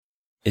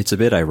It's a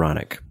bit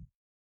ironic,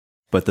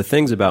 but the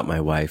things about my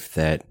wife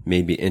that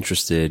made me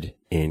interested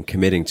in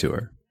committing to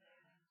her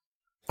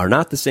are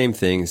not the same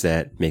things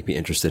that make me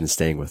interested in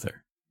staying with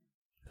her.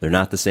 They're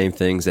not the same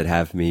things that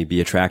have me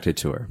be attracted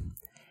to her.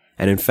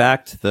 And in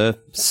fact, the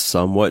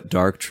somewhat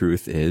dark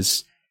truth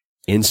is,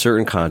 in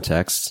certain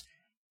contexts,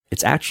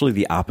 it's actually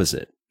the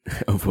opposite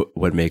of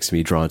what makes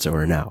me drawn to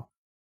her now.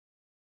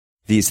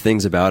 These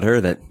things about her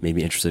that made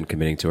me interested in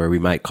committing to her, we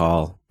might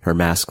call her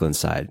masculine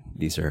side.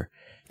 These are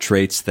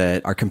traits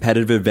that are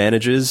competitive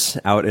advantages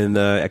out in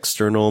the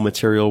external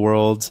material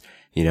world.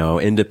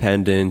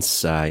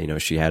 Independence.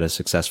 She had a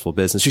successful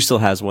business. She still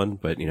has one,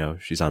 but,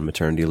 she's on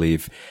maternity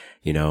leave.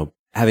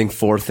 Having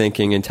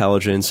forward-thinking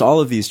intelligence, all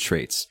of these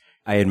traits.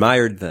 I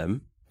admired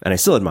them, and I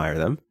still admire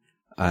them.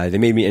 They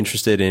made me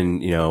interested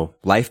in,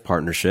 life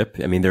partnership.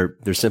 I mean,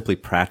 they're simply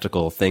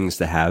practical things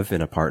to have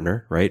in a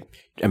partner, right?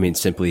 I mean,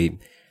 simply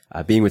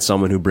being with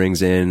someone who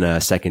brings in a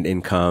second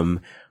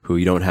income, who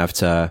you don't have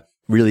to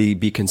really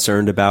be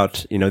concerned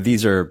about.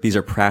 These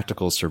are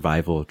practical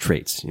survival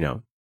traits,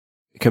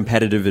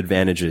 competitive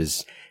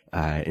advantages,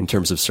 in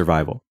terms of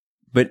survival.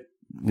 But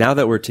now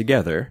that we're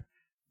together,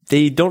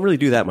 they don't really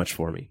do that much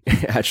for me,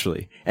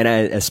 actually. And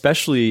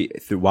especially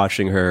through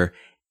watching her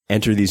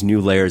enter these new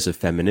layers of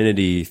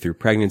femininity through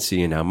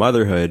pregnancy and now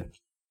motherhood.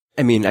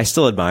 I mean, I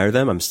still admire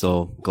them. I'm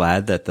still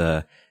glad that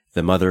the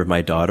mother of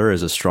my daughter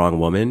is a strong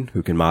woman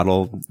who can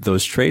model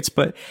those traits.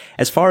 But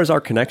as far as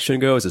our connection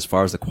goes, as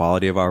far as the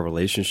quality of our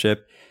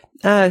relationship,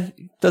 it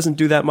doesn't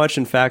do that much.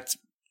 In fact,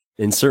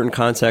 in certain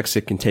contexts,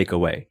 it can take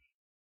away.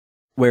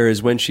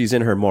 Whereas when she's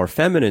in her more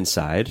feminine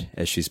side,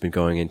 as she's been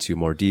going into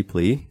more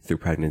deeply through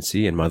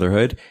pregnancy and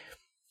motherhood,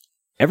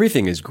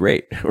 everything is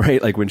great,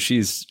 right? Like when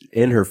she's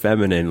in her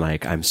feminine,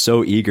 like I'm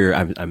so eager,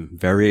 I'm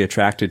very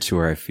attracted to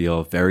her. I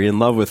feel very in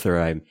love with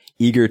her. I'm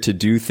eager to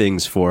do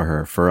things for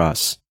her, for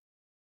us.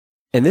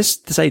 And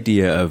this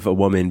idea of a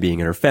woman being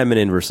in her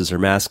feminine versus her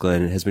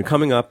masculine has been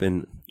coming up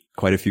in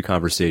quite a few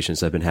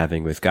conversations I've been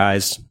having with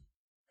guys.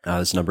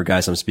 There's a number of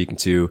guys I'm speaking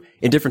to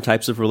in different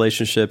types of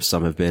relationships.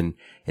 Some have been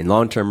in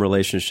long-term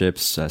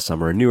relationships.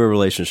 Some are in newer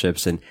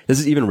relationships. And this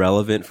is even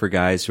relevant for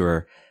guys who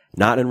are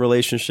not in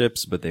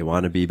relationships, but they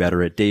want to be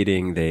better at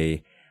dating.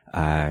 They,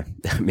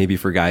 maybe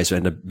for guys who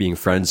end up being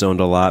friend zoned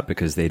a lot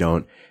because they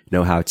don't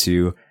know how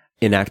to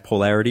enact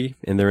polarity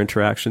in their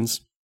interactions.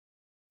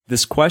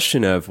 This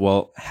question of,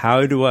 well,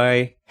 how do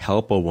I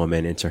help a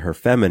woman into her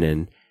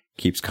feminine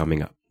keeps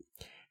coming up.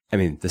 I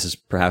mean, this has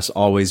perhaps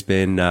always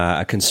been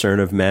a concern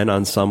of men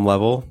on some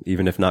level,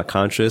 even if not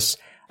conscious.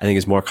 I think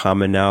it's more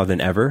common now than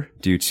ever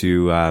due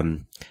to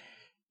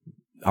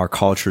our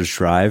culture's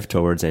drive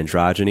towards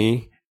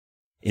androgyny.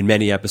 In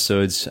many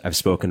episodes, I've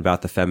spoken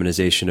about the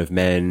feminization of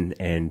men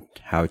and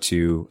how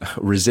to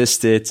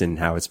resist it and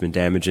how it's been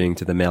damaging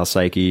to the male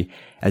psyche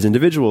as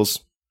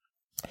individuals.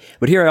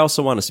 But here I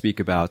also want to speak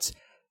about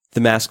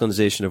the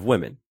masculinization of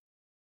women.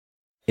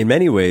 In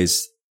many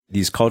ways,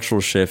 these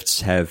cultural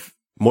shifts have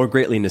more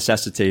greatly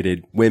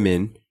necessitated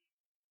women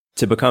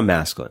to become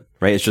masculine,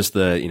 right? It's just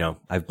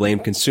I've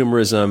blamed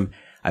consumerism.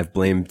 I've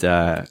blamed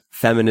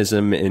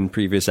feminism in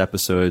previous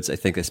episodes. I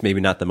think that's maybe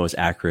not the most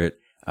accurate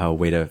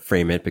way to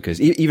frame it because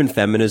even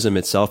feminism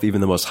itself,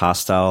 even the most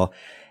hostile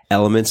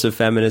elements of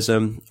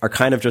feminism are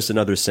kind of just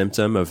another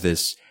symptom of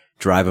this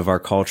drive of our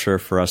culture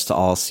for us to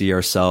all see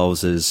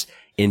ourselves as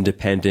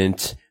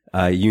independent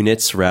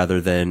units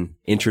rather than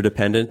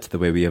interdependent, the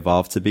way we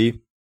evolved to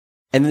be.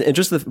 And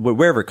just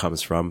wherever it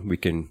comes from, we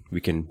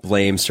can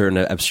blame certain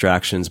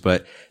abstractions.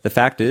 But the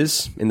fact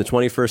is, in the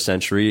 21st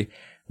century,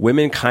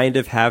 women kind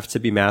of have to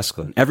be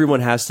masculine.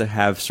 Everyone has to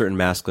have certain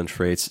masculine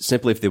traits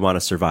simply if they want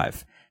to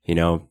survive.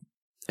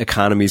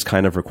 Economies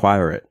kind of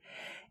require it.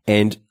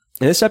 And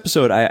in this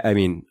episode, I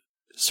mean,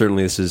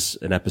 certainly this is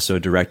an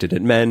episode directed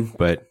at men,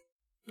 but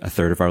a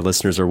third of our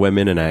listeners are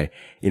women. And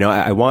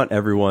I want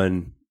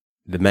everyone,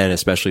 the men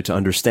especially, to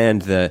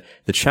understand the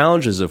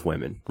challenges of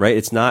women, right?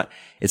 It's not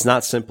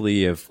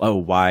simply of, oh,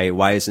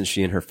 why isn't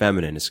she in her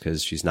feminine? It's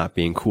because she's not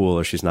being cool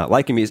or she's not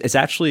liking me. It's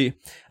actually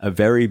a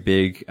very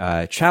big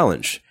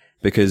challenge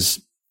because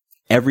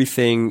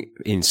everything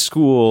in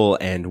school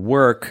and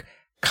work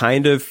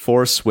kind of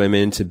force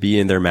women to be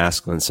in their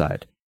masculine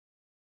side.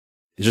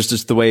 It's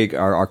just the way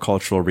our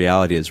cultural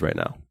reality is right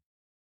now.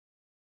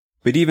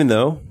 But even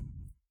though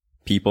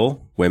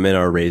women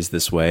are raised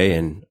this way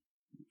and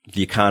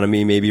the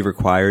economy maybe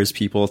requires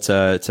people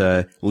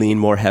to lean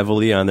more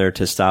heavily on their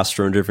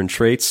testosterone-driven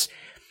traits,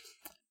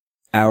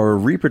 our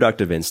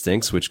reproductive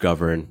instincts, which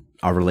govern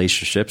our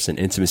relationships and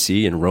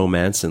intimacy and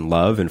romance and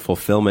love and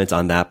fulfillment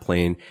on that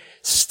plane,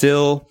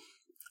 still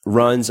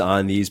runs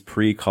on these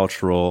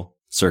pre-cultural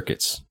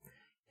circuits.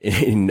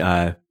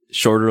 In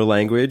shorter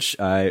language,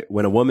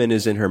 when a woman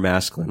is in her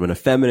masculine, when a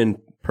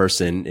feminine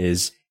person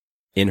is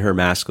in her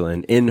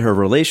masculine, in her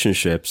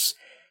relationships,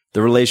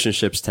 the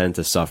relationships tend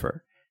to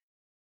suffer.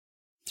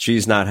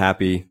 She's not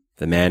happy.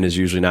 The man is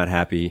usually not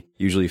happy.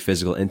 Usually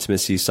physical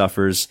intimacy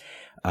suffers.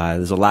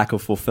 There's a lack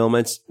of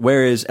fulfillment.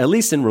 Whereas, at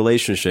least in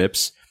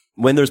relationships,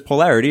 when there's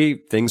polarity,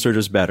 things are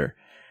just better.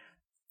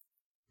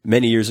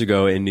 many years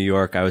ago in New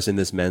York, I was in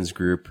this men's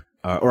group,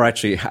 or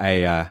actually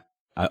I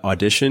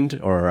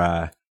auditioned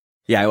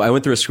I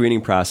went through a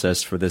screening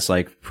process for this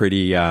like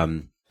pretty,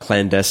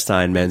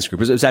 clandestine men's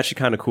group. It was actually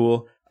kind of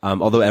cool.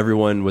 Although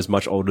everyone was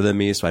much older than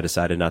me, so I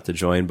decided not to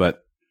join,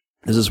 but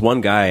there's this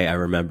one guy I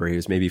remember. He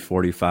was maybe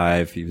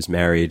 45. He was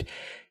married.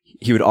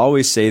 He would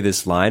always say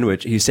this line,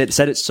 which he said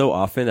it so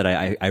often that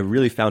I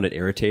really found it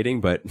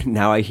irritating, but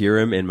now I hear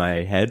him in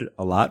my head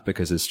a lot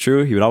because it's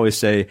true. He would always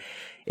say,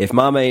 if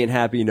mama ain't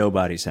happy,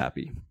 nobody's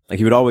happy. Like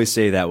he would always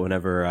say that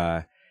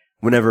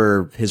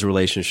whenever his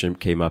relationship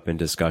came up in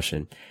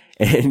discussion.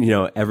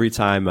 And, every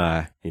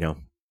time,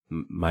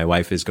 my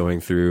wife is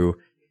going through,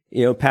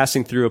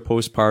 passing through a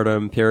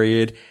postpartum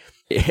period,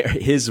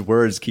 his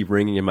words keep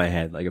ringing in my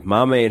head. Like if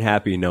mama ain't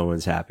happy, no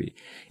one's happy.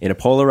 In a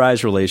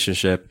polarized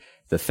relationship,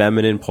 the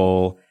feminine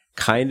pole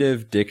kind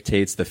of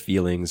dictates the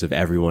feelings of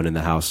everyone in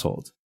the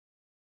household.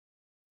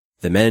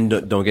 The men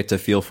don't get to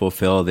feel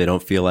fulfilled. They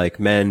don't feel like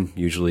men.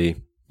 Usually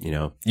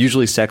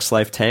sex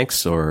life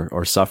tanks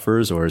or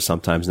suffers or is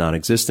sometimes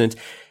non-existent.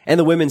 And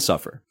the women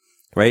suffer,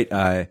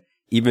 right?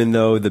 Even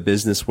though the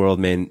business world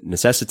may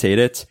necessitate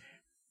it,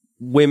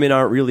 women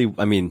aren't really,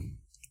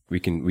 we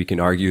can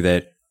argue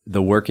that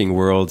the working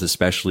world,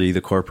 especially the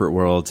corporate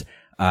world,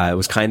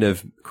 was kind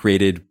of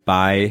created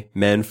by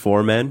men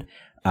for men.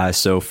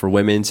 So for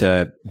women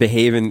to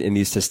behave in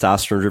these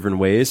testosterone driven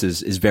ways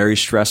is very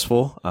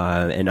stressful,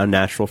 and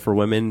unnatural for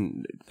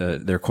women.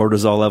 Their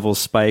cortisol levels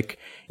spike.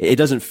 It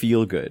doesn't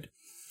feel good.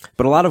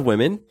 But a lot of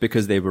women,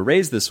 because they were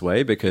raised this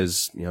way,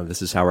 because,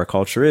 this is how our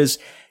culture is,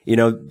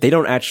 they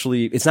don't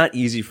actually, it's not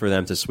easy for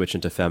them to switch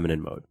into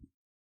feminine mode.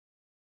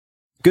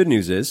 Good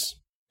news is,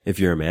 if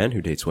you're a man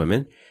who dates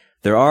women,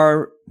 there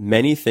are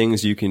many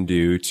things you can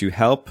do to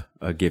help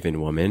a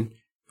given woman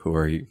who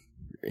are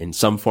in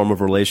some form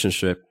of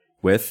relationship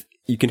with.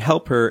 You can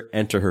help her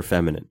enter her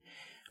feminine,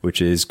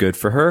 which is good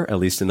for her, at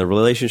least in the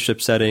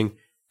relationship setting,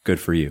 good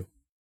for you.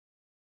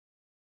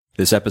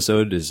 This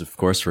episode is, of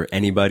course, for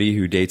anybody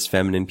who dates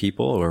feminine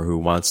people or who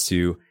wants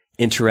to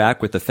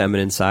interact with the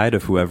feminine side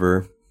of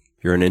whoever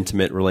you're in an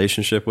intimate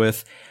relationship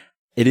with.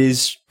 It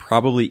is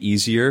probably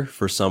easier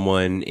for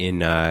someone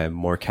in a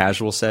more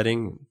casual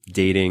setting,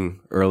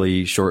 dating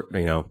early,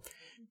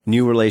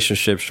 new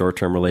relationships,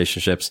 short-term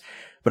relationships.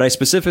 But I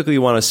specifically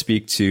want to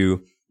speak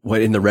to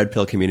what in the red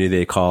pill community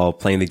they call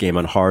playing the game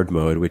on hard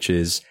mode, which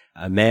is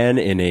a man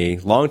in a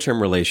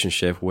long-term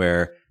relationship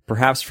where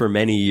perhaps for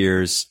many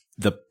years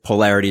the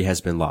polarity has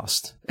been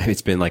lost.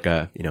 It's been like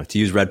to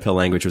use red pill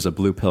language, it was a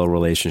blue pill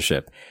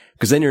relationship.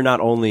 Because then you're not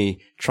only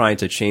trying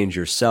to change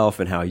yourself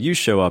and how you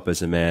show up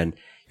as a man,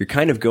 you're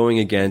kind of going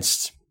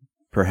against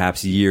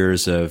perhaps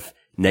years of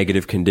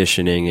negative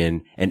conditioning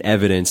and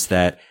evidence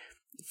that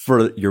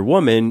for your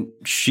woman,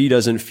 she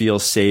doesn't feel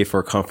safe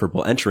or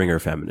comfortable entering her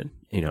feminine.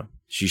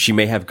 She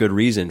may have good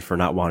reason for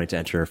not wanting to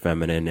enter her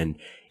feminine, and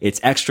it's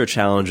extra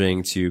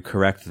challenging to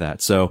correct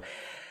that. So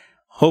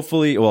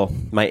hopefully,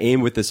 my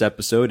aim with this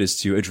episode is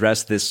to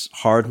address this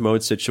hard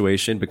mode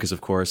situation because,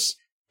 of course,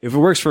 if it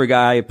works for a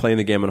guy playing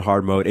the game on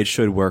hard mode, it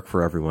should work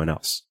for everyone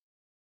else.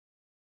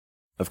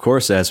 Of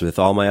course, as with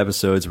all my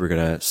episodes, we're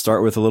going to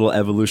start with a little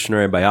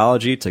evolutionary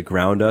biology to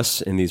ground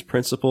us in these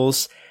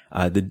principles.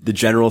 The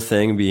general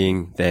thing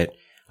being that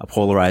a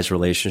polarized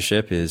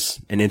relationship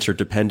is an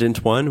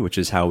interdependent one, which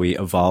is how we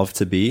evolved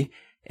to be.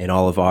 And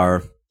all of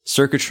our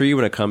circuitry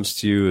when it comes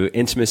to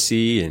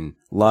intimacy and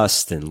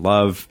lust and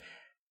love,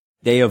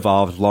 they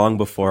evolved long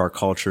before our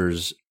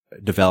cultures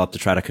developed to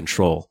try to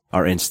control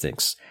our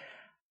instincts.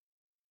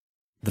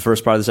 The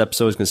first part of this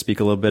episode is going to speak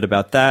a little bit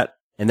about that.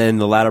 And then in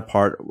the latter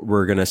part,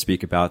 we're going to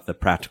speak about the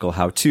practical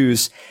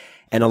how-tos.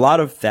 And a lot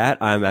of that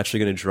I'm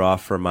actually going to draw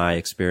from my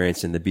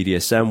experience in the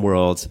BDSM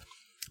world,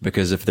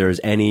 because if there's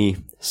any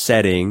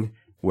setting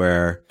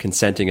where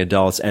consenting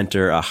adults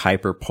enter a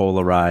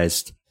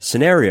hyper-polarized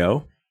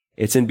scenario,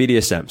 it's in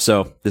BDSM.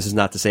 So this is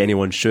not to say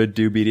anyone should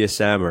do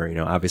BDSM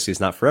or, obviously it's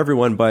not for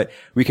everyone, but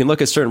we can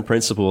look at certain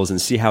principles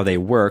and see how they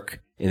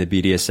work in the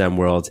BDSM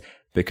world,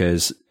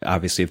 because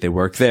obviously if they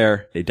work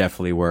there, they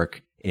definitely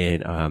work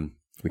in,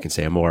 we can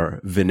say a more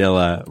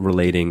vanilla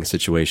relating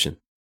situation.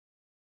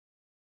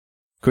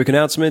 Quick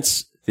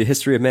announcements. The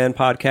History of Man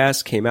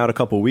podcast came out a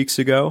couple weeks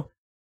ago.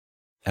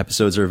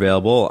 Episodes are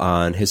available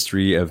on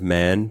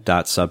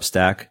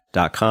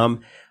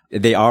historyofman.substack.com.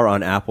 They are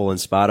on Apple and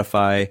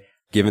Spotify.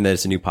 Given that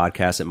it's a new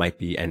podcast, it might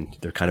be, and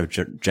they're kind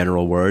of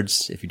general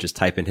words. If you just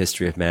type in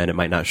History of Man, it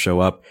might not show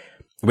up.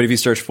 But if you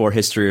search for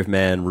History of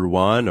Man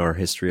Rouen or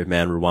History of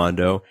Man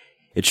Rwando,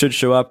 it should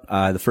show up.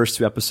 The first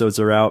two episodes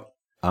are out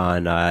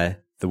on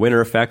the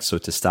winter effect, so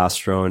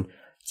testosterone.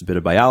 It's a bit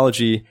of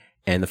biology.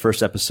 And the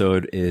first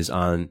episode is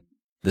on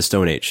the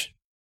Stone Age.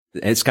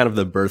 It's kind of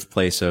the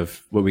birthplace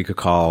of what we could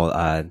call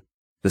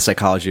the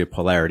psychology of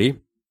polarity.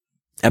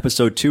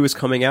 Episode 2 is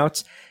coming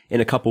out in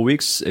a couple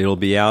weeks. It'll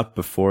be out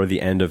before the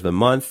end of the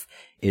month.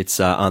 It's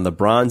on the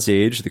Bronze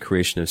Age, the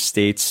creation of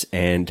states,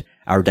 and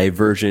our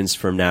divergence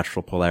from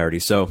natural polarity.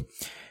 So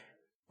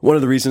one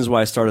of the reasons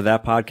why I started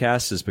that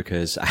podcast is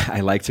because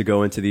I like to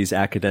go into these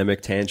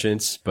academic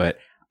tangents, but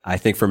I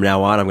think from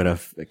now on, I'm going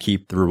to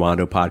keep the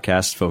Ruwando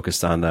podcast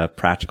focused on the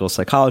practical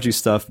psychology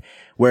stuff.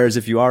 Whereas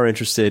if you are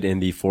interested in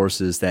the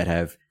forces that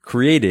have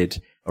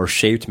created or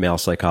shaped male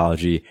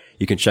psychology,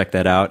 you can check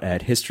that out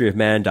at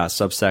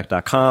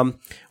historyofman.substack.com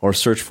or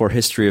search for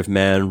History of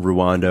Man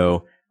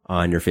Ruwando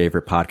on your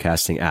favorite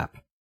podcasting app.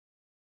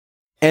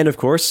 And of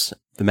course,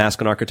 the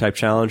Masculine Archetype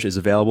Challenge is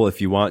available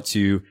if you want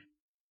to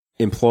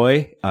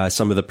employ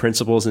some of the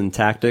principles and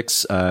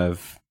tactics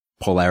of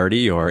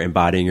polarity or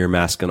embodying your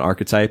masculine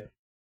archetype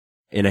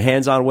in a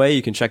hands-on way.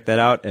 You can check that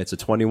out. It's a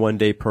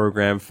 21-day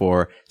program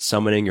for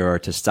summoning your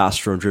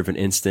testosterone-driven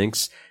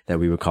instincts that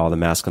we would call the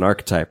masculine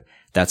archetype.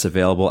 That's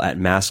available at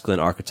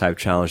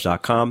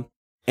masculinearchetypechallenge.com,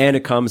 and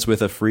it comes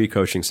with a free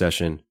coaching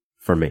session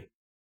from me.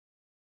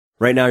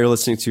 Right now, you're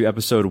listening to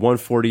episode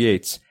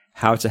 148,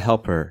 How to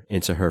Help Her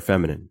into Her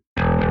Feminine.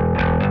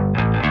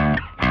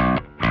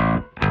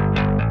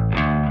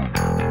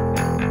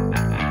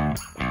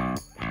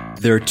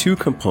 There are two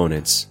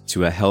components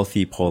to a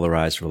healthy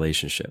polarized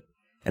relationship.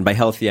 And by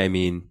healthy, I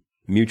mean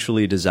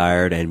mutually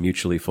desired and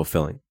mutually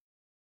fulfilling.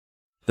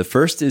 The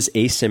first is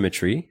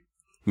asymmetry,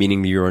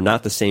 meaning you are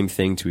not the same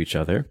thing to each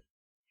other.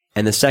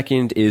 And the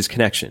second is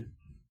connection,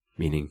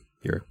 meaning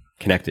you're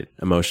connected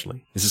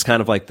emotionally. This is kind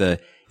of like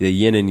the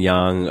yin and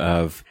yang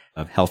of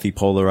healthy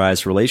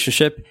polarized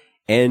relationship.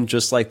 And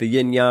just like the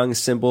yin yang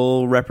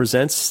symbol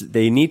represents,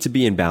 they need to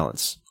be in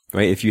balance,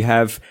 right? If you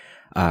have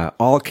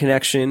all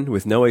connection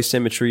with no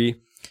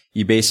asymmetry,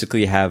 you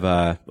basically have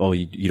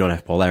you don't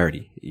have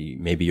polarity.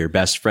 Maybe your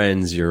best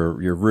friends, your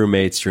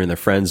roommates, you're in the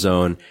friend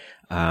zone.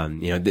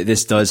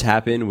 This does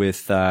happen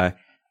with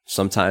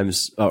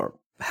sometimes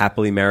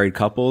happily married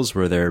couples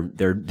where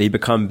they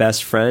become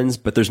best friends,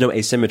 but there's no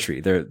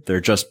asymmetry.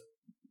 They're just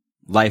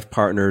life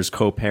partners,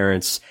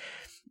 co-parents.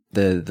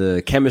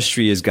 The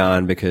chemistry is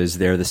gone because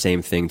they're the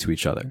same thing to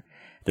each other.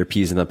 They're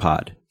peas in the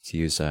pod, to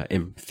use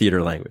in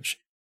theater language.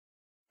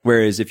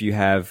 Whereas if you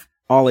have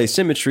all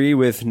asymmetry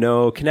with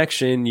no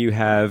connection, you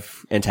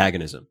have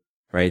antagonism,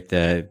 right?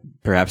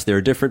 Perhaps there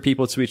are different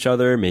people to each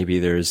other. Maybe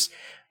there's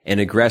an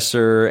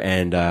aggressor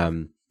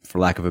and, for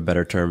lack of a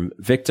better term,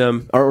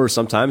 victim. Or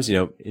sometimes,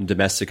 in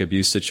domestic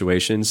abuse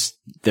situations,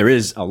 there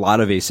is a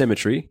lot of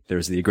asymmetry.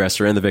 There's the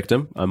aggressor and the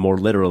victim, more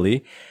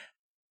literally.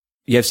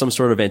 You have some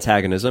sort of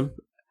antagonism,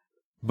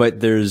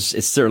 but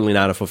it's certainly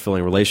not a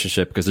fulfilling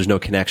relationship because there's no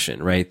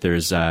connection, right?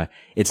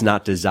 It's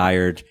not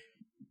desired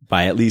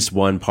by at least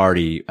one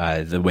party,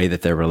 the way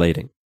that they're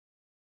relating.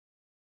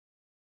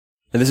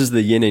 And this is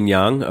the yin and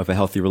yang of a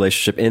healthy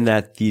relationship in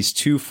that these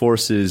two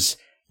forces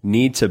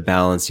need to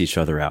balance each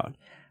other out.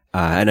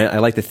 And I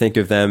like to think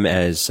of them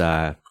as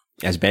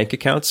bank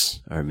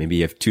accounts, or maybe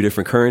you have two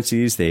different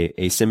currencies, the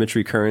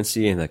asymmetry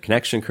currency and the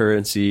connection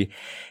currency.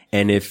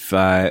 And if,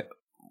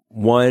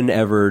 one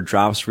ever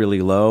drops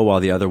really low while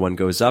the other one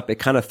goes up, it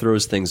kind of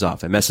throws things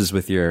off. It messes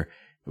with your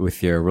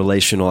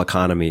relational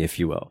economy, if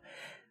you will.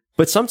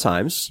 But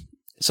sometimes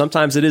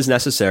it is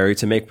necessary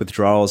to make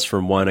withdrawals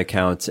from one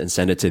account and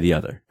send it to the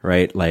other,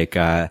 right? Like,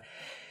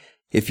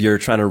 if you're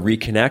trying to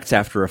reconnect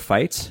after a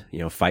fight,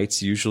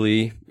 fights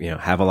usually,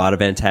 have a lot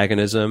of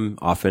antagonism,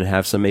 often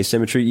have some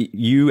asymmetry.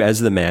 You, as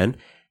the man,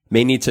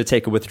 may need to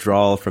take a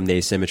withdrawal from the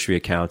asymmetry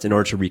account in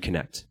order to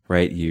reconnect,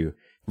 right? You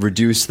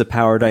reduce the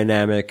power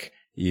dynamic.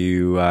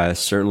 You,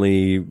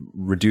 certainly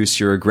reduce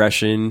your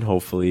aggression,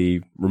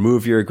 hopefully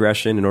remove your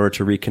aggression in order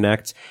to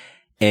reconnect.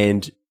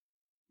 And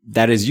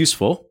that is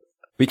useful.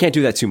 We can't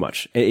do that too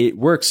much. It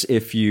works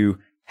if you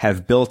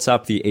have built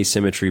up the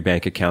asymmetry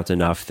bank account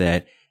enough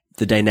that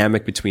the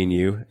dynamic between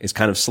you is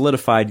kind of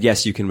solidified.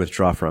 Yes, you can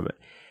withdraw from it.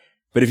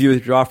 But if you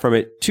withdraw from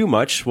it too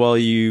much, well,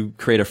 you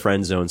create a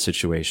friend zone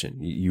situation.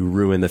 You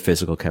ruin the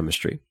physical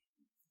chemistry.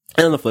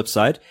 And on the flip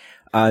side,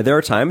 there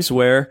are times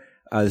where,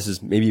 this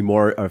is maybe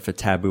more of a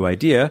taboo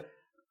idea,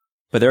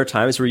 but there are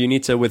times where you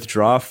need to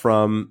withdraw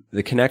from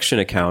the connection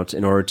account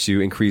in order to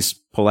increase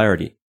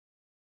polarity.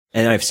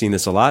 And I've seen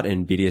this a lot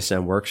in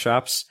BDSM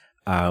workshops,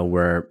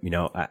 where,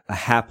 a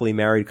happily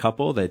married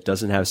couple that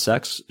doesn't have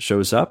sex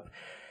shows up.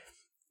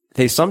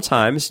 They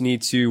sometimes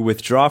need to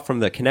withdraw from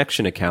the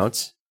connection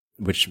account,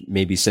 which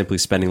may be simply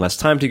spending less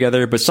time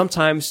together, but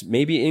sometimes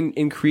maybe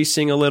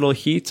increasing a little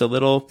heat, a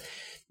little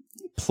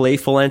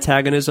playful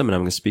antagonism. And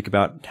I'm going to speak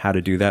about how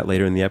to do that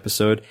later in the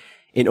episode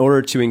in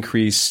order to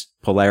increase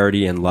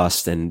polarity and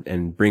lust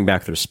and bring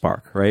back their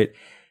spark, right?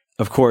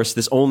 Of course,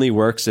 this only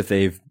works if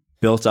they've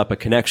built up a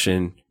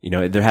connection.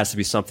 There has to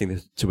be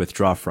something to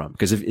withdraw from,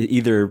 because if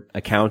either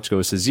account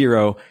goes to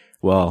zero,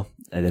 well,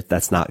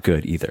 that's not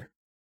good either.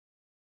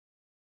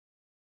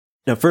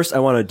 Now, first, I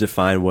want to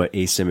define what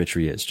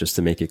asymmetry is, just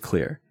to make it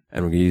clear.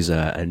 And we're going to use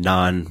a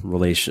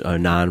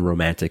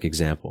non-romantic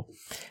example.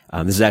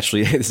 This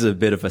is a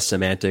bit of a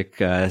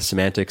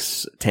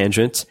semantics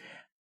tangent.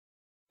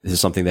 This is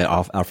something that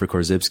Alfred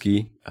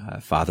Korzybski,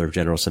 father of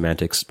general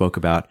semantics, spoke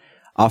about.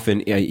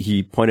 Often,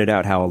 he pointed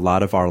out how a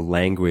lot of our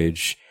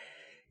language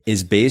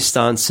is based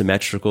on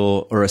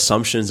symmetrical or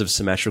assumptions of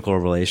symmetrical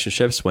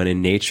relationships, when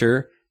in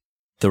nature,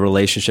 the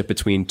relationship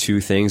between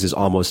two things is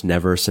almost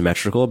never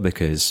symmetrical,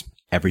 because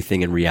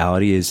everything in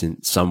reality is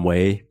in some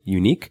way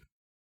unique.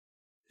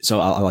 So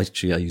I'll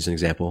use an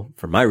example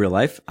from my real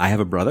life. I have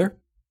a brother.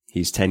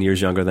 He's 10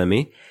 years younger than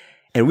me,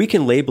 and we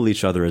can label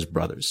each other as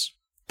brothers.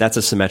 That's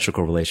a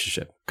symmetrical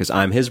relationship because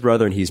I'm his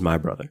brother and he's my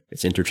brother.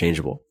 It's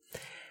interchangeable.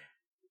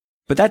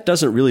 But that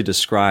doesn't really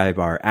describe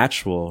our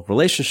actual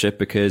relationship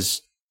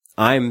because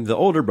I'm the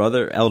elder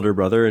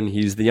brother, and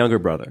he's the younger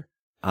brother.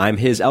 I'm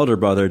his elder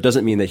brother. It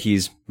doesn't mean that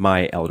he's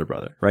my elder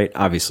brother, right?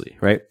 Obviously,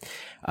 right?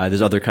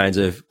 There's other kinds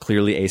of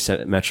clearly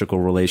asymmetrical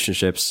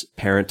relationships,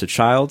 parent to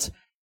child.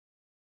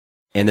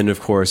 And then,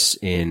 of course,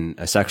 in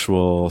a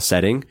sexual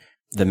setting,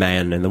 the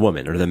man and the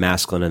woman, or the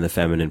masculine and the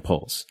feminine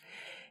poles.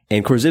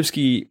 And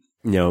Korzybski,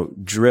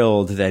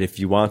 drilled that if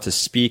you want to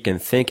speak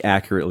and think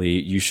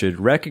accurately, you should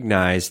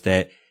recognize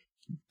that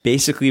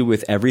basically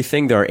with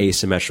everything, there are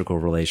asymmetrical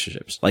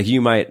relationships. Like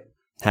you might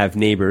have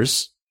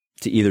neighbors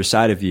to either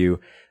side of you,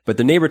 but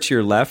the neighbor to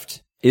your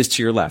left is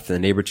to your left, and the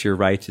neighbor to your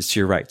right is to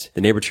your right.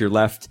 The neighbor to your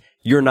left,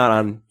 you're not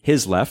on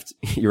his left,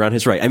 you're on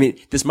his right. I mean,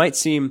 this might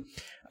seem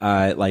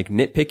like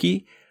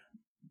nitpicky.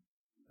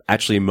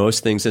 Actually,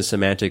 most things in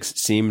semantics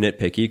seem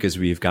nitpicky because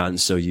we've gotten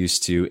so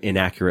used to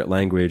inaccurate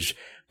language.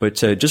 But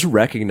to just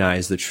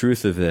recognize the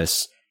truth of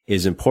this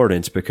is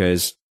important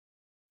because,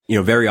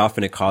 very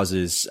often it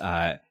causes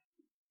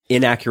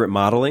inaccurate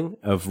modeling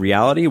of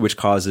reality, which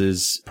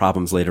causes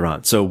problems later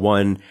on. So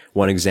one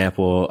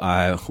example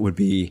would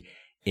be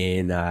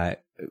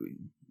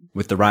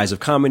with the rise of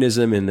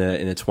communism in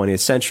the 20th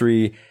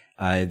century.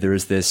 There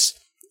is this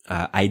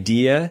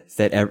idea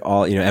that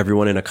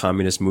everyone in a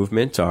communist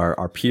movement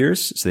are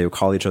peers, so they would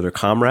call each other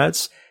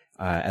comrades,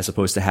 as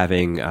opposed to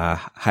having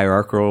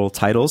hierarchical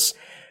titles.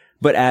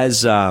 But as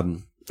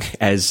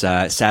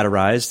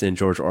satirized in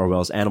George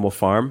Orwell's Animal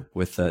Farm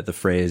with the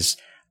phrase,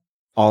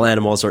 all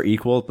animals are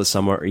equal, but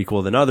some are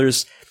equal than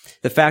others.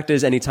 The fact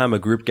is, anytime a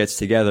group gets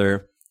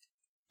together,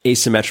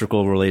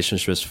 asymmetrical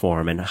relationships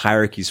form and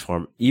hierarchies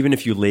form. Even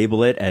if you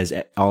label it as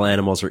all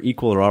animals are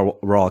equal or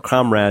we're all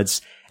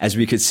comrades, as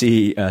we could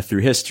see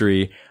through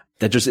history,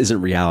 that just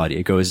isn't reality.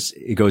 It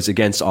goes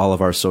against all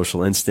of our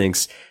social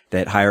instincts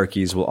that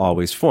hierarchies will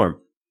always form.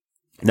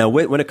 Now,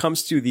 when it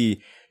comes to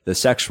the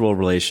sexual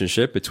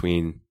relationship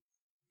between,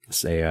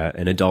 say,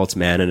 an adult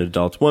man and an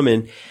adult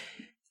woman,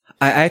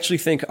 I actually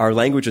think our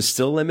language is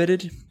still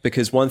limited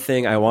because one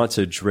thing I want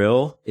to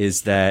drill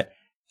is that,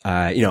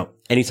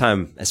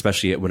 anytime,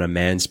 especially when a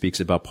man speaks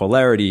about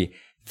polarity,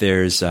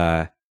 there's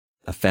a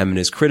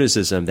feminist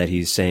criticism that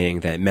he's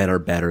saying that men are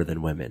better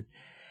than women.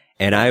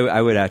 And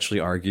I would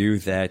actually argue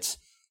that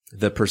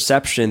the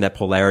perception that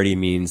polarity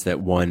means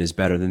that one is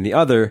better than the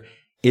other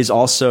is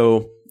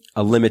also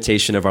a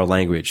limitation of our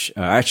language.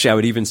 Actually, I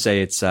would even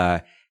say it's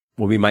what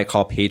we might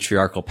call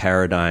patriarchal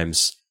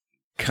paradigms,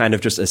 kind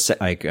of just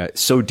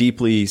so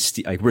deeply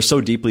we're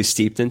so deeply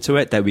steeped into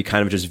it that we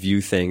kind of just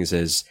view things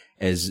as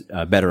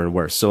better and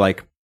worse. So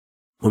like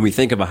when we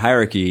think of a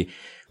hierarchy,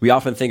 we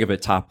often think of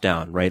it top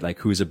down, right? Like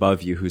who's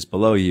above you, who's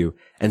below you.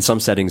 In some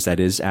settings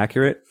that is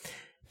accurate.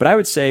 But I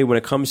would say when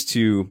it comes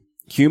to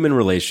human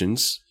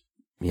relations,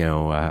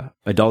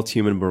 adult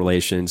human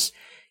relations,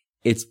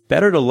 it's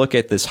better to look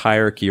at this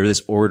hierarchy or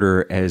this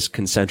order as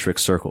concentric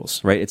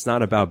circles, right? It's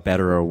not about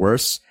better or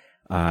worse.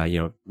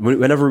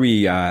 Whenever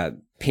we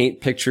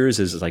paint pictures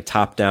as like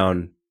top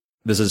down,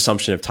 there's an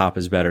assumption of top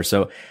is better.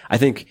 So I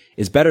think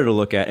it's better to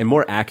look at, and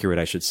more accurate,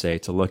 I should say,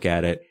 to look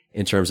at it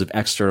in terms of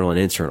external and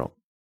internal.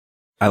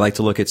 I like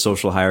to look at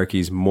social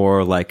hierarchies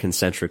more like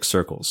concentric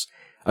circles.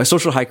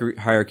 Social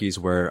hierarchies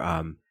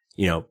where,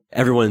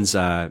 everyone's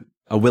a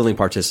willing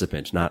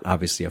participant, not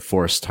obviously a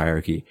forced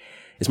hierarchy.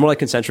 It's more like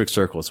concentric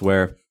circles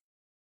where,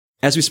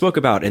 as we spoke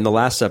about in the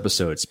last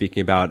episode,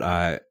 speaking about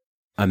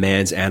a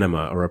man's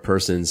anima or a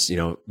person's,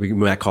 we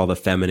might call the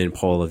feminine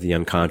pole of the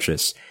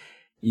unconscious.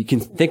 You can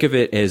think of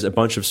it as a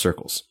bunch of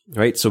circles,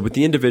 right? So with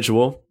the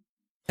individual,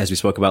 as we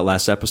spoke about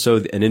last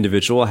episode, an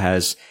individual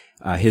has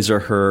his or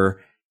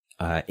her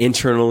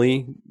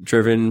internally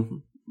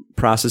driven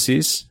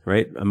processes,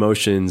 right?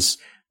 Emotions,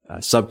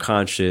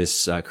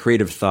 subconscious,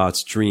 creative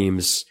thoughts,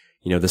 dreams,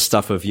 the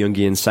stuff of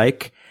Jungian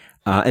psyche.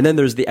 And then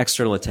there's the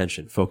external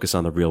attention, focus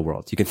on the real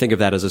world. You can think of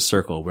that as a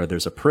circle where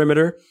there's a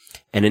perimeter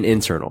and an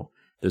internal.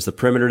 There's the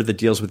perimeter that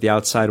deals with the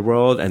outside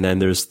world, and then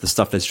there's the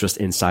stuff that's just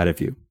inside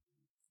of you.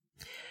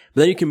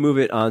 But then you can move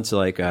it on to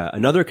like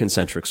another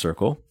concentric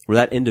circle where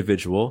that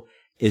individual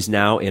is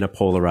now in a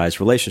polarized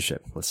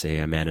relationship. Let's say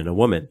a man and a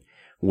woman,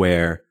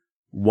 where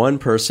one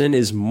person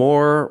is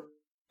more,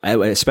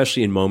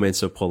 especially in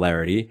moments of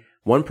polarity,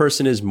 one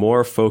person is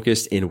more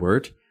focused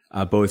inward,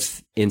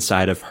 both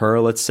inside of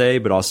her, let's say,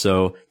 but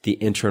also the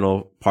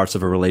internal parts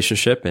of a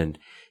relationship. And,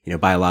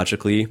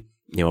 biologically,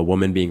 a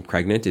woman being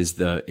pregnant is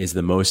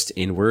the most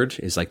inward,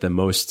 is like the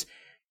most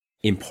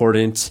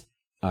important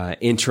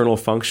internal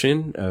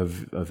function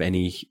of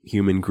any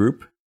human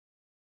group.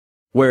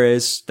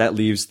 Whereas that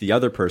leaves the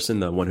other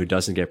person, the one who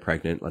doesn't get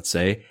pregnant, let's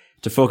say,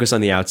 to focus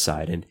on the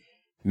outside. And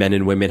men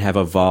and women have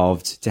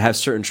evolved to have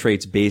certain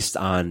traits based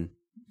on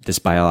this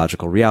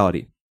biological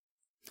reality.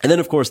 And then,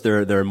 of course,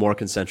 there are more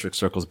concentric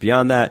circles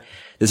beyond that.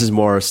 This is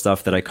more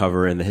stuff that I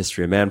cover in the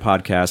History of Man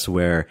podcast,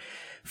 where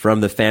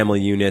from the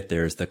family unit,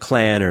 there's the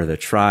clan or the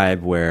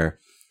tribe where,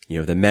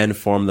 the men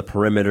form the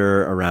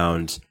perimeter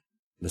around,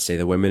 let's say,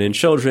 the women and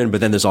children. But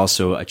then there's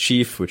also a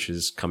chief, which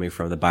is coming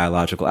from the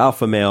biological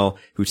alpha male,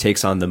 who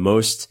takes on the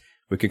most,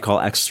 we could call,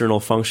 external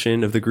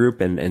function of the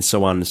group, and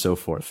so on and so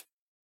forth.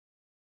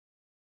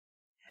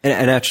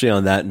 And actually,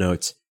 on that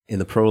note, in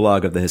the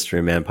prologue of the History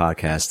of Man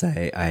podcast,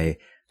 I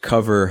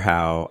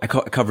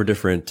cover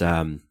different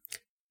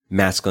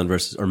masculine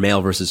versus or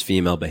male versus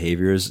female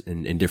behaviors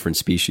in different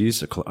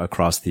species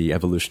across the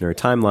evolutionary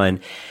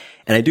timeline.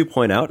 And I do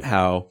point out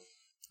how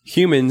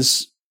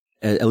humans,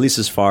 at least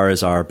as far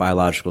as our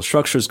biological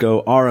structures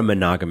go, are a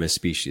monogamous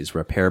species.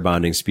 We're a pair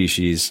bonding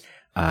species.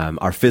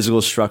 Our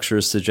physical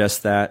structures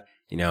suggest that.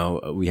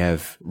 We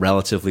have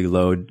relatively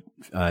low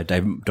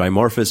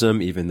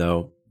dimorphism, even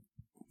though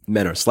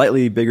men are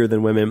slightly bigger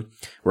than women.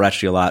 We're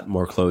actually a lot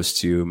more close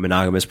to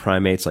monogamous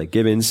primates like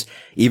gibbons.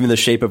 Even the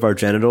shape of our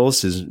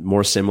genitals is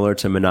more similar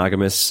to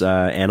monogamous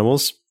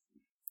animals,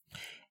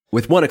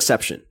 with one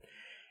exception.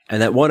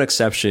 And that one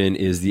exception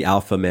is the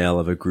alpha male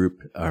of a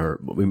group,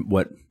 or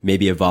what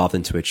maybe evolved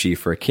into a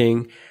chief or a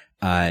king.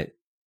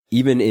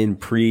 Even in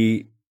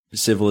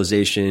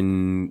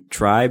pre-civilization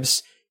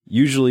tribes,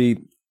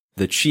 usually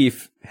the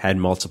chief had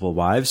multiple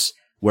wives,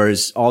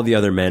 whereas all the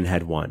other men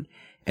had one.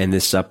 And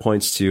this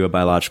points to a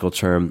biological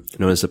term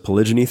known as the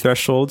polygyny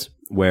threshold,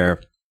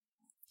 where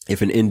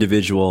if an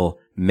individual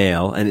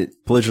male, and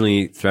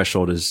polygyny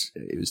threshold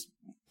it was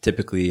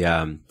typically,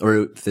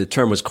 or the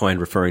term was coined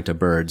referring to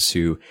birds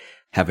who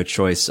have a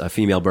choice. A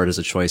female bird has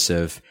a choice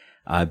of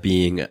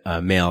being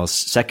a male's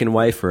second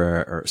wife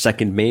or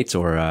second mate,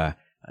 or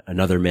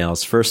another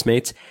male's first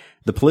mate.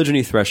 The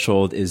polygyny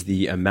threshold is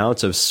the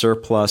amount of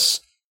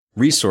surplus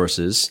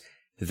resources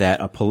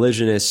that a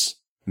polygynous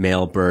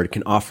male bird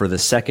can offer the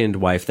second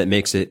wife that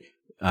makes it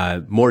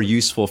more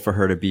useful for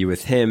her to be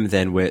with him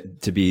than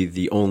to be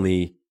the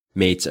only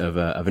mate of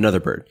another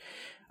bird.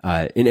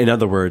 In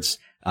other words,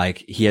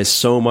 like, he has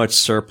so much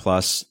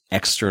surplus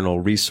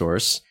external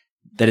resource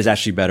that is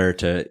actually better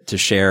to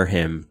share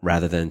him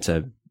rather than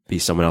to be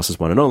someone else's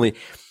one and only.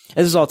 And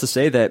this is all to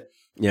say that,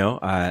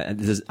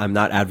 I'm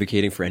not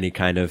advocating for any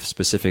kind of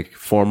specific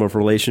form of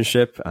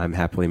relationship. I'm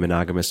happily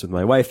monogamous with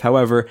my wife.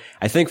 However,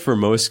 I think for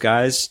most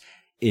guys,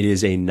 it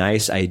is a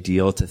nice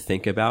ideal to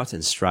think about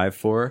and strive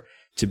for,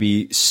 to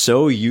be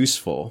so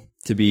useful,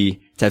 to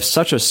have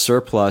such a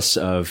surplus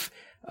of,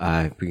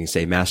 we can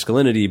say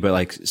masculinity, but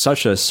like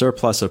such a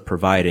surplus of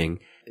providing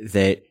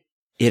that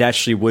it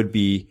actually would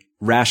be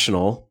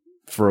rational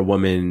for a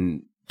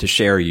woman to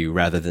share you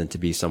rather than to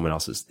be someone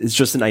else's. It's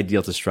just an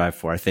ideal to strive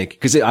for, I think,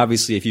 because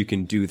obviously if you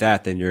can do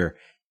that, then you're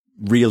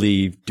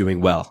really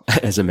doing well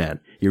as a man.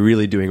 You're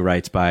really doing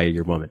right by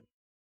your woman.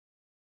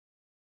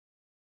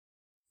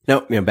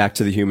 Now, back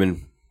to the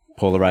human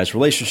polarized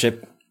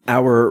relationship.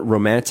 Our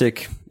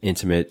romantic,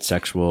 intimate,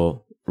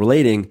 sexual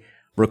relating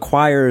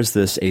requires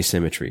this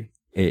asymmetry.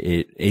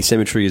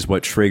 Asymmetry is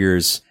what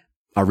triggers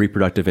our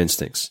reproductive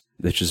instincts,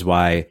 which is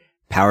why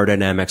power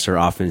dynamics are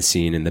often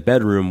seen in the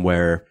bedroom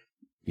where,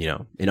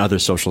 in other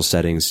social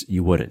settings,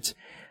 you wouldn't.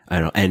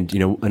 And,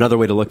 another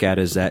way to look at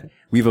it is that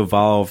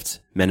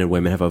men and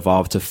women have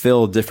evolved to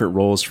fill different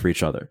roles for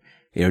each other.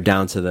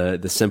 Down to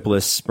the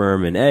simplest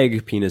sperm and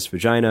egg, penis,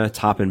 vagina,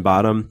 top and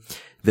bottom.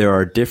 There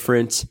are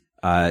different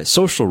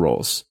social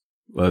roles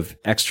of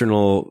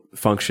external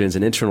functions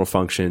and internal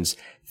functions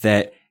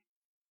that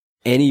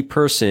any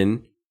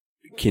person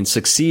can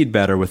succeed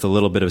better with a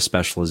little bit of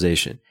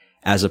specialization,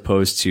 as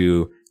opposed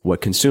to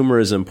what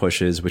consumerism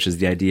pushes, which is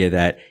the idea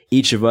that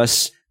each of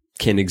us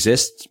can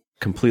exist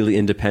completely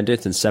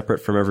independent and separate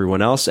from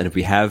everyone else. And if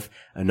we have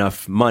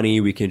enough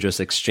money, we can just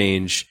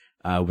exchange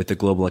with the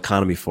global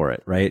economy for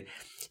it, right?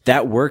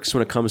 That works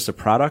when it comes to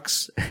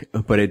products,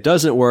 but it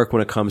doesn't work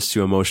when it comes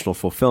to emotional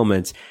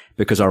fulfillment,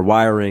 because our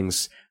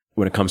wirings,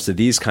 when it comes to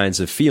these kinds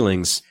of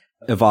feelings,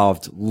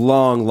 evolved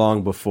long,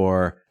 long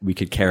before we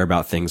could care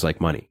about things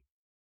like money.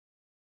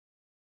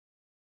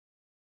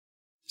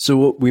 So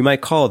what we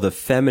might call the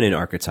feminine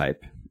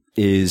archetype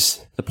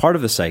is the part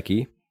of the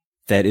psyche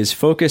that is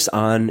focused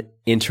on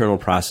internal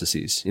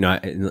processes.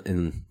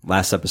 In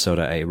last episode,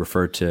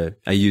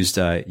 I used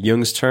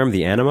Jung's term,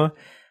 the anima.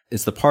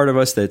 It's the part of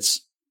us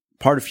that's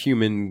part of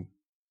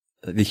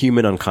the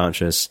human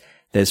unconscious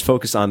that is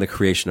focused on the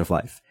creation of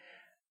life.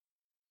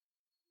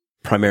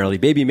 Primarily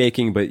baby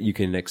making, but you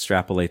can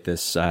extrapolate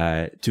this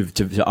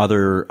to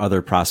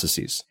other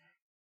processes.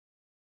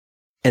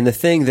 And the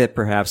thing that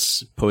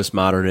perhaps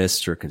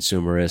postmodernists or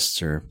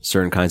consumerists or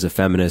certain kinds of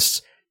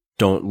feminists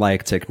don't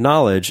like to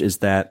acknowledge is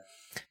that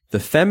the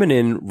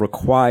feminine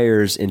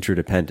requires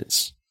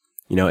interdependence.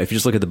 If you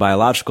just look at the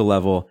biological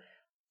level,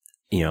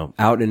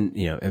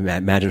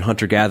 imagine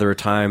hunter-gatherer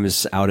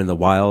times out in the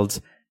wild,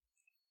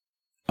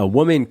 a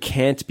woman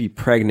can't be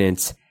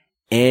pregnant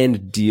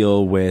and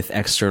deal with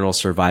external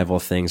survival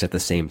things at the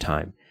same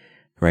time,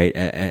 right?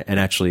 And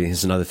actually,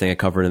 here's another thing I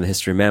covered in the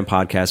History of Man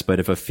podcast, but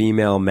if a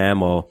female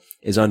mammal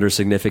is under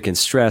significant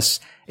stress,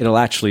 it'll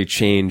actually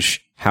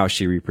change how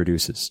she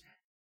reproduces.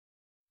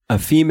 A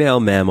female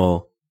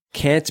mammal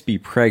can't be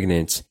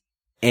pregnant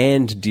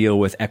and deal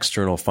with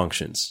external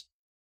functions.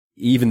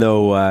 Even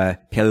though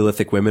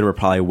Paleolithic women were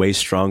probably way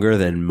stronger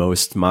than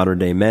most modern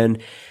day men,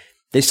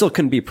 they still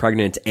couldn't be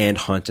pregnant and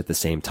hunt at the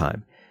same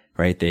time,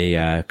 right?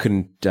 They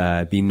couldn't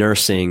be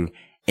nursing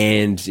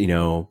and,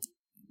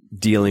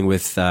 dealing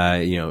with,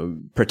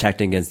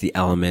 protecting against the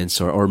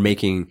elements or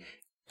making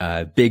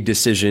big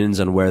decisions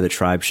on where the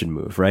tribe should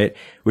move, right?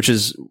 Which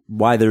is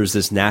why there's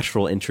this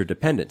natural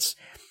interdependence.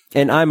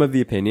 And I'm of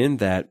the opinion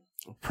that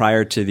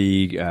prior to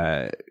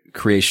the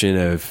creation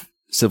of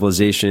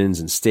civilizations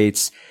and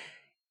states,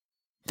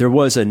 there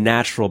was a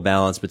natural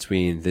balance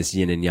between this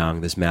yin and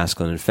yang, this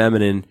masculine and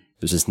feminine.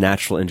 There's this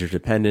natural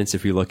interdependence.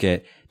 If you look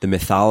at the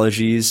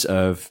mythologies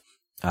of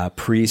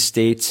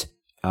pre-state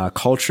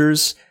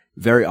cultures,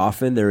 very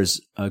often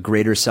there's a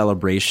greater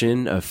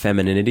celebration of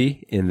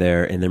femininity in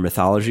their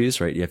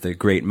mythologies, right? You have the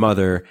Great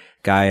Mother,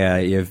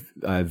 Gaia. You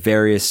have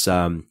various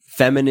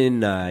feminine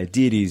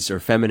deities or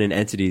feminine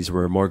entities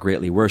were more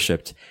greatly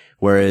worshipped.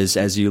 Whereas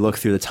as you look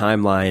through the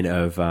timeline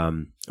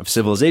of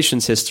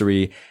civilization's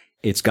history,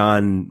 it's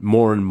gone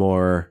more and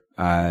more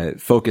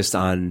focused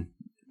on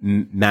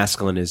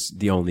masculine is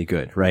the only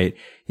good, right?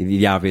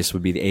 The obvious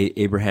would be the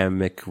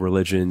Abrahamic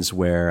religions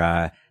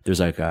where there's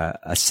like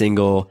a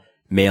single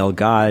male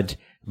god.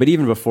 But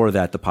even before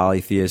that, the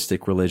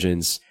polytheistic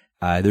religions,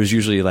 there's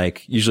usually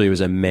it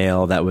was a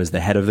male that was the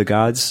head of the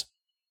gods.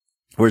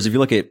 Whereas if you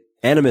look at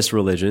animist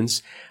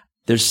religions,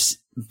 there's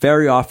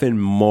very often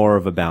more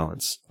of a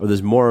balance, or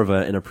there's more of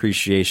an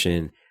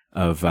appreciation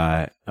of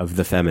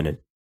the feminine.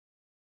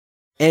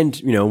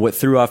 And, what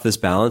threw off this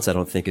balance, I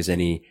don't think is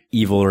any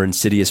evil or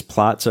insidious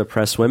plot to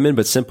oppress women,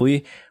 but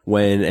simply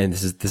and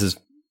this is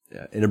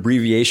an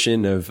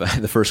abbreviation of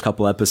the first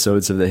couple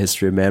episodes of the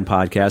History of Man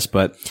podcast,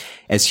 but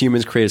as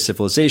humans created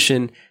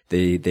civilization,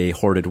 they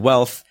hoarded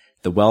wealth.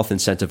 The wealth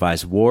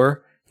incentivized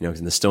war.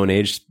 In the Stone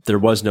Age, there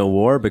was no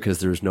war because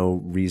there was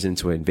no reason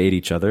to invade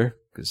each other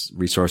because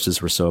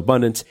resources were so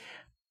abundant.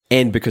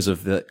 And because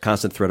of the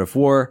constant threat of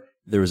war,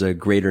 there was a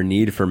greater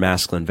need for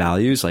masculine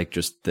values, like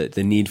just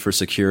the need for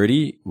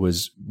security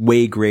was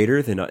way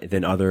greater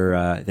than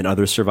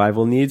other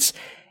survival needs.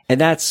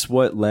 And that's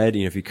what led,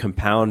 if you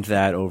compound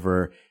that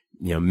over,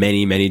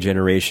 many, many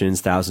generations,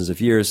 thousands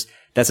of years,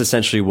 that's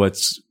essentially what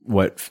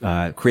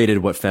created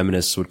what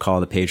feminists would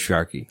call the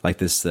patriarchy, like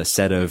this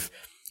set of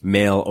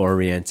male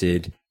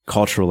oriented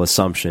cultural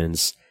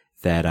assumptions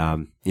that,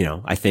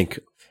 I think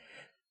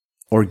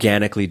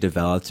organically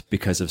developed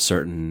because of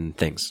certain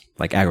things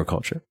like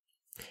agriculture.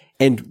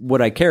 And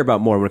what I care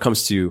about more when it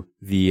comes to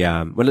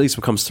when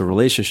it comes to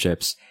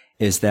relationships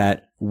is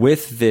that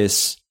with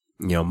this,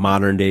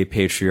 modern day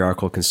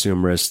patriarchal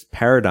consumerist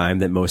paradigm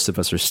that most of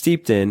us are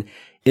steeped in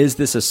is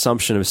this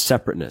assumption of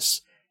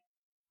separateness,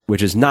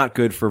 which is not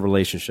good for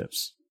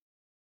relationships.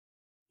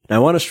 Now, I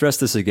want to stress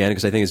this again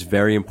because I think it's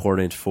very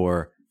important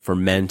for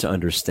men to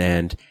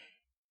understand.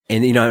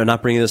 And, I'm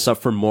not bringing this up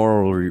for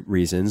moral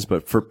reasons,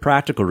 but for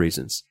practical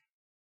reasons.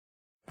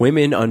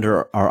 Women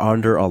are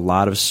under a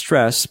lot of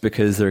stress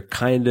because they're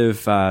kind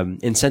of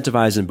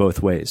incentivized in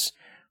both ways.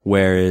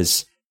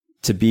 Whereas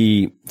to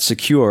be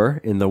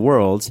secure in the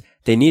world,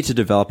 they need to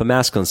develop a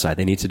masculine side.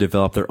 They need to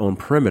develop their own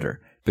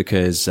perimeter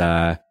because,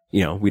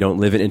 we don't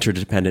live in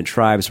interdependent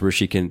tribes where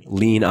she can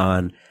lean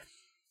on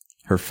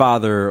her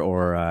father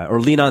or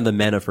lean on the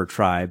men of her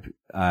tribe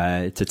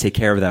to take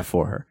care of that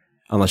for her,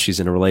 unless she's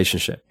in a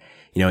relationship.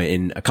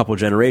 In a couple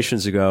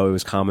generations ago, it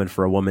was common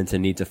for a woman to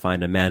need to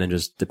find a man and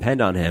just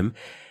depend on him.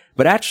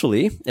 But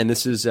actually, and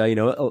this is,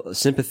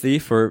 sympathy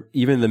for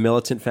even the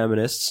militant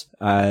feminists,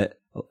 the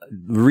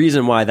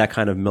reason why that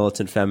kind of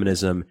militant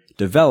feminism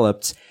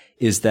developed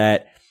is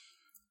that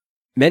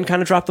men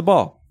kind of dropped the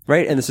ball,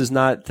 right? And this is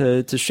not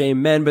to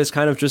shame men, but it's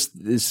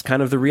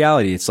kind of the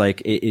reality. It's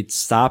like it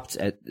stopped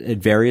at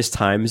various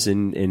times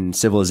in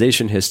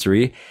civilization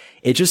history.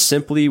 It just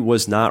simply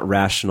was not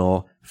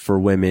rational for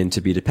women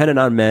to be dependent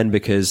on men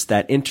because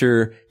that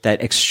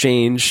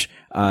exchange,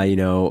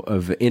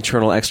 of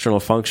internal, external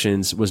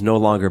functions was no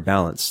longer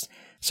balanced.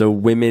 So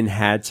women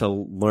had to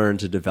learn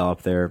to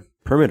develop their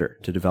perimeter,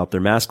 to develop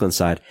their masculine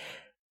side,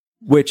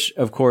 which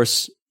of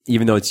course,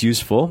 even though it's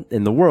useful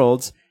in the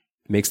world,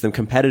 makes them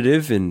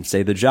competitive in,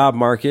 say, the job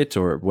market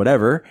or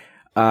whatever.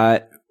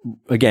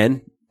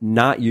 Again,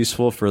 not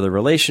useful for the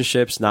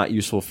relationships, not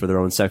useful for their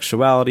own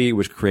sexuality,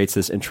 which creates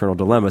this internal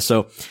dilemma.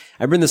 So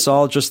I bring this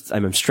all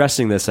I'm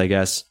stressing this, I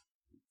guess,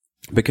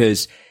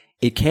 because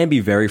it can be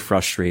very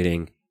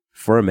frustrating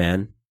for a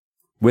man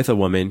with a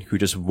woman who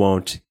just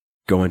won't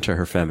go into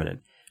her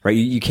feminine, right?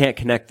 You can't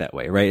connect that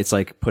way, right? It's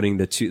like putting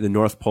the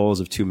north poles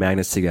of two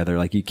magnets together.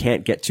 Like you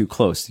can't get too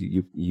close.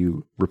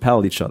 You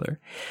repel each other.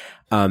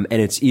 And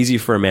it's easy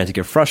for a man to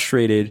get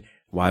frustrated.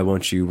 Why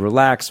won't you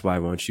relax? Why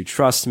won't you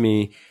trust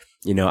me?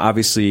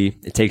 Obviously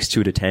it takes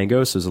two to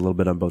tango. So there's a little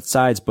bit on both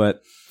sides,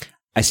 but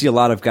I see a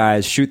lot of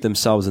guys shoot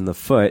themselves in the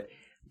foot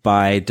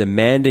by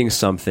demanding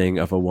something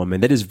of a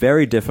woman that is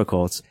very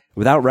difficult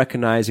without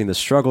recognizing the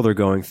struggle they're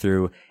going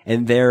through,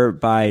 and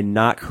thereby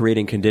not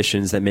creating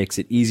conditions that makes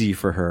it easy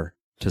for her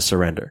to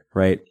surrender,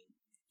 right?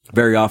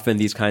 Very often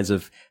these kinds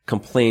of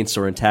complaints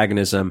or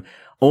antagonism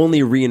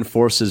only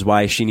reinforces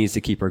why she needs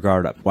to keep her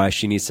guard up, why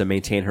she needs to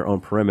maintain her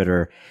own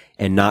perimeter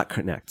and not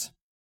connect.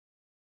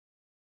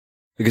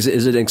 Because it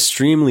is an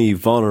extremely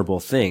vulnerable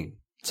thing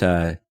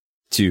to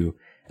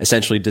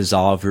essentially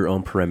dissolve your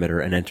own perimeter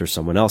and enter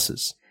someone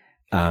else's.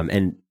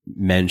 And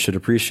men should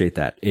appreciate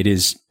that. It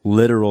is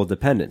literal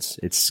dependence.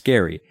 It's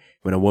scary.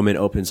 When a woman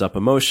opens up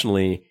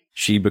emotionally,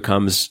 she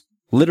becomes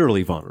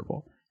literally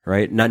vulnerable,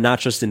 right? Not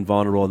just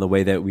invulnerable in the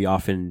way that we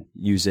often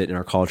use it in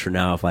our culture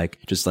now of like,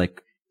 just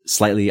like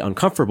slightly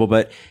uncomfortable,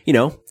 but, you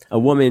know, a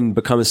woman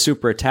becomes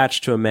super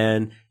attached to a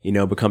man, you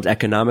know, becomes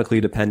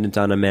economically dependent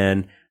on a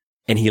man,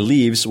 and he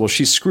leaves. Well,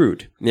 she's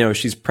screwed. You know,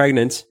 she's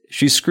pregnant.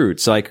 She's screwed.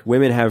 So like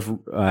women have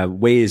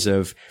ways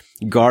of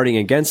guarding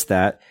against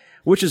that,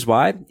 which is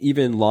why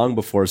even long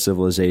before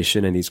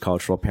civilization and these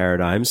cultural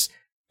paradigms,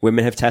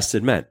 women have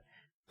tested men,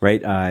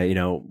 right? You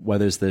know,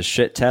 whether it's the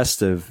shit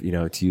test of, you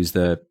know, to use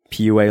the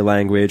PUA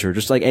language or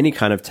just like any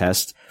kind of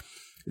test,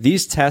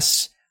 these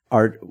tests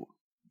are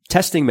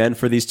testing men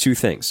for these two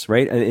things,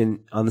 right? And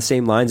on the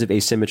same lines of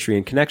asymmetry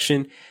and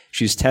connection,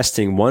 she's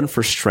testing one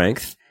for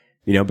strength,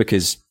 you know,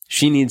 because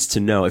she needs to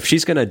know if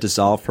she's going to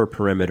dissolve her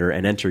perimeter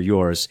and enter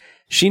yours,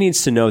 she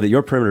needs to know that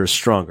your perimeter is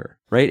stronger,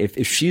 right?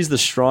 If she's the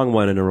strong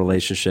one in a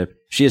relationship,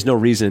 she has no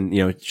reason,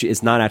 you know,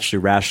 it's not actually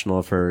rational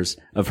of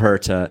her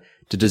to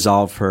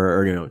dissolve her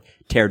or, you know,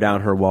 tear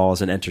down her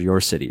walls and enter your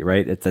city,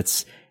 right?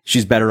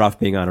 She's better off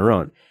being on her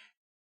own.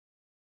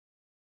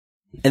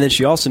 And then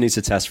she also needs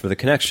to test for the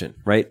connection,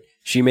 right?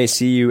 She may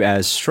see you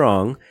as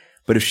strong,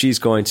 but if she's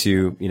going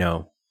to, you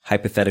know,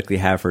 hypothetically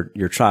have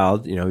your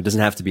child, you know, it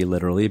doesn't have to be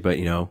literally, but,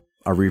 you know,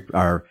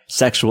 our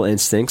sexual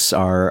instincts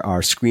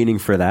are screening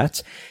for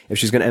that. If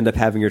she's going to end up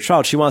having your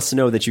child, she wants to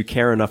know that you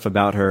care enough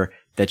about her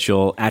that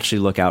you'll actually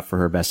look out for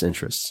her best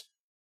interests.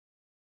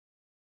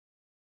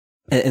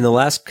 And the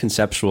last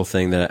conceptual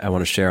thing that I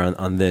want to share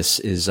on this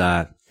is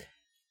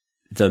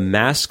the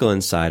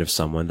masculine side of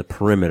someone, the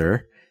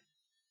perimeter,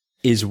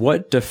 is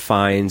what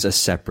defines a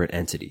separate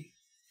entity.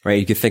 Right?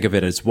 You could think of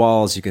it as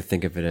walls. You could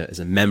think of it as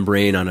a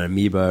membrane on an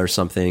amoeba or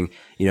something.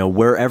 You know,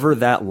 wherever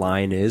that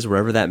line is,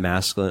 wherever that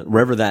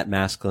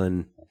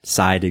masculine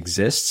side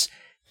exists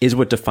is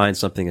what defines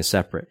something as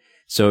separate.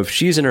 So if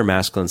she's in her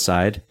masculine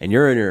side and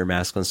you're in your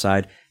masculine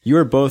side, you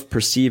are both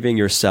perceiving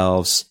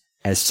yourselves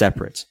as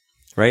separate,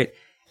 right?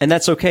 And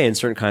that's okay in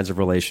certain kinds of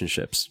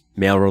relationships,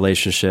 male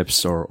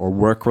relationships or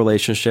work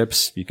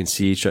relationships. You can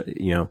see each,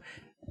 you know,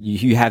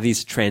 you have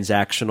these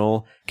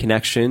transactional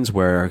connections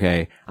where,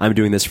 okay, I'm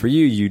doing this for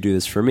you, you do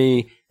this for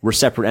me. We're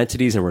separate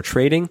entities and we're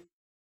trading.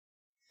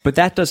 But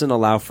that doesn't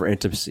allow for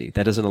intimacy.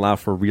 That doesn't allow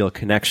for real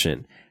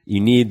connection. You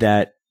need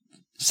that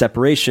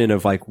separation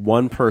of like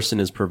one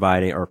person is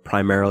providing or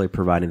primarily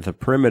providing the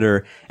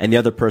perimeter and the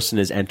other person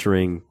is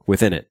entering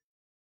within it.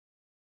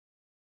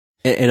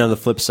 And on the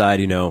flip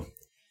side, you know,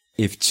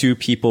 if two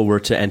people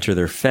were to enter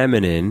their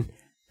feminine,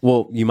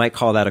 well, you might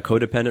call that a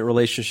codependent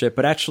relationship,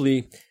 but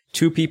actually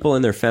two people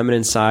in their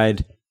feminine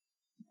side,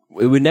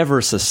 it would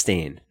never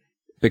sustain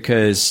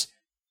because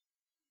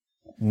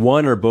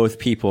one or both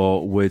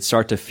people would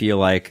start to feel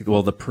like,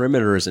 well, the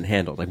perimeter isn't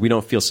handled. Like we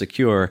don't feel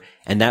secure.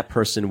 And that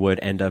person would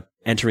end up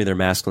entering their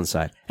masculine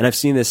side. And I've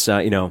seen this,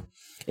 you know,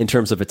 in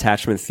terms of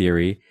attachment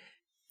theory,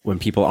 when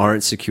people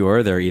aren't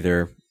secure,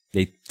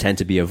 they tend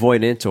to be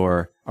avoidant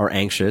or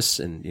anxious.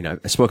 And, you know,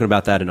 I've spoken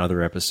about that in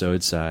other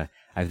episodes. I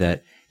have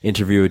that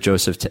interview with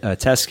Joseph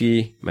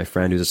Teskey, my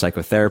friend who's a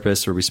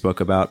psychotherapist, where we spoke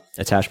about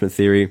attachment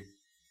theory.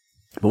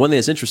 But one thing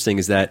that's interesting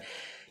is that,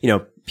 you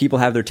know, people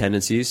have their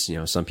tendencies. You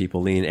know, some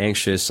people lean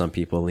anxious, some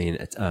people lean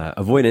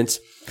avoidant.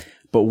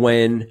 But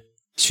when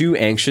two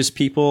anxious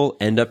people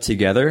end up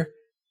together,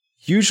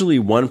 usually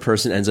one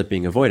person ends up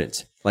being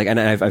avoidant. Like, and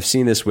I've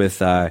seen this with,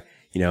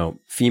 you know,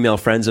 female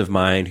friends of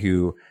mine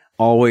who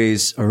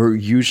always or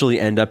usually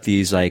end up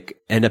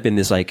in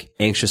this like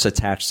anxious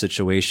attached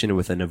situation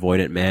with an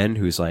avoidant man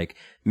who's like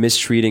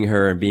mistreating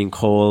her and being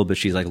cold, but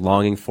she's like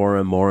longing for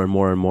him more and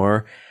more and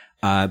more.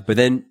 But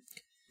then,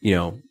 you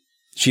know,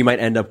 she might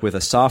end up with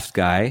a soft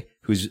guy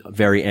who's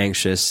very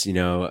anxious, you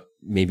know,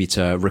 maybe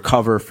to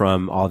recover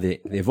from all the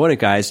avoidant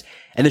guys.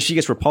 And then she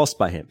gets repulsed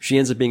by him. She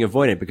ends up being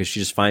avoidant because she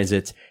just finds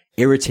it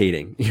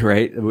irritating,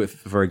 right?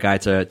 For a guy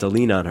to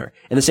lean on her.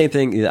 And the same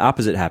thing, the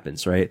opposite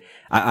happens, right?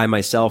 I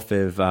myself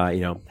have,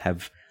 you know,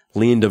 have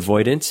leaned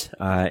avoidant,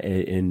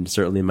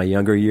 certainly in my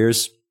younger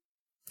years.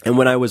 And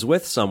when I was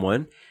with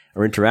someone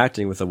or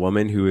interacting with a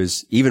woman who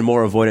is even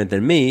more avoidant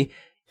than me,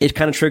 it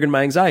kind of triggered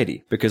my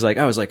anxiety because like,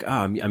 I was like, oh,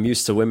 I'm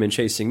used to women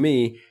chasing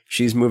me.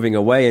 She's moving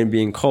away and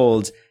being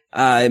cold.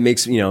 It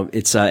makes, you know,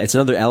 it's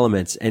another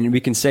element. And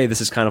we can say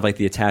this is kind of like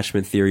the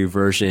attachment theory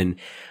version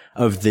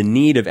of the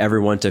need of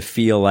everyone to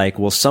feel like,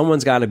 well,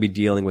 someone's got to be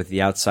dealing with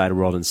the outside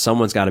world and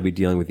someone's got to be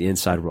dealing with the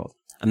inside world.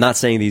 I'm not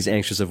saying these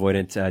anxious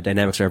avoidant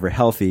dynamics are ever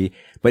healthy,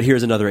 but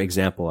here's another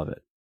example of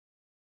it.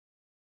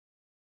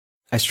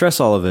 I stress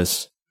all of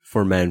this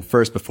for men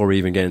first before we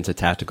even get into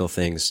tactical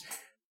things.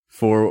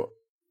 For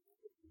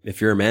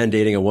if you're a man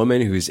dating a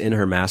woman who's in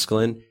her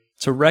masculine,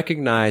 to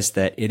recognize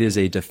that it is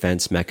a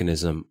defense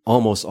mechanism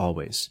almost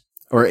always.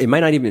 Or it might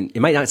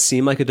not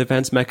seem like a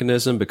defense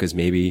mechanism because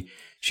maybe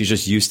she's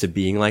just used to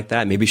being like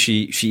that. Maybe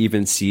she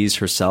even sees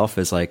herself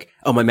as like,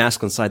 oh, my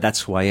masculine side,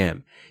 that's who I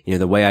am.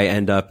 The way I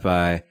end up,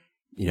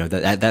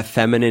 that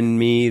feminine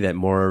me, that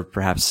more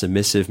perhaps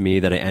submissive me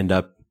that I end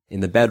up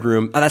in the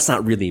bedroom. Oh, that's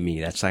not really me.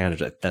 That's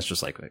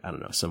just like, I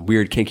don't know, some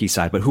weird kinky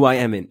side, but who I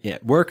am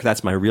at work,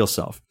 that's my real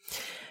self.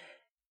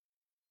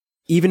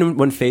 Even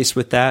when faced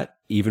with that,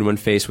 even when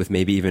faced with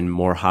maybe even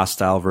more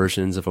hostile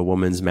versions of a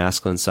woman's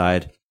masculine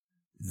side,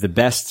 the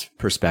best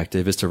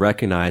perspective is to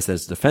recognize that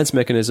it's a defense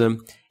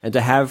mechanism and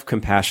to have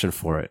compassion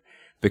for it.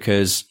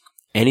 Because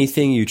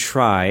anything you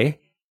try,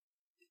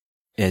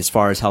 as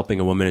far as helping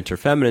a woman into her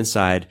feminine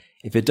side,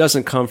 if it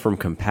doesn't come from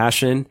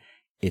compassion,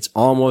 it's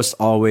almost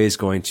always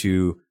going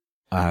to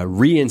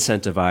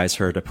re-incentivize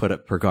her to put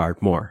up her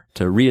guard more,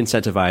 to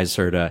re-incentivize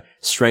her to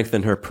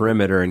strengthen her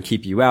perimeter and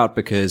keep you out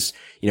because,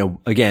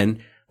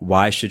 again,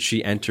 why should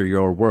she enter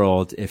your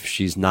world if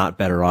she's not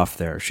better off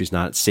there? She's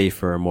not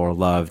safer, more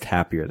loved,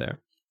 happier there.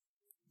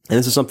 And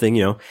this is something,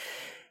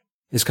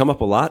 has come up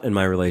a lot in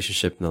my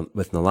relationship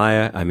with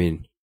Nalaya. I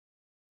mean,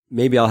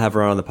 maybe I'll have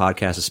her on the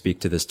podcast to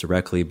speak to this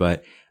directly,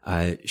 but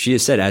she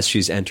has said as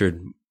she's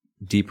entered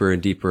deeper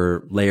and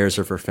deeper layers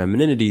of her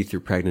femininity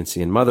through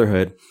pregnancy and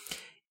motherhood,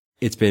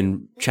 it's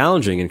been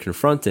challenging and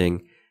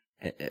confronting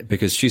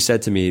because she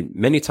said to me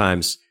many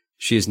times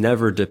she has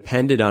never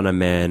depended on a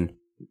man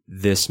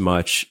this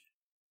much,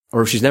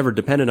 or she's never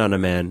depended on a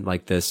man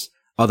like this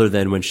other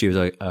than when she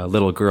was a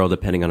little girl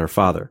depending on her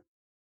father.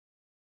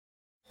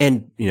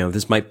 And,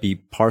 this might be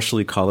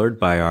partially colored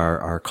by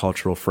our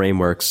cultural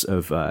frameworks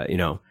of,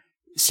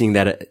 seeing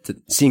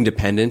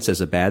dependence as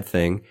a bad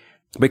thing,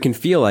 but it can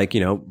feel like,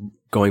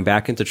 going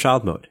back into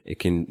child mode. It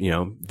can,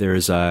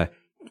 there's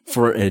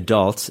for an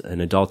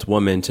adult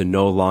woman to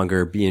no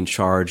longer be in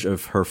charge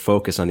of her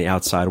focus on the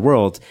outside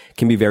world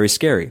can be very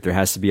scary. There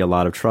has to be a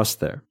lot of trust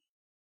there.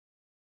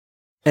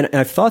 And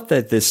I've thought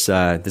that this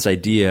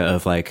idea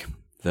of like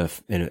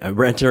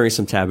we're entering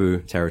some taboo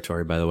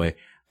territory, by the way.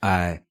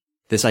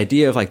 This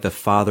idea of like the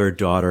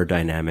father-daughter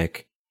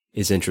dynamic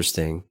is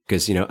interesting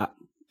because,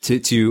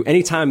 to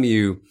anytime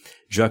you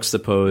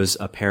juxtapose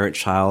a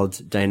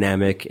parent-child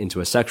dynamic into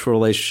a sexual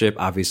relationship,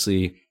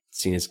 obviously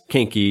seen as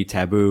kinky,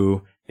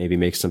 taboo, maybe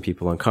makes some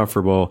people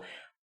uncomfortable.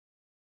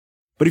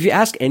 But if you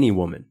ask any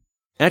woman,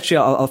 actually,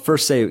 I'll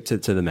first say to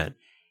the men,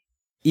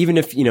 even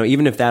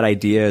if that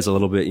idea is a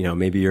little bit,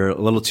 maybe you're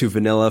a little too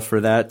vanilla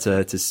for that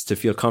to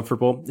feel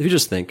comfortable. If you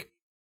just think,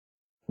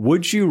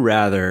 would you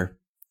rather,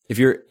 if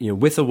you're,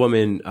 with a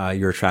woman,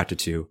 you're attracted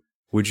to,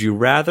 would you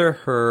rather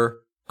her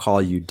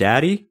call you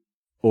daddy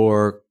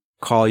or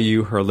call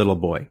you her little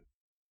boy?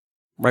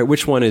 Right?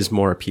 Which one is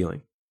more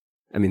appealing?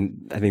 I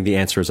mean, I think the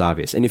answer is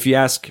obvious. And if you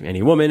ask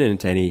any woman and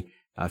to any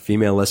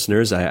female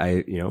listeners,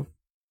 I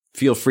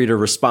feel free to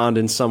respond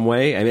in some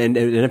way. I mean,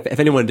 and if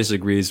anyone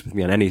disagrees with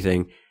me on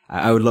anything,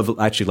 I would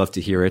actually love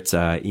to hear it.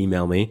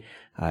 Email me.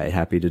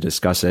 Happy to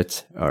discuss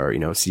it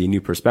or, see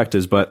new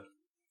perspectives. But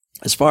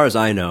as far as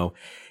I know,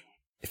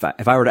 if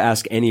I were to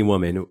ask any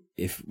woman,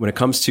 when it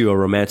comes to a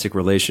romantic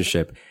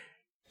relationship,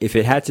 if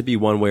it had to be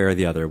one way or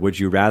the other, would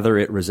you rather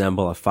it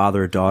resemble a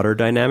father-daughter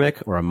dynamic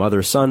or a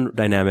mother-son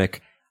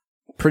dynamic?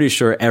 Pretty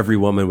sure every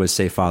woman would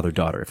say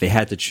father-daughter if they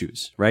had to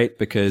choose, right?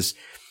 Because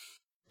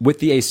with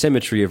the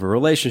asymmetry of a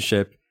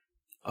relationship,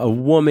 a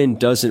woman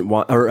doesn't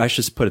want, or I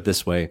should put it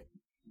this way,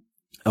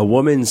 a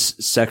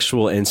woman's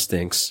sexual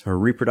instincts, her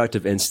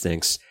reproductive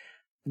instincts,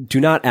 do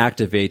not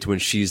activate when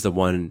she's the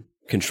one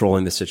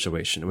controlling the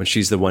situation, when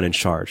she's the one in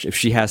charge. If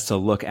she has to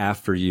look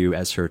after you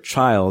as her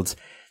child,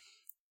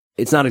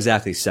 it's not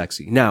exactly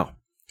sexy. Now,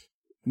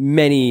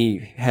 many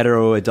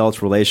hetero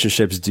adult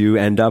relationships do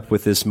end up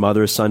with this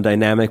mother-son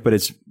dynamic, but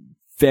it's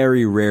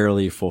very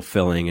rarely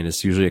fulfilling, and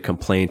it's usually a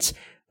complaint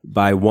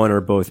by one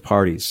or both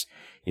parties.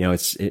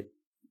 It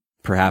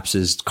perhaps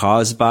is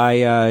caused by,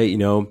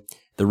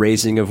 the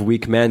raising of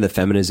weak men, the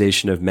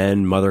feminization of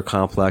men, mother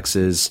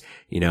complexes,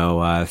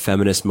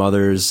 feminist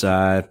mothers,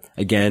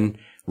 again,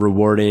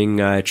 rewarding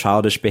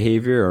childish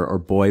behavior or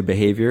boy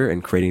behavior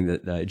and creating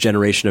the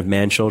generation of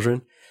man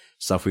children,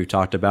 stuff we've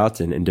talked about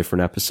in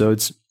different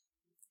episodes.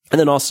 And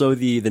then also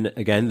the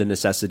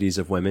necessities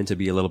of women to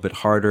be a little bit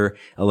harder,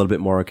 a little bit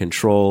more in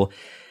control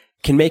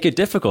can make it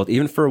difficult.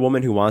 Even for a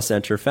woman who wants to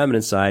enter her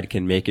feminine side,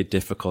 can make it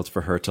difficult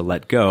for her to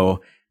let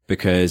go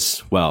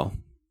because, well,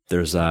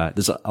 there's a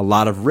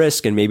lot of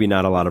risk and maybe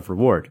not a lot of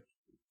reward.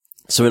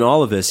 So in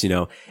all of this,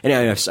 and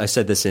I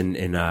said this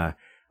in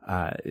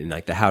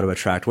like the How to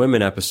Attract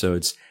Women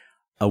episodes,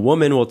 a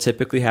woman will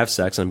typically have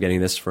sex. I'm getting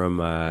this from,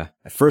 I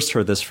first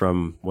heard this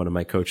from one of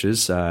my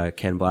coaches,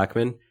 Ken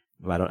Blackman.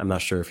 I'm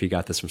not sure if he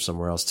got this from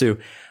somewhere else too.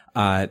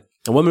 A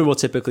woman will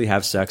typically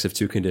have sex if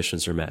two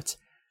conditions are met.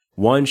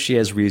 One, she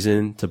has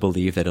reason to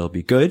believe that it'll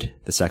be good.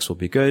 The sex will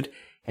be good.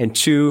 And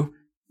two,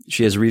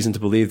 she has reason to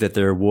believe that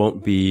there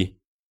won't be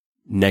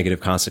negative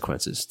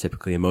consequences,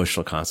 typically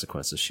emotional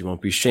consequences. She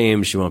won't be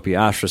shamed. She won't be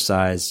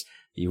ostracized.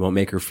 You won't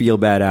make her feel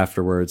bad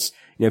afterwards.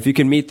 If you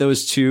can meet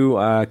those two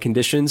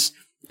conditions,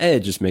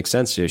 it just makes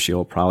sense to you.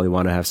 She'll probably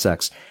want to have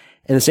sex.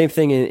 And the same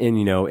thing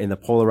in the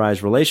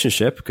polarized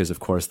relationship, because of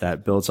course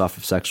that builds off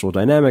of sexual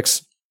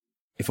dynamics.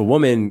 If a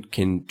woman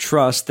can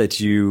trust that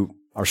you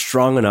are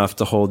strong enough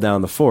to hold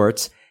down the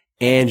fort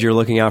and you're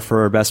looking out for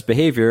her best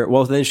behavior,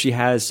 well, then she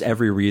has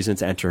every reason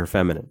to enter her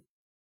feminine.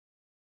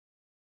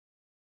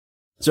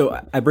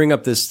 So I bring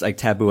up this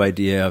taboo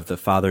idea of the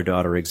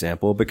father-daughter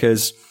example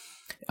because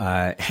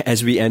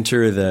as we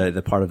enter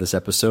the part of this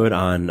episode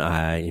on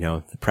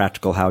the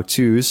practical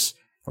how-tos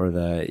or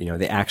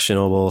the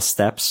actionable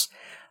steps,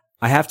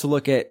 I have to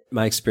look at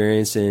my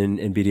experience in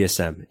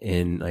BDSM,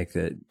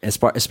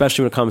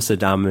 especially when it comes to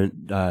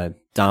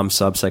dom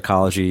sub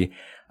psychology.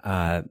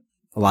 A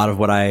lot of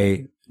what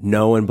I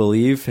know and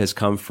believe has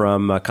come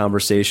from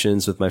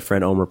conversations with my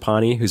friend Omer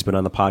Pani, who's been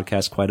on the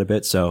podcast quite a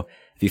bit. So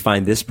if you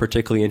find this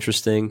particularly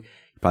interesting,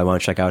 you probably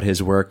want to check out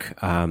his work.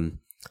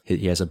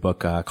 He has a book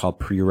called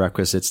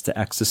Prerequisites to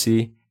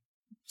Ecstasy.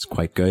 It's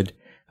quite good.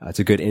 It's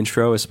a good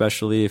intro,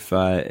 especially if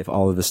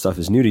all of this stuff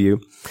is new to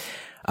you.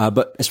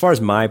 But as far as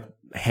my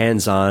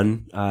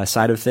hands-on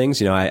side of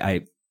things,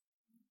 I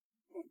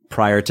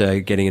prior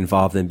to getting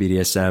involved in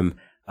BDSM,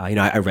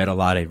 I read a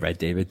lot. I read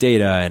David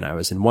Data, and I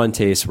was in One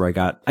Taste where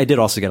I did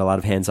also get a lot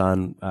of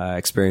hands-on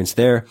experience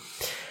there.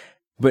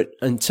 But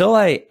until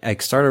I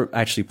started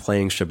actually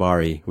playing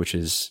shibari, which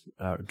is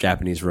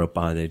Japanese rope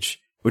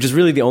bondage, which is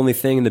really the only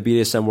thing in the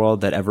BDSM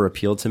world that ever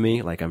appealed to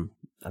me. Like I'm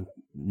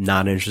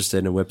not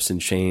interested in whips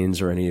and chains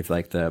or any of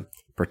the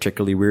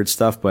particularly weird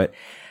stuff, but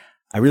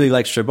I really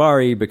like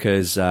shibari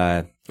because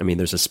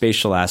there's a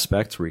spatial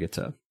aspect where you get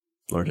to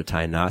learn to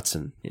tie knots,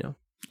 and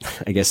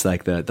I guess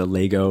the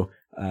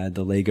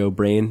Lego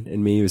brain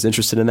in me was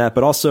interested in that,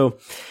 but also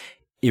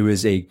it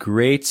was a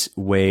great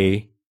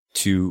way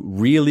to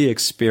really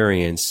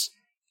experience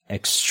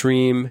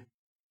extreme,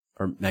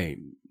 or maybe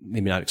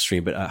not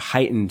extreme, but a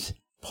heightened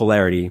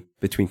polarity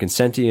between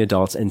consenting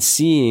adults and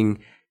seeing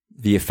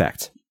the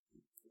effect.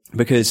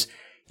 Because,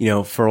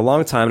 for a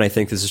long time, and I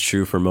think this is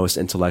true for most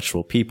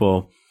intellectual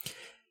people,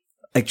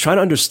 trying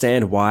to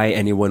understand why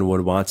anyone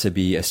would want to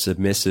be a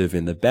submissive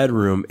in the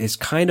bedroom is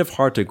kind of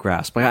hard to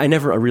grasp. I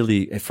never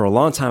really, for a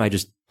long time, I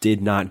just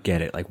did not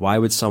get it. Why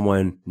would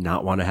someone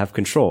not want to have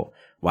control?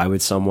 Why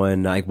would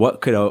someone,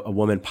 what could a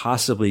woman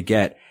possibly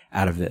get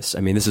out of this?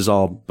 This is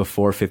all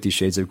before 50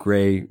 Shades of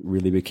Grey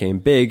really became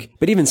big.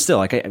 But even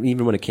still,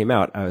 even when it came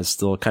out, I was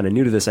still kind of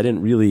new to this. I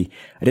didn't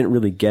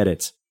really get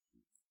it.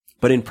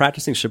 But in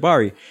practicing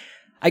shibari,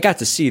 I got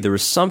to see there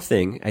was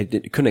something,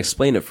 couldn't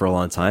explain it for a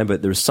long time,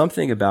 but there was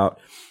something about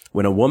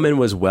when a woman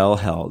was well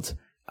held,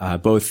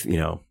 both,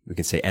 we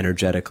can say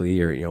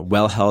energetically or,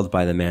 well held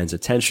by the man's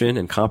attention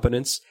and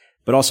competence,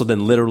 but also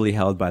then literally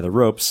held by the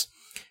ropes.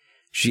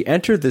 She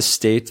entered this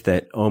state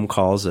that Om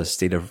calls a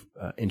state of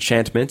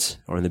enchantment,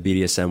 or in the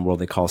BDSM world,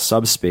 they call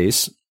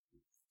subspace,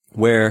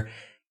 where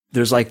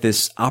there's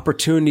this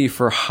opportunity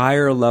for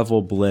higher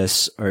level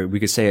bliss, or we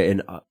could say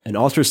an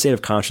altered state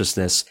of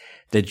consciousness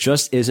that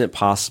just isn't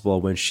possible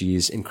when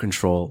she's in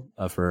control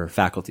of her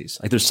faculties.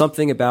 There's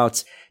something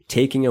about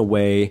taking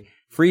away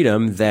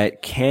freedom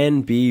that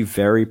can be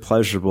very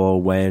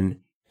pleasurable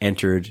when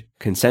entered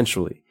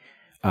consensually,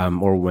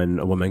 or when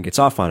a woman gets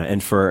off on it.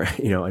 And for,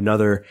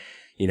 another,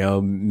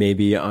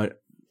 maybe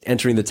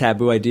entering the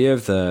taboo idea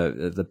of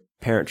the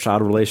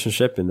parent-child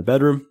relationship in the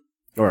bedroom,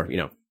 or,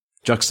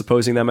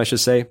 juxtaposing them, I should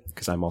say,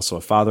 because I'm also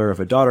a father of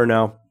a daughter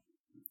now.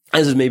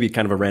 This is maybe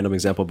kind of a random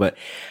example, but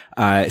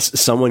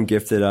someone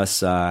gifted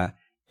us a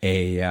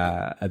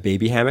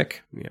baby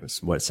hammock.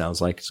 It's what it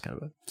sounds like. It's kind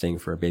of a thing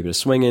for a baby to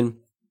swing in.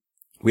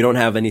 We don't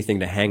have anything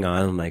to hang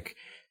on,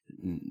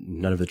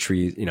 none of the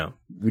trees,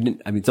 we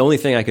didn't. The only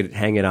thing I could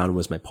hang it on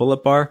was my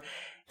pull-up bar.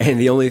 And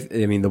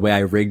the way I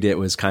rigged it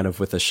was kind of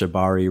with a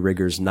shibari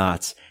rigger's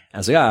knots. I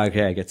was like,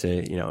 okay, I get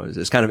to,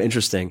 it's kind of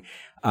interesting.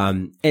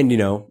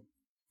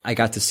 I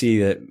got to see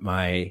that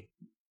my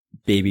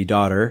baby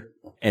daughter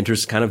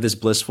enters kind of this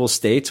blissful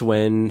state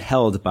when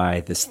held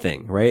by this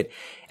thing, right?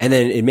 And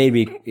then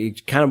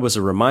it kind of was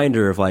a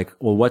reminder of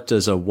what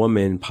does a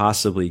woman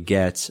possibly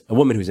get? A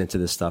woman who's into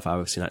this stuff,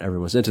 obviously not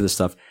everyone's into this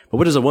stuff, but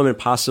what does a woman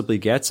possibly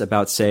get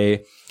about,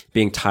 say,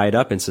 being tied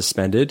up and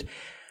suspended?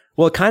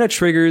 Well, it kind of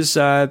triggers,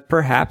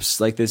 perhaps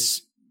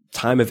this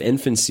time of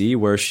infancy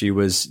where she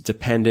was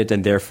dependent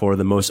and therefore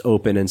the most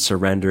open and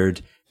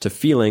surrendered to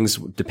feelings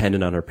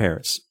dependent on her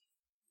parents.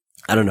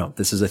 I don't know.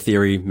 This is a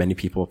theory many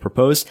people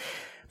propose,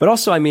 but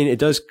also,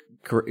 it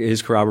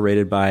is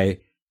corroborated by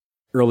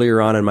earlier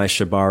on in my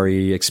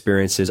shibari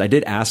experiences. I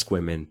did ask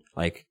women,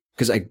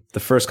 because the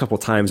first couple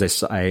of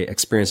times I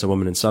experienced a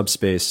woman in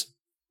subspace,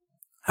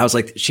 I was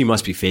like, she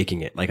must be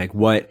faking it.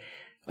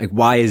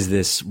 Why is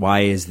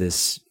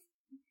this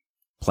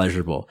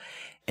pleasurable?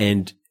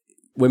 And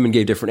women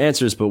gave different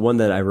answers, but one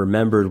that I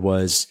remembered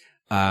was,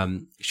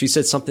 she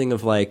said something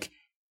of I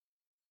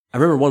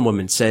remember one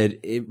woman said,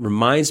 it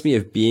reminds me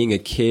of being a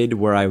kid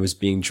where I was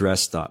being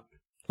dressed up.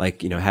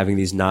 like, having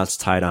these knots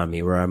tied on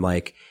me where I'm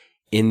like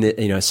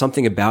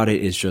something about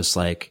it is just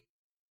like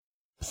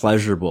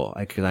pleasurable.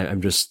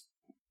 I'm just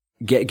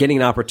getting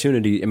an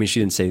opportunity. I mean, she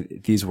didn't say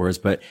these words,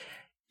 but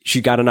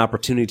she got an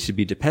opportunity to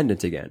be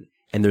dependent again.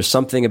 And there's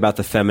something about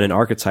the feminine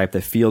archetype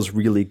that feels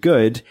really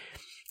good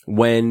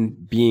when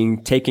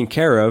being taken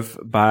care of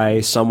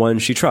by someone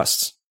she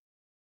trusts.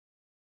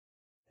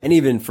 And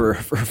even for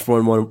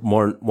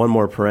one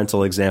more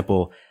parental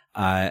example,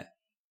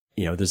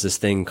 there's this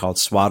thing called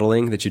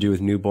swaddling that you do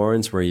with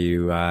newborns where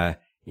you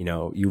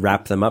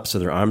wrap them up so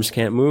their arms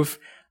can't move.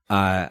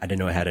 I didn't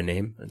know it had a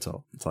name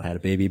until I had a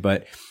baby,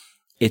 but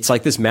it's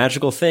like this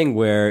magical thing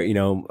where,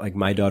 like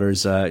my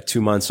daughter's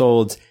 2 months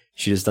old.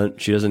 She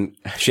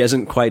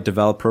hasn't quite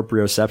developed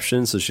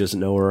proprioception, so she doesn't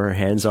know where her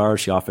hands are.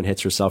 She often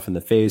hits herself in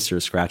the face or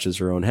scratches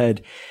her own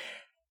head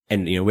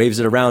and, waves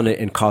it around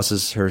and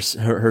causes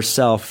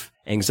herself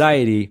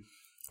anxiety.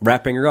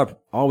 Wrapping her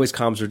up always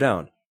calms her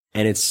down.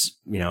 And it's,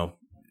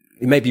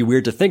 it might be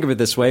weird to think of it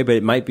this way, but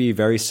it might be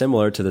very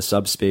similar to the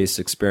subspace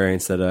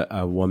experience that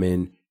a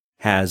woman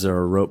has or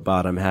a rope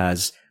bottom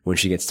has when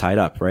she gets tied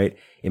up, right?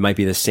 It might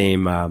be the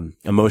same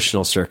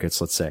emotional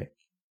circuits, let's say.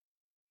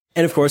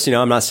 And of course,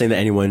 I'm not saying that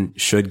anyone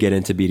should get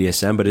into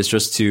BDSM, but it's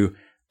just to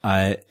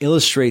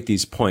illustrate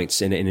these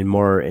points in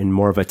more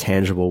of a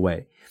tangible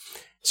way.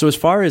 So as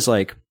far as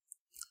like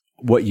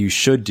what you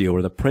should do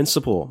or the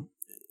principle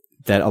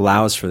that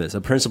allows for this,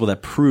 a principle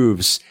that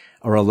proves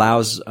or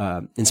allows,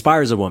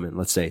 inspires a woman,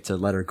 let's say, to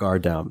let her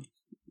guard down.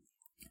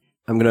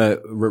 I'm going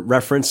to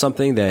reference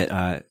something that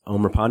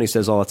Om Rapani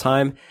says all the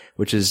time,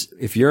 which is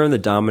if you're in the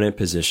dominant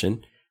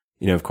position,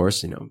 of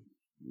course,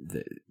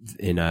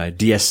 in a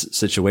DS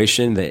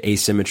situation, the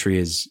asymmetry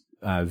is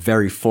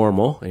very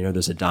formal.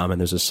 There's a dom and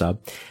there's a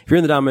sub. If you're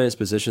in the dominant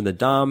position, the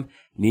dom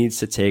needs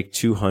to take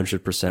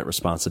 200%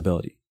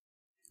 responsibility,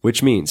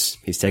 which means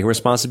he's taking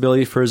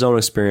responsibility for his own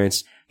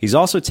experience. He's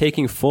also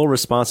taking full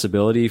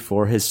responsibility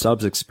for his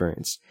sub's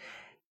experience.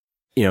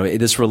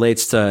 This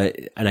relates to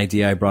an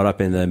idea I brought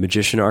up in the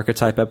magician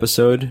archetype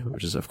episode,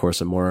 which is, of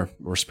course, a more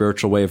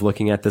spiritual way of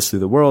looking at this through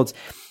the world.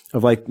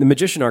 Of like the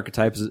magician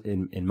archetype,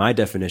 in my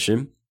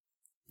definition,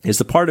 is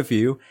the part of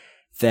you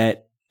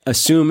that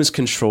assumes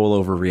control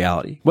over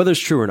reality, whether it's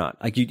true or not.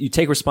 Like you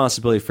take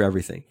responsibility for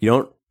everything. You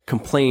don't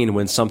complain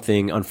when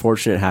something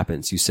unfortunate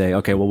happens. You say,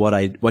 okay, well,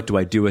 what do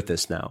I do with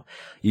this now?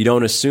 You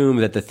don't assume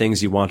that the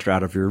things you want are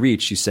out of your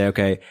reach. You say,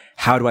 okay,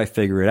 how do I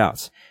figure it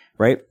out?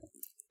 Right?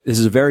 This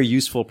is a very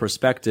useful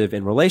perspective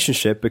in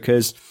relationship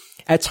because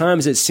at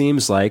times it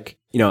seems like,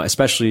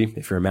 especially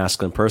if you're a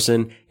masculine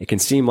person, it can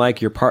seem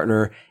like your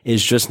partner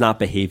is just not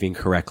behaving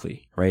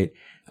correctly, right?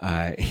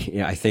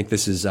 I think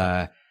this is,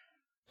 I'm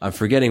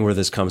forgetting where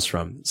this comes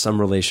from.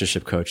 Some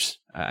relationship coach,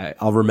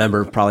 I'll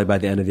remember probably by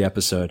the end of the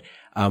episode,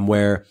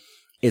 where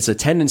it's a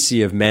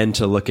tendency of men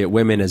to look at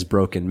women as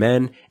broken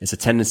men. It's a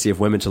tendency of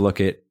women to look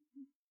at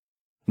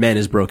men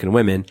as broken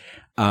women.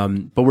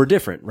 But we're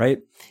different, right?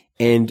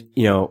 And,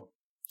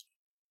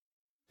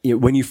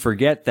 when you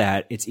forget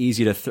that, it's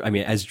easy to,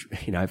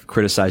 I've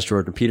criticized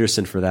Jordan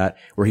Peterson for that,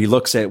 where he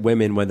looks at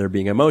women when they're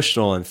being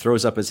emotional and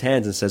throws up his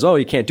hands and says, oh,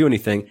 you can't do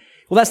anything.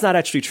 Well, that's not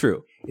actually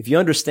true. If you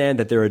understand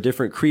that they're a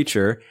different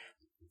creature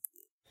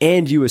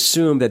and you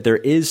assume that there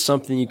is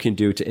something you can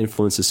do to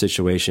influence the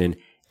situation,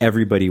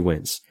 everybody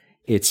wins.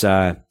 It's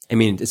a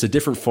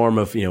different form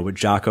of, what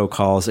Jocko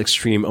calls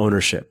extreme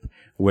ownership,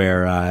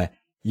 where,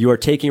 you are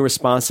taking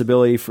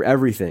responsibility for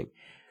everything.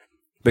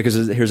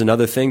 Because here's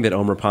another thing that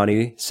Om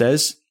Rapani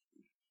says.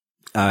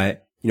 A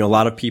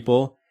lot of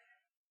people,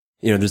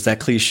 there's that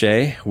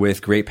cliche,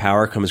 with great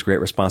power comes great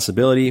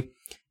responsibility.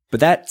 But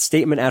that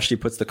statement actually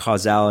puts the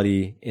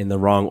causality in the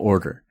wrong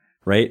order,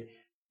 right?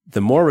 The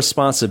more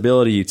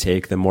responsibility you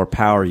take, the more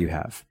power you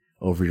have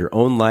over your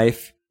own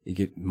life. You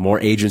get more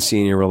agency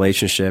in your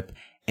relationship.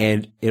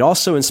 And it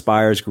also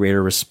inspires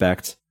greater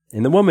respect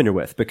in the woman you're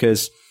with,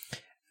 because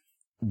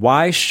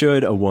why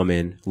should a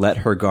woman let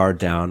her guard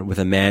down with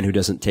a man who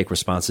doesn't take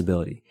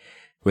responsibility?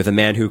 With a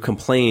man who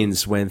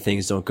complains when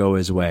things don't go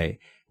his way?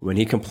 When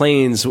he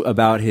complains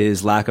about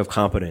his lack of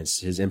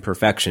competence, his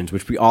imperfections,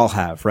 which we all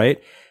have, right?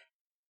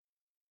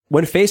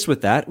 When faced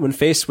with that,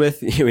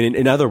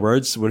 in other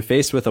words, when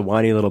faced with a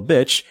whiny little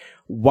bitch,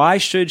 why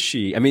should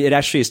she? It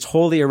actually is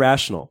totally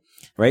irrational,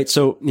 right?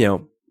 So,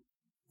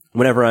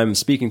 whenever I'm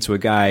speaking to a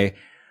guy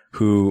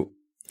who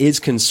is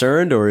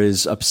concerned or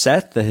is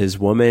upset that his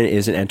woman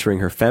isn't entering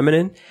her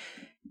feminine,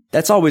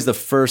 that's always the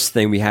first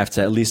thing we have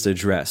to at least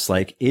address.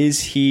 Like,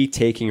 is he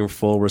taking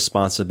full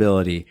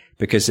responsibility?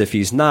 Because if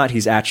he's not,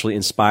 he's actually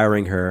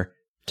inspiring her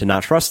to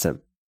not trust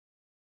him.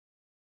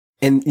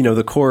 And,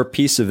 the core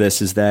piece of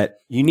this is that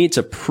you need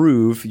to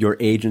prove your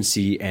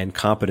agency and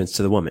competence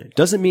to the woman. It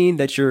doesn't mean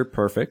that you're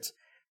perfect,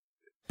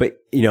 but,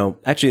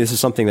 actually this is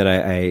something that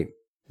I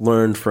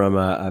learned from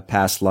a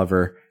past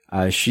lover.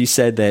 She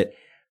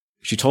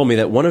told me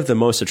that one of the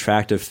most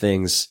attractive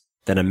things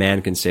that a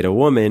man can say to a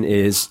woman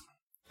is,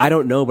 I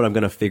don't know, but I'm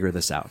going to figure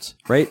this out,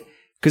 right?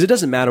 Because it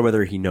doesn't matter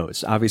whether he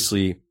knows.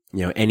 Obviously,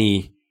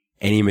 any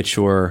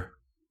mature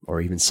or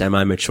even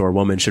semi-mature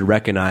woman should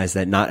recognize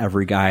that not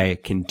every guy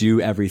can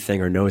do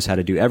everything or knows how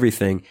to do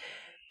everything.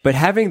 But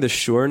having the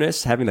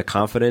sureness, having the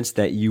confidence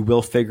that you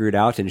will figure it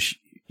out and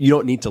you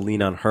don't need to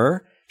lean on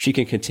her. She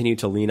can continue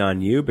to lean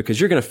on you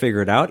because you're going to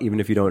figure it out even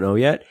if you don't know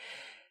yet.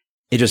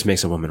 It just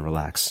makes a woman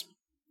relax.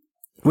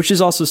 Which is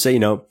also say,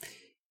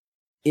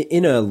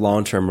 in a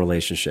long-term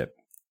relationship,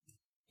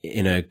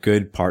 in a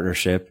good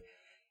partnership,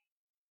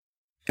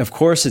 of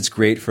course, it's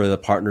great for the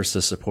partners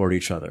to support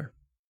each other.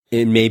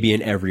 It may be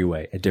in every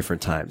way at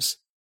different times.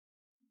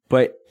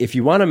 But if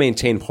you want to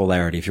maintain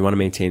polarity, if you want to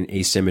maintain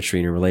asymmetry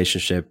in a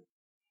relationship,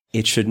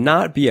 it should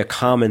not be a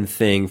common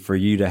thing for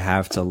you to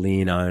have to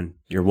lean on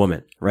your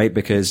woman, right?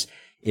 Because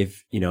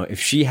if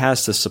she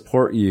has to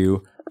support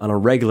you on a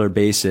regular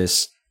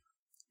basis,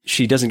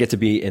 she doesn't get to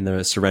be in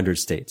the surrendered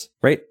state,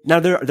 right? Now,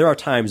 there are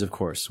times, of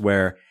course,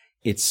 where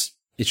it's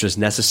just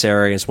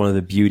necessary. It's one of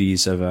the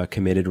beauties of a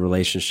committed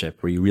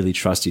relationship where you really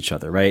trust each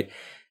other, right?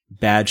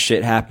 Bad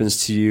shit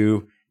happens to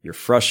you. You're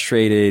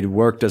frustrated.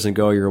 Work doesn't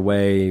go your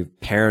way.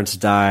 Parents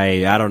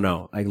die. I don't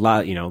know.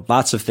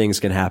 Lots of things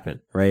can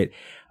happen, right?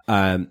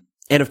 And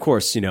of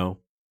course,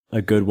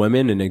 a good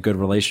woman in a good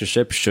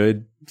relationship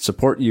should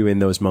support you in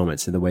those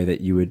moments in the way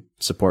that you would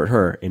support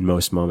her in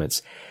most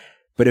moments.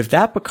 But if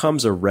that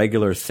becomes a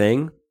regular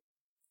thing,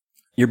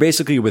 you're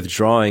basically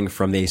withdrawing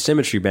from the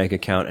asymmetry bank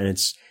account. And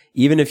it's,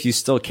 even if you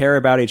still care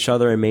about each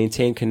other and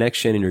maintain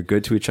connection and you're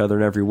good to each other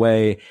in every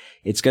way,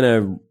 it's going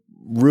to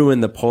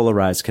ruin the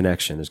polarized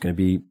connection. There's going to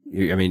be,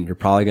 she's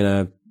probably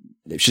going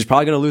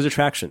to lose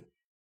attraction,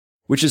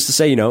 which is to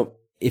say,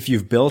 if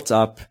you've built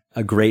up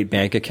a great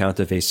bank account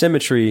of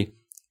asymmetry,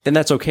 then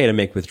that's okay to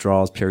make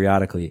withdrawals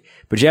periodically.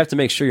 But you have to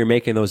make sure you're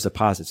making those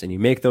deposits, and you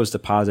make those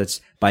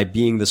deposits by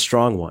being the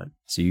strong one.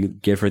 So you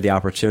give her the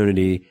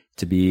opportunity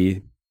to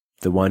be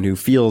the one who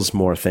feels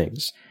more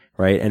things,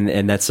 right?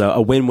 And that's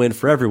a win-win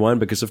for everyone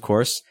because, of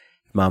course,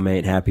 if mama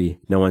ain't happy,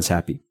 no one's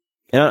happy.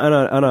 And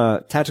on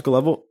a tactical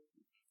level,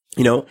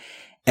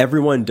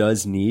 everyone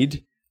does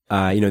need,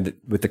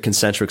 with the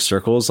concentric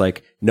circles,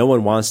 like no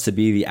one wants to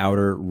be the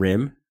outer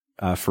rim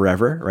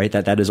forever, right?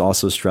 That is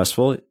also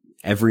stressful.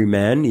 Every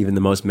man, even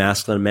the most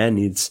masculine man,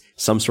 needs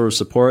some sort of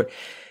support.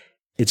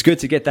 It's good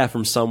to get that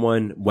from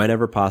someone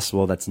whenever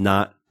possible that's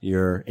not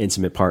your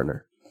intimate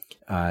partner.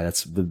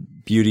 That's the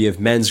beauty of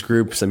men's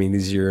groups. I mean,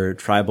 these are your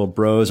tribal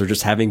bros or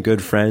just having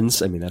good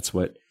friends. I mean, that's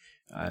what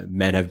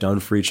men have done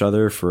for each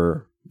other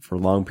for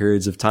long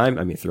periods of time.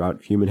 I mean,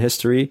 throughout human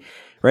history,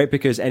 right?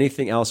 Because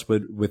anything else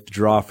would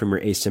withdraw from your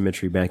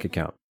asymmetry bank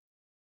account.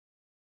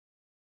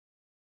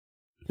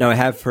 Now, I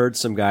have heard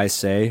some guys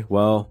say,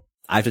 well,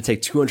 I have to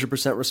take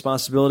 200%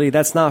 responsibility.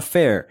 That's not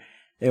fair.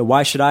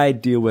 Why should I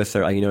deal with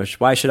her?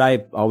 Why should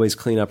I always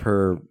clean up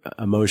her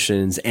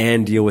emotions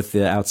and deal with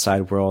the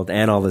outside world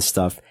and all this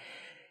stuff?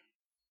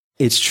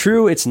 It's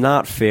true. It's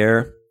not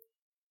fair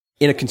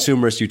in a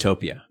consumerist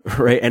utopia,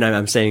 right? And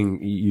I'm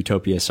saying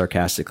utopia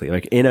sarcastically,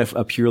 like in a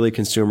purely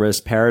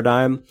consumerist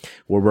paradigm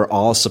where we're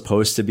all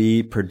supposed to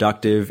be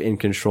productive in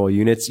control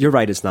units. You're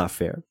right. It's not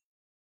fair.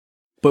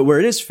 But where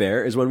it is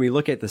fair is when we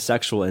look at the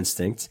sexual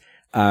instinct,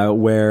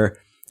 where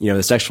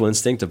the sexual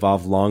instinct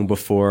evolved long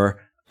before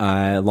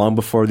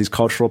these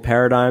cultural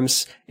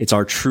paradigms. It's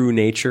our true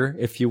nature,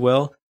 if you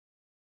will.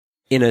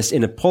 In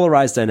a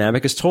polarized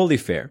dynamic, it's totally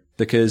fair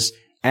because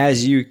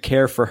as you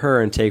care for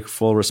her and take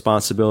full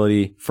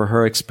responsibility for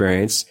her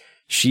experience,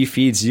 she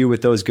feeds you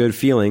with those good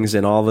feelings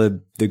and all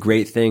the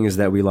great things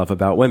that we love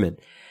about women.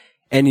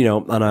 And,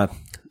 on a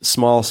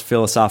small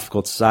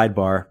philosophical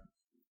sidebar,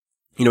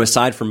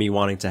 aside from me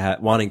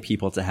wanting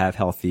people to have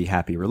healthy,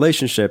 happy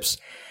relationships,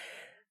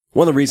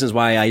 one of the reasons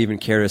why I even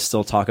care to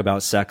still talk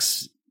about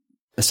sex,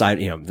 aside,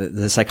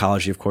 the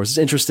psychology, of course, is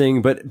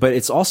interesting, but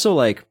it's also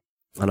like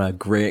on a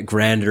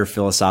grander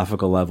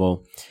philosophical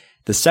level,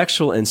 the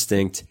sexual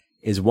instinct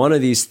is one of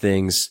these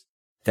things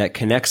that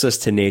connects us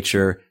to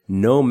nature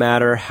no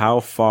matter how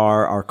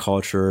far our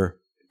culture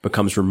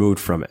becomes removed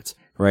from it,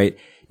 right?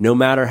 No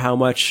matter how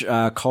much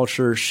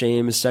culture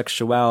shames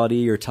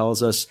sexuality or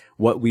tells us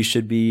what we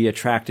should be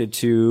attracted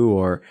to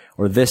or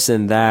this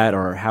and that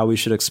or how we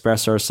should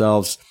express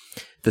ourselves,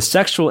 the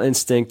sexual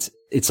instinct,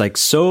 it's like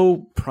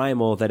so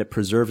primal that it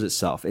preserves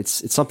itself.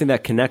 It's something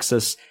that connects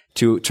us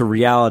to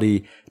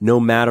reality no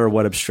matter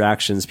what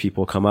abstractions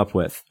people come up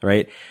with,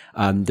 right?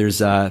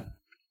 There's an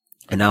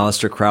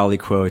Aleister Crowley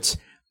quote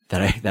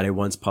that I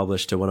once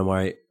published to one of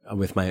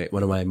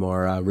my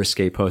more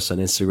risque posts on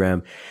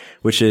Instagram,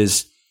 which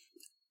is,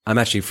 I'm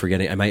actually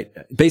forgetting.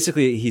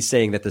 Basically he's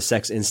saying that the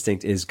sex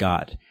instinct is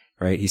God,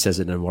 right? He says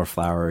it in a more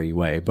flowery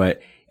way,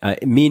 but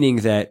meaning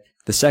that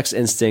the sex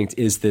instinct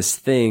is this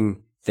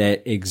thing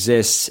that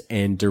exists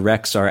and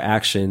directs our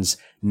actions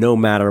no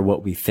matter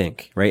what we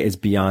think, right? It's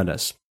beyond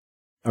us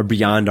or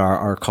beyond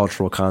our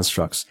cultural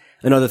constructs.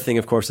 Another thing,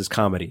 of course, is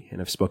comedy. And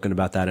I've spoken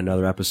about that in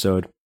another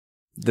episode.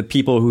 The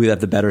people who have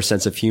the better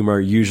sense of humor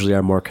usually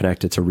are more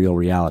connected to real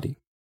reality.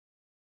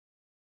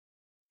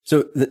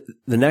 So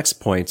the next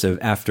point of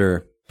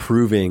after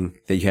proving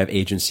that you have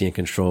agency and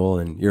control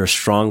and you're a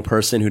strong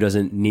person who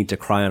doesn't need to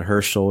cry on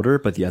her shoulder,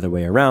 but the other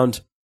way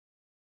around,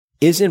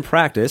 is in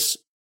practice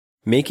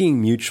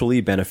making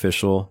mutually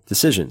beneficial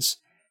decisions,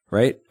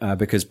 right?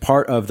 Because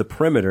part of the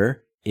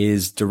perimeter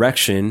is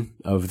direction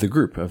of the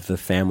group, of the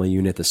family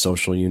unit, the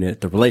social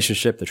unit, the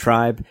relationship, the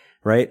tribe,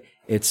 right?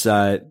 It's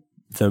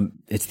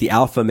the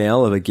alpha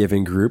male of a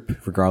given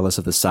group, regardless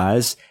of the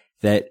size,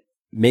 that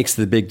makes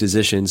the big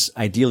decisions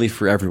ideally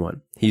for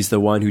everyone. He's the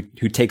one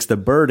who takes the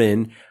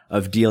burden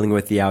of dealing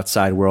with the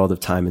outside world of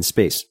time and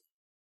space.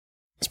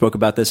 I spoke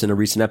about this in a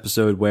recent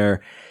episode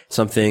where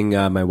something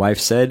my wife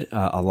said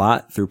a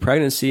lot through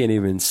pregnancy and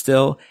even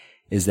still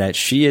is that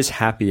she is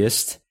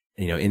happiest,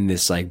 in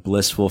this like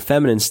blissful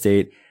feminine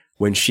state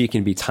when she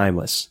can be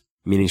timeless,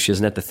 meaning she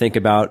doesn't have to think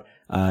about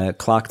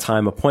clock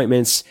time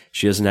appointments.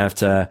 She doesn't have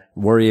to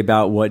worry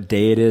about what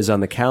day it is on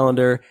the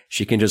calendar.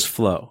 She can just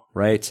flow,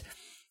 right?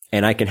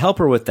 And I can help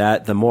her with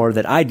that the more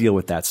that I deal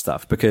with that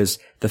stuff, because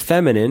the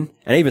feminine,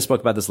 and I even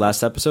spoke about this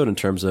last episode in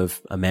terms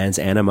of a man's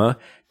anima,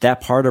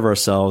 that part of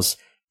ourselves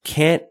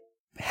can't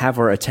have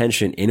our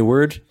attention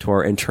inward to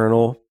our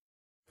internal,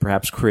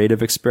 perhaps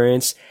creative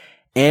experience,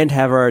 and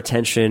have our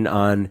attention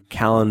on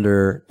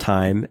calendar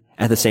time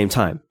at the same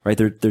time, right?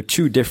 They're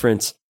two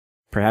different,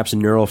 perhaps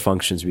neural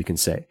functions, we can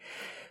say.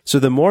 So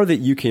the more that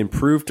you can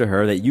prove to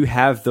her that you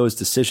have those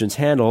decisions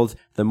handled,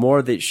 the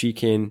more that she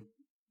can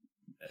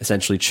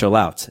essentially chill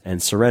out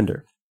and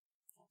surrender.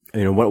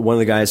 One of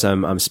the guys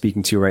I'm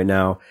speaking to right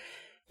now,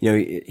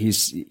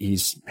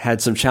 he's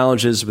had some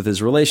challenges with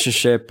his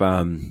relationship.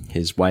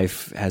 His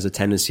wife has a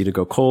tendency to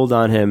go cold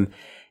on him.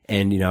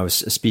 And, I was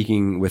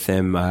speaking with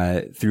him,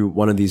 through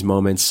one of these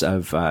moments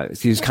of,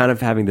 he was kind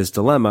of having this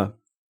dilemma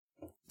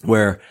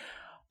where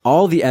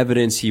all the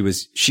evidence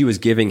she was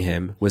giving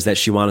him was that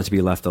she wanted to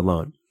be left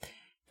alone.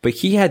 But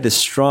he had this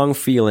strong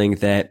feeling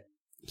that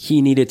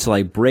he needed to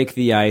like break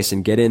the ice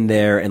and get in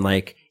there and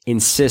like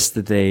insist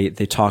that they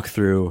talk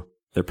through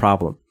their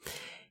problem.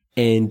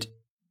 And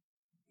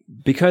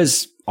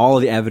because all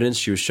of the evidence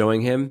she was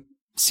showing him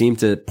seemed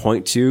to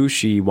point to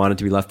she wanted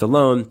to be left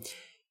alone,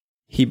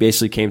 he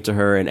basically came to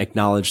her and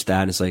acknowledged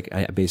that. And it's like,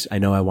 I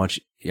know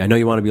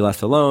you want to be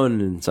left alone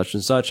and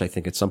such. I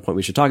think at some point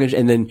we should talk.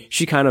 And then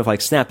she kind of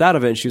like snapped out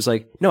of it and she was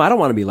like, no, I don't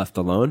want to be left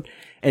alone.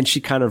 And she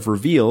kind of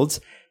revealed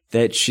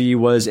that she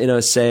was in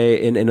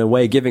a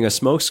way giving a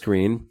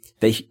smokescreen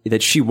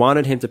that she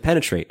wanted him to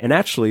penetrate. And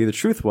actually the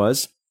truth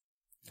was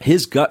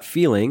his gut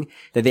feeling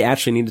that they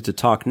actually needed to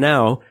talk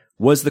now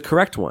was the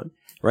correct one,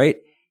 right?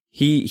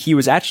 He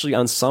was actually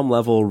on some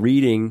level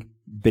reading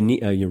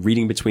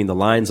between the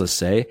lines, let's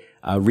say,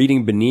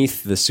 reading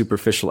beneath the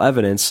superficial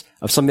evidence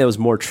of something that was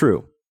more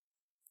true.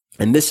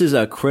 And this is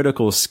a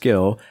critical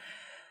skill.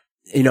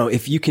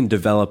 If you can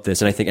develop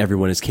this, and I think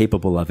everyone is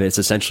capable of it, it's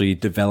essentially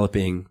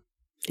developing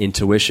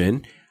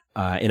intuition,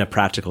 in a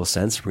practical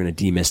sense. We're going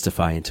to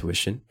demystify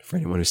intuition for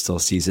anyone who still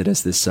sees it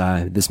as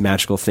this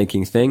magical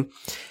thinking thing.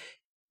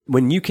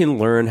 When you can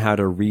learn how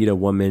to read a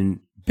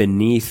woman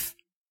beneath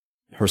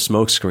her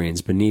smoke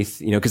screens, beneath,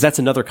 because that's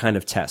another kind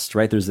of test,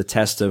 right? There's the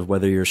test of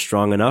whether you're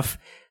strong enough,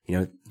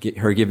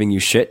 her giving you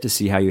shit to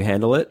see how you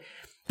handle it.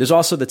 There's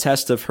also the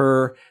test of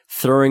her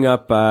throwing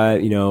up,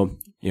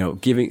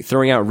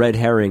 throwing out red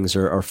herrings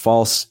or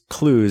false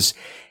clues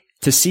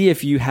to see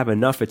if you have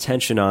enough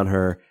attention on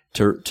her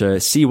to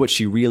see what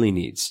she really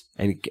needs.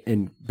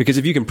 And because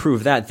if you can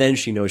prove that, then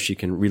she knows she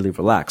can really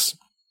relax.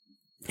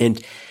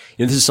 And,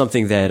 this is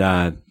something that,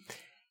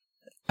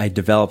 I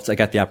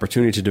got the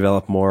opportunity to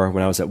develop more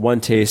when I was at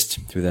One Taste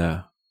through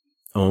the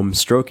Om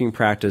stroking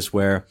practice,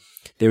 where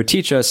they would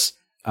teach us,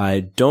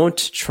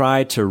 don't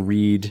try to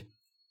read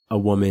a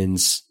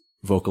woman's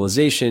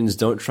vocalizations.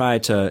 Don't try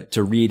to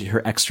read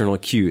her external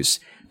cues,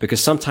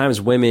 because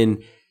sometimes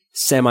women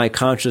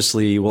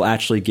semi-consciously will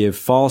actually give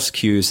false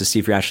cues to see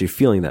if you're actually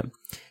feeling them.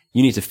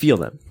 You need to feel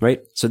them,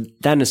 right? So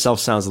that in itself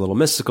sounds a little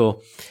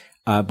mystical.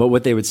 But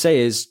what they would say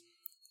is,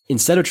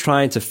 instead of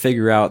trying to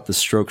figure out the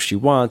stroke she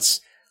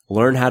wants,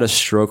 learn how to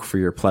stroke for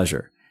your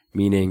pleasure.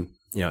 Meaning,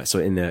 so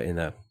in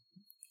the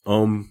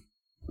Om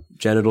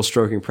genital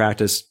stroking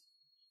practice,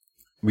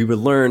 we would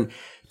learn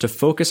to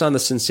focus on the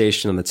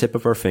sensation on the tip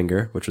of our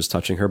finger, which was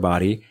touching her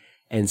body,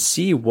 and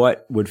see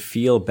what would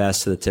feel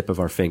best to the tip of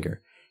our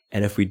finger.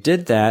 And if we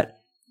did that,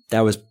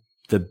 that was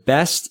the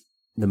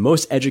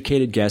most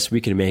educated guess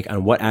we can make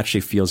on what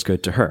actually feels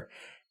good to her.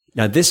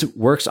 Now, this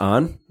works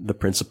on the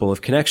principle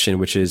of connection,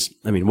 which is,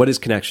 what is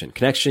connection?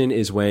 Connection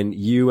is when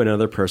you and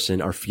another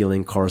person are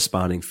feeling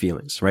corresponding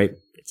feelings, right?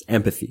 It's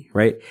empathy,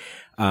 right?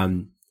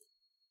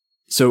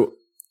 So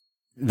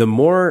the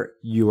more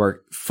you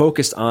are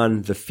focused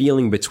on the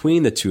feeling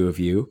between the two of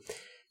you,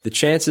 the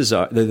chances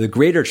are, the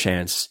greater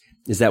chance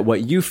is that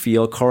what you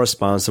feel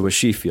corresponds to what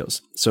she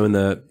feels. So in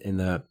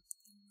the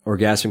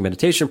orgasmic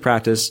meditation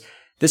practice,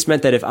 this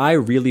meant that if I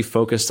really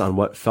focused on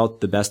what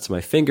felt the best to my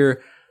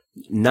finger,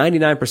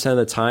 99% of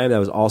the time, that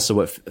was also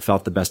what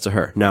felt the best to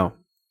her. Now,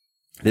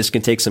 this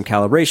can take some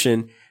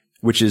calibration,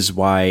 which is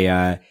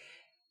why,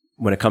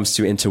 when it comes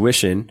to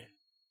intuition,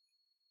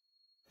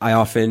 I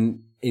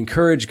often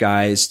encourage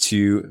guys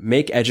to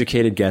make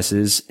educated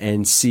guesses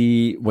and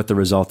see what the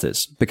result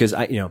is. Because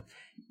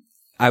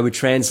I I would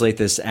translate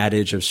this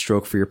adage of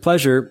stroke for your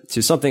pleasure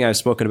to something I've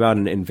spoken about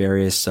in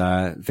various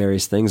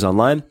things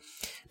online.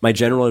 My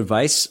general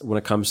advice when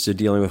it comes to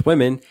dealing with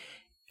women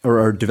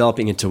or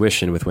developing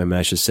intuition with women,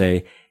 I should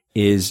say,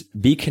 is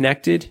be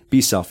connected, be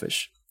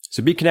selfish.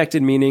 So be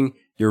connected meaning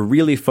you're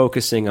really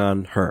focusing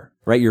on her,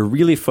 right? You're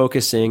really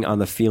focusing on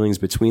the feelings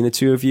between the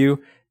two of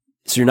you.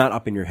 So you're not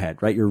up in your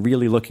head, right? You're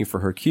really looking for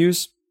her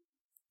cues.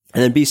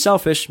 And then be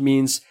selfish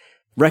means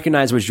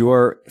recognize what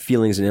your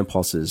feelings and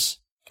impulses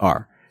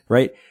are,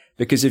 right?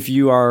 Because if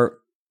you are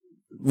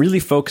really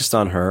focused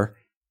on her,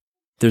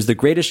 there's the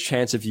greatest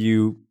chance of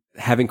you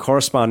having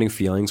corresponding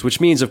feelings, which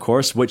means, of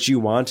course, what you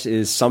want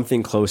is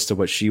something close to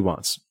what she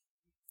wants.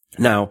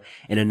 Now,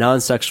 in a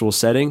non-sexual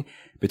setting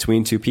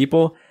between two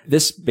people,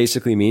 this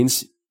basically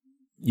means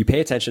you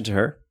pay attention to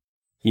her,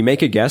 you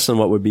make a guess on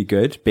what would be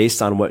good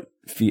based on what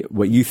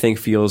you think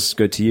feels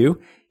good to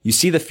you, you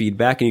see the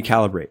feedback and you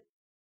calibrate.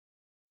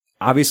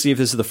 Obviously, if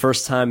this is the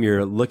first time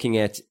you're looking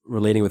at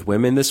relating with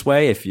women this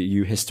way, if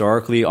you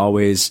historically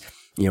always,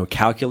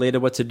 calculated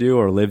what to do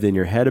or lived in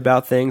your head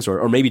about things,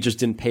 or maybe just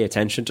didn't pay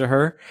attention to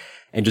her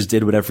and just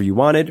did whatever you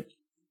wanted,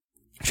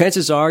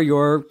 chances are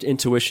your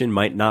intuition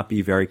might not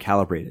be very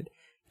calibrated.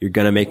 You're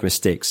going to make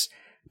mistakes.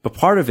 But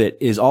part of it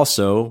is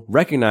also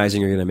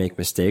recognizing you're going to make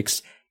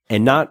mistakes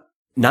and not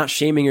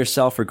shaming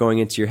yourself for going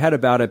into your head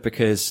about it,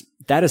 because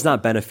that is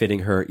not benefiting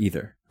her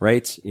either,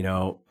 right?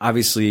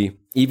 Obviously,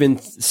 even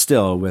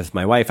still with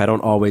my wife, I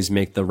don't always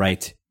make the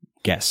right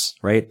guess,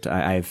 right?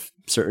 I have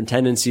certain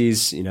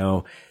tendencies,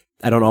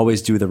 I don't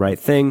always do the right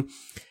thing.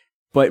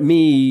 But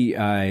me,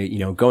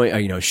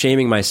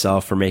 shaming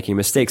myself for making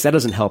mistakes, that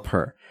doesn't help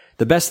her.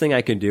 The best thing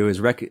I can do is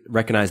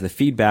recognize the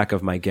feedback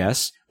of my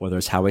guess, whether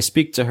it's how I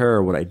speak to her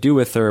or what I do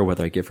with her,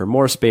 whether I give her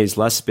more space,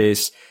 less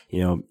space,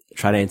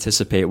 try to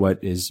anticipate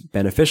what is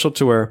beneficial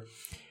to her,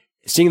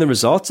 seeing the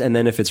results. And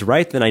then if it's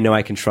right, then I know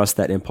I can trust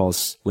that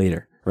impulse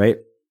later, right?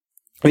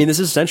 I mean, this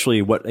is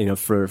essentially what,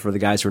 for the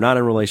guys who are not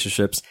in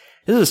relationships,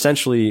 this is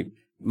essentially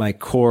my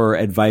core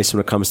advice when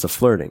it comes to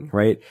flirting,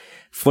 right?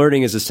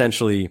 Flirting is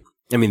essentially,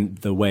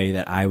 the way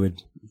that I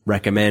would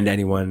recommend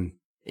anyone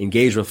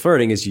engage with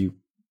flirting is you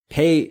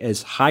pay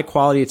as high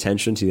quality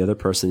attention to the other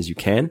person as you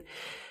can,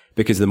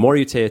 because the more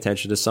you pay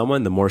attention to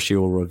someone, the more she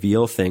will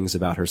reveal things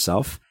about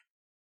herself.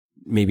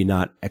 Maybe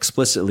not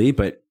explicitly,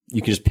 but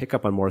you can just pick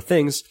up on more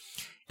things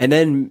and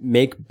then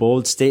make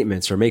bold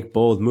statements or make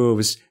bold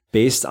moves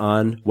based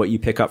on what you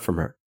pick up from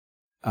her.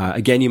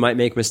 Again, you might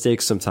make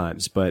mistakes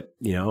sometimes, but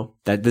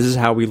that this is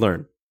how we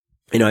learn.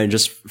 And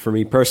just for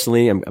me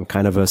personally, I'm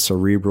kind of a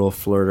cerebral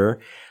flirter.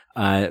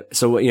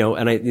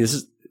 This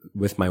is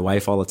with my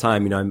wife all the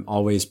time. I'm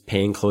always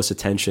paying close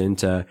attention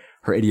to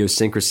her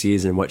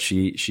idiosyncrasies and what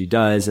she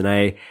does. And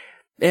I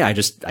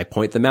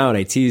point them out.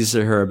 I tease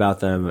her about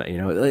them.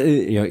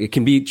 It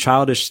can be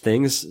childish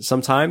things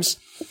sometimes,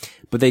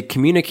 but they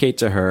communicate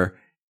to her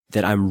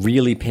that I'm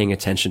really paying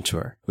attention to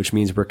her, which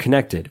means we're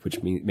connected,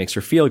 which makes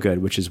her feel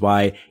good, which is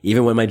why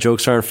even when my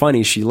jokes aren't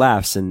funny, she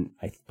laughs. And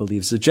I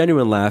believe it's a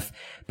genuine laugh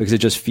because it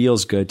just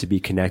feels good to be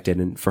connected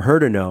and for her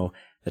to know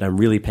that I'm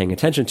really paying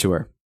attention to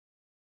her.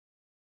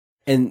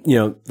 And,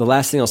 the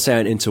last thing I'll say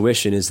on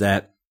intuition is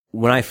that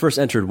when I first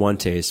entered One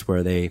Taste,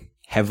 where they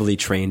heavily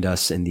trained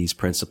us in these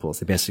principles,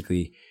 they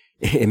basically,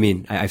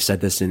 I've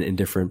said this in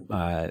different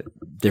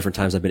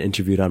times I've been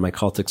interviewed on my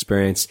cult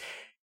experience.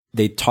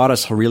 They taught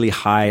us really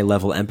high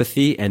level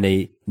empathy and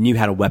they knew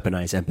how to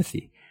weaponize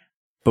empathy.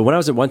 But when I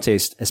was at One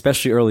Taste,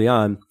 especially early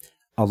on,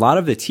 a lot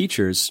of the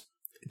teachers,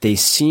 they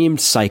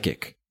seemed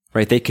psychic,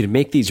 right? They could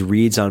make these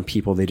reads on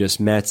people they just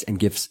met and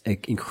give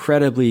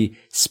incredibly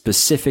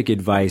specific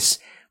advice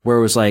where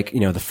it was like,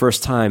 the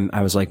first time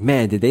I was like,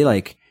 man, did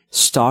they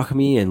stalk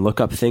me and look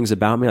up things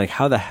about me?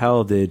 How the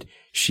hell did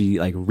she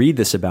read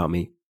this about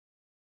me?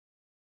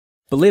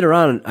 But later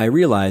on, I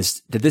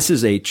realized that this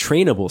is a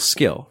trainable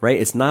skill, right?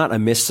 It's not a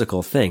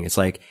mystical thing. It's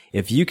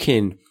if you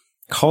can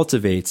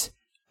cultivate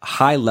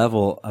high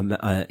level,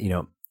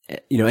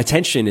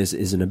 attention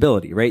is an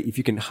ability, right? If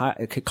you can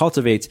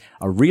cultivate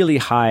a really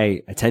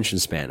high attention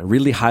span, a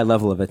really high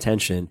level of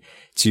attention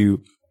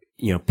to,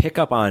 pick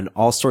up on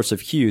all sorts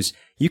of cues,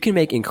 you can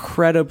make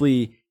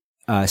incredibly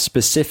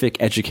specific,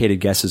 educated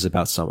guesses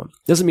about someone.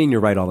 Doesn't mean you're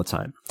right all the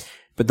time.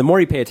 But the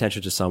more you pay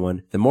attention to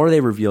someone, the more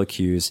they reveal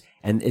cues,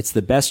 and it's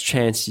the best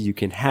chance you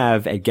can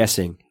have at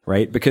guessing,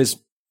 right?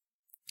 Because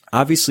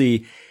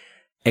obviously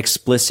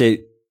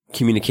explicit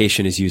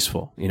communication is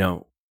useful.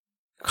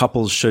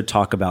 Couples should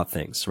talk about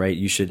things, right?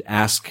 You should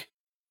ask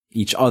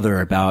each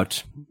other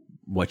about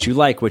what you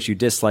like, what you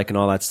dislike, and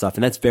all that stuff.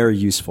 And that's very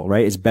useful,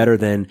 right? It's better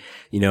than,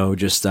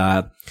 just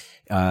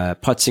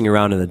putzing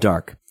around in the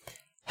dark.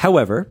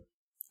 However,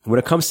 when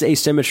it comes to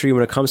asymmetry,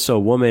 when it comes to a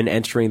woman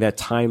entering that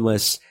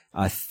timeless,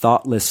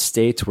 thoughtless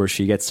state where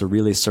she gets to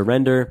really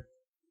surrender,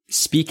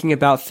 speaking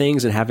about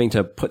things and having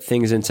to put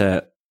things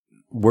into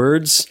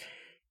words,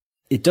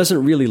 it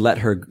doesn't really let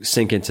her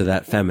sink into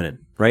that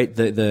feminine, right?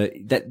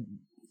 That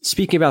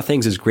speaking about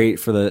things is great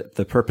for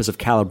the purpose of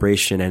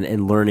calibration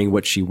and learning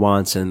what she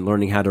wants and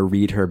learning how to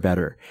read her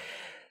better.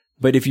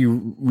 But if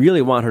you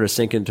really want her to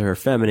sink into her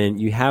feminine,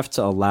 you have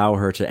to allow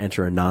her to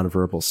enter a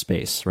nonverbal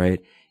space, right?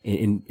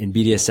 In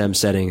BDSM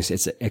settings,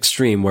 it's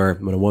extreme where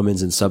when a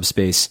woman's in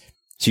subspace,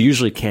 she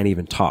usually can't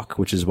even talk,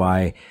 which is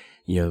why,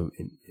 in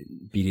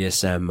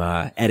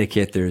BDSM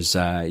etiquette, there's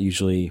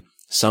usually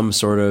some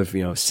sort of,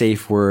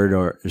 safe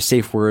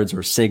words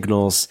or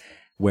signals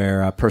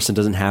where a person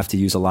doesn't have to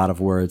use a lot of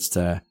words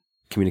to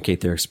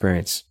communicate their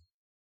experience.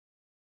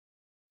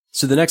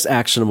 So the next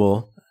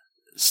actionable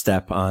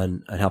step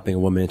on helping a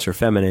woman enter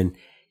feminine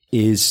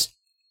is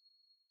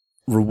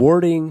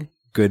rewarding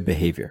good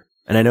behavior.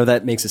 And I know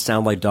that makes it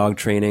sound like dog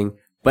training,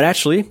 but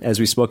actually, as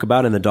we spoke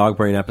about in the dog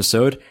brain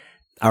episode,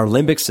 our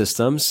limbic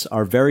systems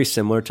are very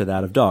similar to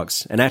that of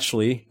dogs. And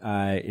actually,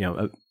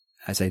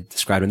 as I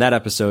described in that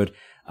episode,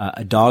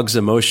 a dog's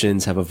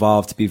emotions have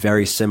evolved to be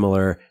very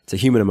similar to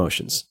human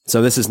emotions.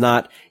 So this is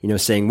not,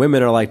 saying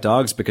women are like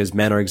dogs, because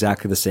men are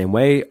exactly the same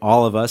way.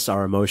 All of us,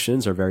 our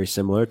emotions are very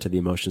similar to the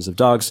emotions of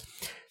dogs.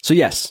 So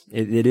yes,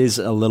 it is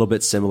a little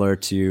bit similar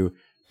to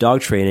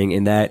dog training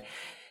in that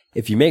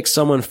if you make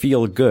someone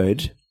feel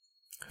good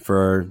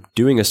for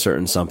doing a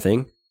certain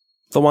something,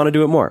 they'll want to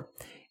do it more.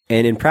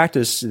 And in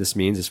practice, this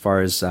means, as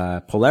far as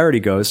polarity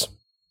goes,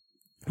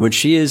 when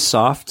she is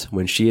soft,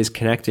 when she is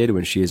connected,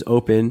 when she is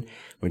open,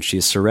 when she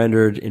is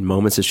surrendered, in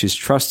moments that she's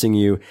trusting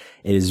you,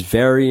 it is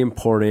very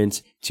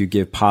important to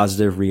give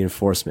positive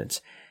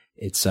reinforcement.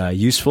 It's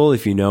useful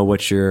if you know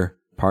what your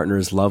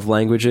partner's love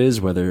language is,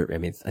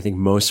 I think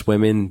most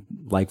women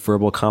like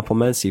verbal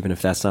compliments, even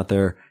if that's not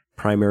their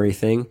primary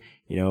thing.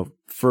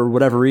 For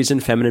whatever reason,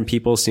 feminine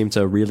people seem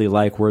to really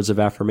like words of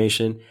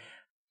affirmation.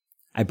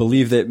 I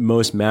believe that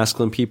most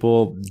masculine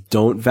people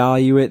don't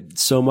value it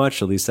so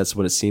much. At least that's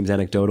what it seems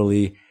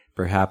anecdotally.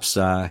 Perhaps,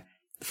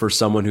 for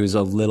someone who's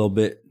a little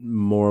bit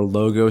more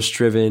logos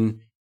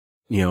driven,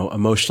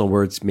 emotional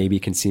words maybe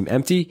can seem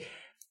empty.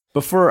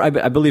 But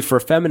I believe for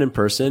a feminine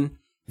person,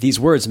 these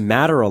words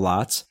matter a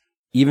lot,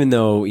 even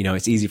though,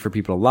 it's easy for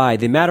people to lie.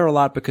 They matter a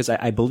lot because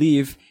I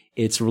believe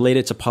it's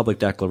related to public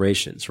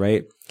declarations,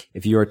 right?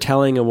 If you are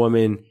telling a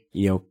woman,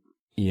 if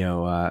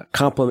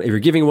you're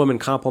giving a woman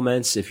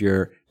compliments, if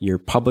you're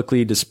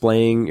publicly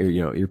displaying, or,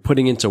 you're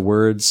putting into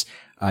words,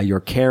 you're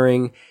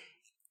caring.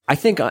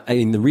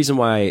 The reason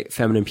why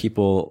feminine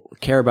people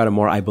care about it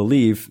more, I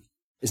believe,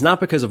 is not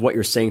because of what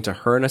you're saying to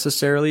her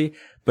necessarily,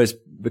 but it's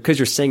because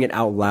you're saying it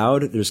out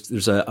loud.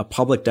 There's a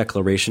public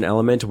declaration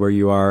element where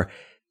you are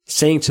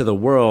saying to the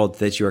world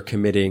that you are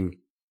committing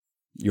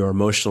your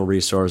emotional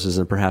resources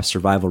and perhaps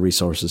survival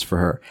resources for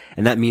her.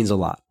 And that means a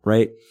lot,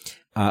 right?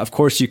 Of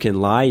course, you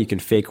can lie, you can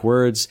fake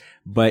words,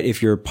 but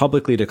if you're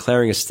publicly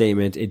declaring a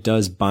statement, it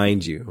does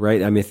bind you,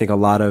 right? I think a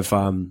lot of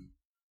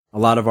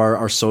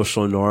our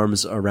social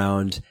norms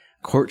around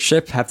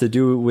courtship have to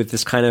do with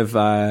this kind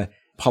of,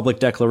 public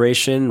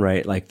declaration,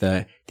 right? Like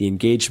the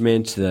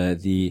engagement,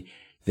 the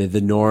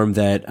norm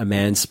that a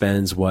man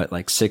spends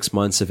 6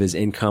 months of his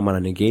income on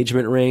an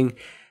engagement ring,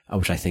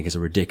 which I think is a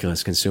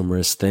ridiculous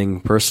consumerist thing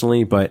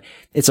personally, but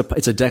it's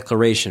a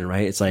declaration,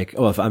 right? It's like,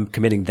 if I'm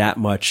committing that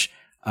much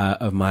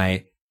of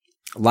my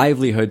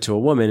livelihood to a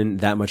woman,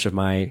 that much of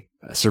my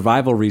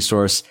survival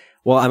resource,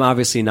 well, I'm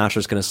obviously not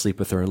just going to sleep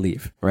with her and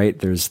leave, right?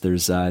 There's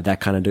that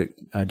kind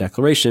of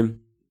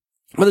declaration.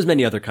 Well, there's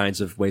many other kinds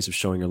of ways of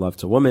showing your love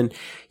to a woman,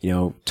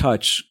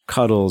 touch,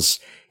 cuddles,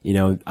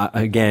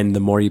 again,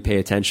 the more you pay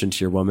attention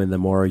to your woman, the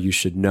more you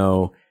should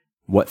know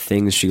what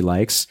things she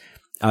likes,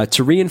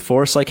 to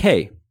reinforce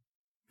hey,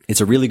 it's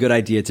a really good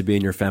idea to be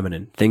in your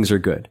feminine. Things are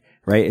good,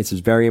 right? It's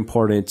very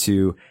important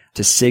to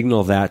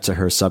signal that to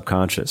her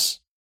subconscious.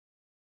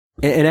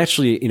 And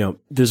actually,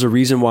 there's a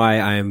reason why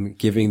I'm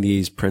giving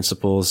these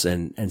principles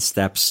and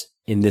steps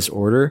in this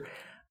order.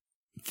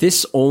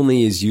 This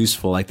only is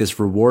useful, this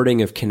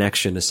rewarding of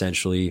connection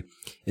essentially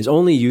is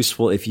only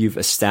useful if you've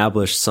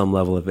established some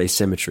level of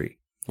asymmetry,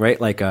 right?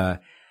 Like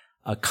a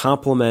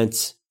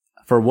compliment,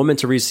 for a woman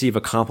to receive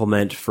a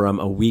compliment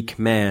from a weak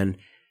man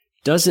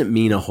doesn't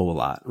mean a whole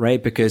lot,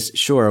 right? Because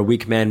sure, a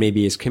weak man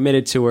maybe is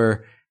committed to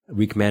her, a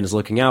weak man is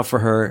looking out for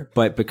her,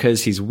 but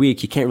because he's weak,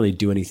 he can't really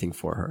do anything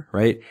for her,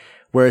 right?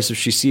 Whereas if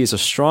she sees a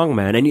strong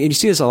man, and you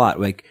see this a lot,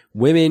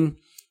 women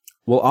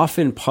will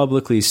often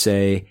publicly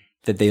say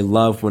that they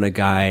love when a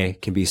guy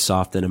can be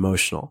soft and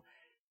emotional.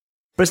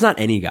 But it's not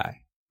any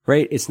guy,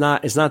 right? It's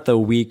not the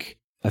weak,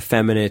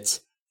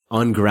 effeminate,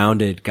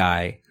 ungrounded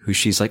guy who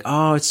she's like,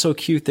 oh, it's so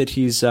cute that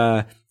he's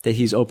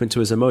open to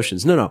his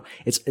emotions. No.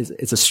 It's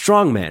a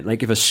strong man.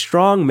 If a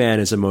strong man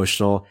is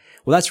emotional,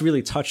 well, that's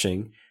really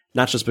touching,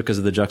 not just because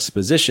of the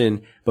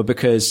juxtaposition, but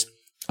because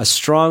a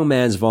strong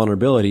man's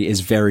vulnerability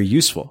is very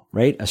useful,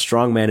 right? A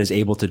strong man is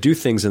able to do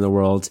things in the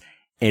world,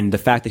 and the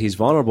fact that he's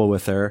vulnerable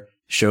with her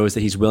shows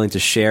that he's willing to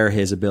share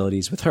his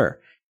abilities with her.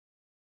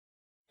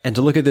 And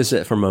to look at this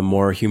from a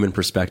more human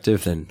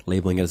perspective than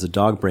labeling it as a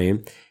dog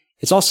brain,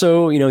 it's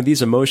also,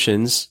 these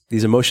emotions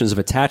of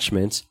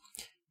attachment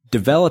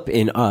develop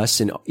in us,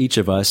 in each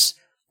of us,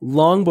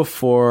 long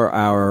before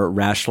our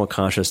rational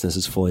consciousness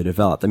is fully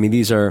developed. We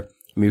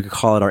could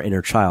call it our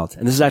inner child.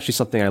 And this is actually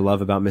something I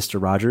love about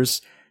Mr.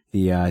 Rogers.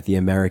 the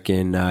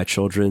American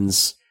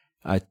children's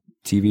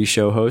TV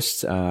show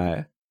host.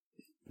 The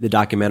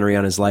documentary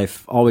on his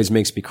life always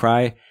makes me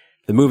cry.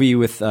 The movie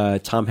with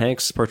Tom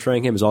Hanks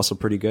portraying him is also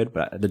pretty good,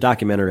 but the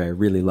documentary I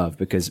really love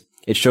because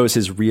it shows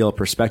his real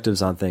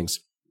perspectives on things.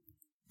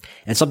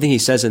 And something he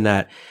says in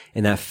that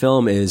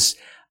film is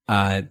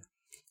a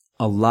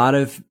lot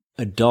of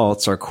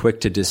adults are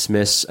quick to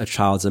dismiss a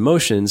child's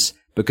emotions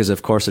because,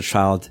 of course, a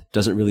child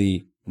doesn't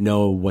really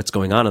know what's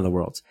going on in the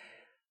world.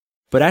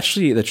 But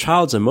actually, the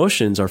child's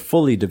emotions are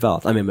fully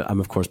developed. I mean, I'm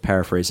of course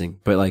paraphrasing,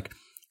 but like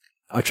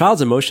a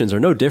child's emotions are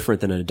no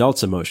different than an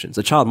adult's emotions.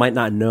 A child might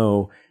not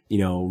know,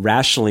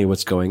 rationally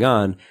what's going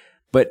on,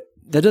 but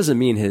that doesn't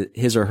mean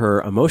his or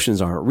her emotions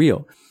aren't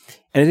real.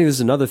 And I think this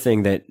is another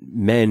thing that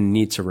men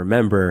need to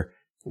remember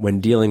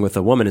when dealing with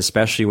a woman,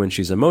 especially when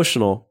she's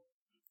emotional,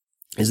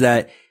 is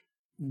that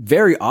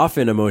very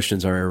often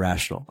emotions are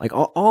irrational. Like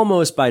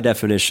almost by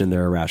definition,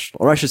 they're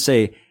irrational. Or I should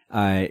say,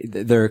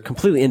 they're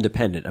completely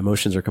independent.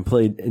 Emotions are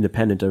completely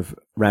independent of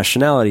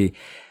rationality.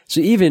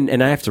 So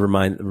and I have to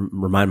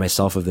remind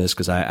myself of this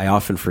because I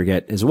often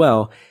forget as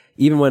well,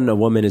 even when a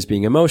woman is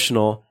being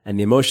emotional and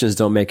the emotions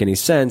don't make any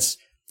sense,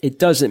 it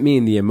doesn't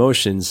mean the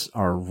emotions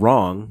are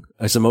wrong,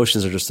 as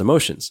emotions are just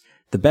emotions.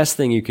 The best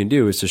thing you can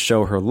do is to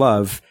show her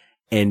love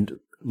and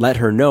let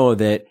her know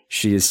that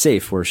she is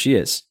safe where she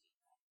is.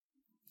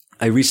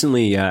 I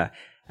recently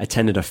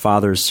attended a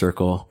father's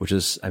circle, which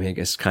is, I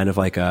guess kind of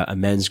like a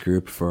men's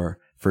group for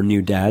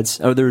new dads.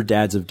 Oh, there were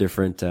dads of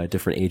different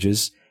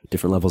ages,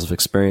 different levels of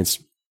experience.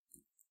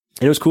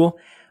 And it was cool.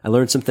 I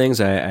learned some things.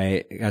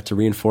 I got to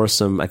reinforce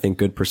some, I think,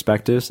 good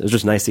perspectives. It was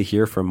just nice to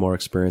hear from more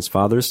experienced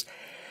fathers.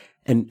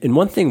 And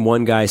one thing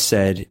one guy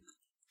said,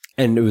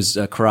 and it was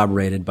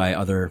corroborated by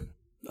other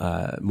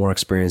more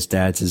experienced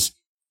dads, is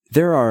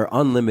there are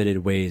unlimited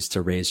ways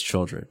to raise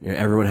children.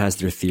 Everyone has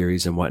their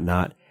theories and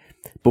whatnot.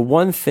 But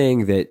one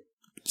thing that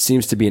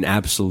seems to be an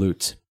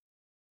absolute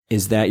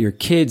is that your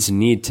kids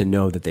need to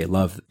know that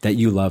that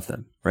you love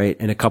them, right?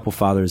 And a couple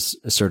fathers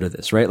asserted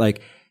this, right?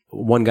 Like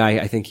one guy,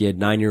 I think he had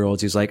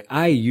 9-year-olds. He's like,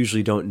 I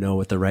usually don't know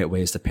what the right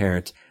way is to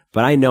parent,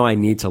 but I know I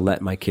need to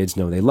let my kids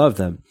know they love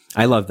them.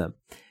 I love them.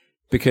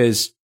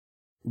 Because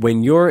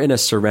when you're in a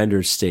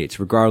surrendered state,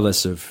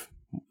 regardless of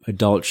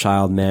adult,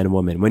 child, man,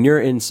 woman, when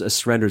you're in a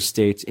surrendered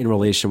state in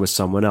relation with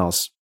someone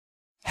else,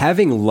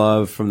 having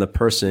love from the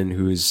person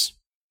who's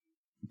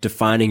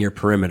defining your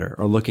perimeter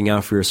or looking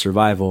out for your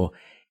survival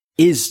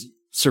is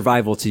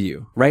survival to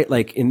you, right?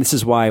 Like, and this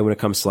is why when it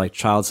comes to like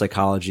child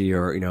psychology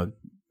or,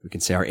 we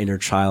can say our inner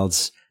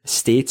child's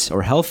state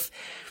or health,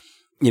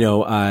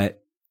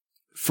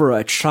 for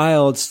a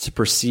child to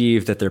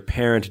perceive that their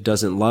parent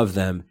doesn't love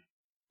them,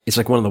 it's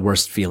like one of the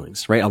worst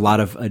feelings, right? A lot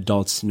of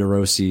adults'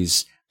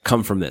 neuroses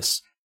come from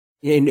this.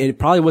 And it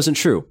probably wasn't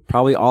true.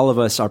 Probably all of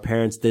us, our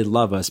parents did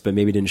love us, but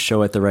maybe didn't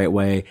show it the right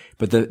way.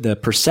 But the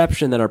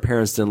perception that our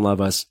parents didn't love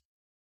us,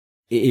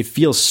 it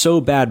feels so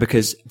bad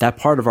because that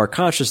part of our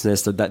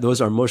consciousness, that those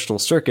are emotional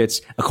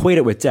circuits, equate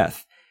it with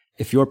death.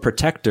 If your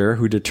protector,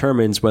 who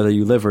determines whether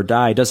you live or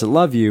die, doesn't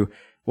love you,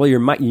 well,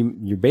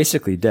 you're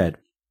basically dead.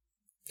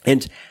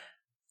 And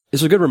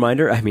it's a good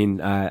reminder. I mean,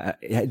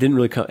 it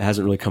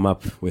hasn't really come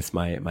up with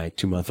my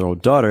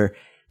 2-month-old daughter,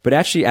 but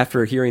actually,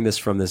 after hearing this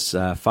from this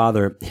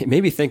father, it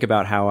made me think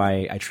about how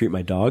I treat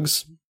my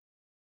dogs.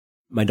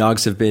 My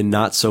dogs have been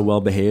not so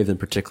well behaved, and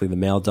particularly the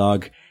male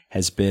dog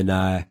has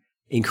been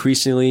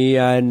increasingly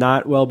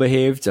not well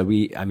behaved.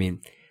 We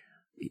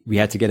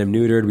had to get him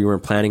neutered. We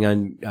weren't planning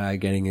on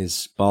getting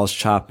his balls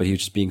chopped, but he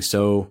was just being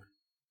so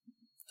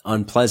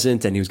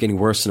unpleasant, and he was getting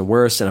worse and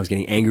worse, and I was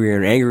getting angrier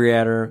and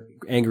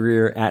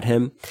angrier at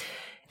him.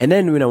 And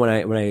then, when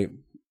I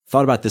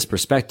thought about this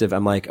perspective,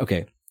 I'm like,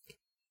 okay,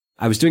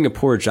 I was doing a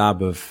poor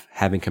job of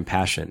having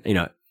compassion.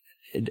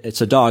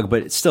 It's a dog,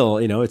 but it's still,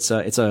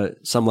 it's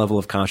some level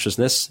of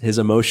consciousness. His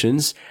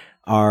emotions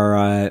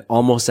are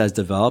almost as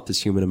developed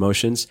as human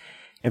emotions.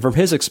 And from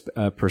his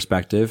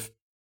perspective,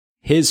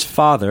 his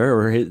father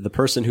or the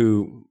person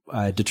who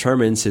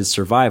determines his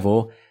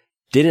survival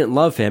didn't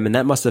love him, and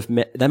that must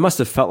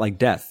have felt like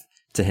death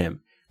to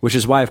him. Which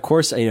is why, of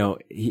course, and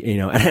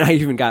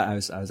I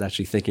was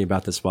actually thinking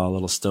about this while a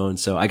little stoned.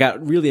 So I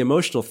got really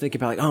emotional thinking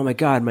about like, oh my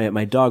God,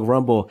 my dog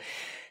Rumble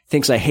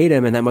thinks I hate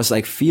him, and that must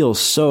like feel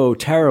so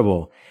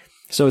terrible.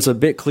 So it's a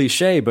bit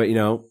cliche, but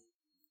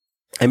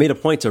I made a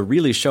point to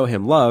really show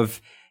him love.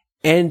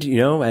 And,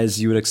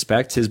 as you would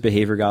expect, his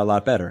behavior got a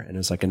lot better. And it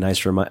was like a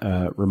nice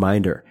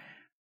reminder.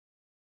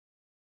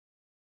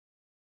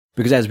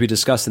 Because as we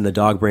discussed in the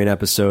dog brain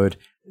episode,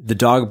 the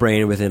dog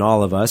brain within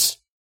all of us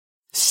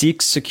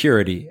seeks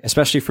security,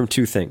 especially from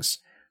two things.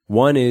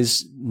 One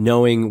is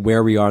knowing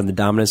where we are in the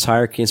dominance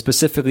hierarchy, and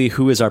specifically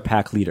who is our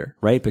pack leader,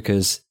 right?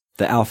 Because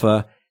the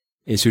alpha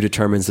is who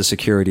determines the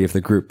security of the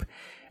group.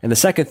 And the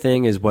second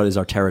thing is what is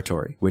our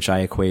territory, which I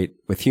equate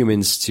with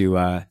humans to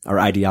our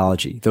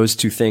ideology. Those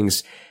two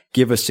things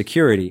give us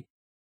security.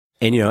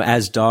 And,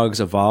 as dogs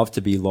evolve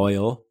to be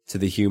loyal to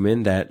the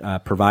human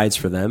that provides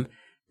for them,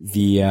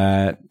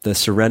 the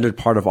surrendered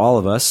part of all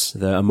of us,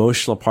 the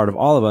emotional part of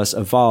all of us,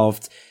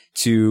 evolved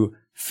to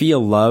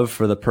feel love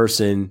for the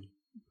person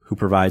who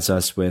provides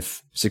us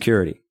with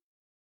security.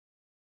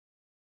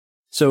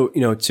 So,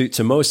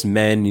 to most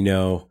men,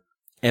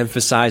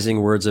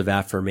 emphasizing words of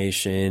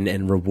affirmation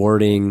and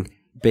rewarding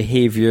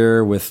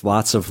behavior with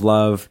lots of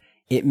love,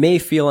 it may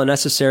feel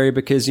unnecessary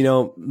because,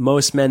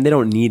 most men, they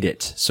don't need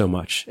it so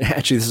much.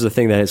 Actually, this is a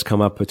thing that has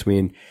come up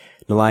between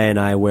Nalaya and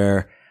I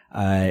where,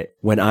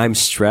 when I'm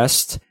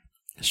stressed,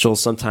 she'll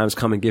sometimes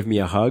come and give me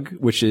a hug,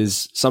 which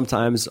is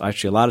sometimes,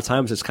 actually a lot of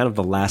times, it's kind of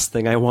the last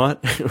thing I want,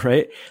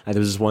 right? There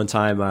was this one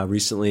time,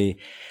 recently,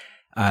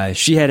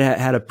 she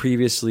had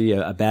previously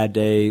a bad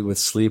day with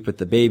sleep with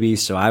the baby.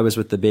 So I was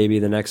with the baby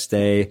the next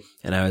day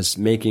and I was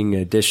making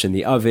a dish in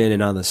the oven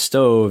and on the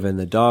stove and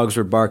the dogs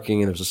were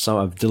barking and there was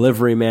a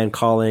delivery man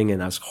calling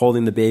and I was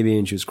holding the baby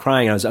and she was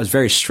crying. I was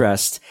very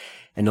stressed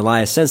and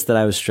Nalaya sensed that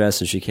I was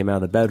stressed and she came out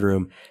of the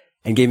bedroom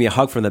and gave me a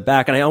hug from the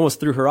back and I almost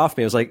threw her off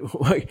me. I was like,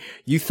 what?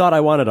 You thought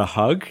I wanted a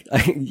hug?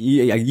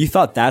 You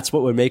thought that's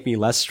what would make me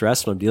less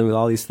stressed when I'm dealing with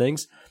all these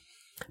things?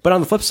 But on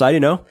the flip side,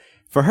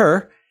 for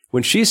her,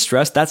 when she's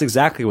stressed, that's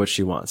exactly what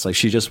she wants. Like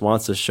she just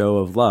wants a show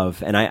of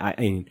love. And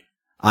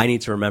I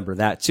need to remember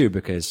that too,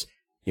 because,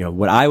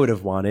 what I would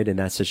have wanted in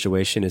that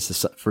situation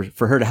is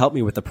for her to help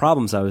me with the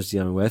problems I was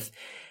dealing with.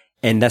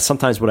 And that's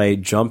sometimes what I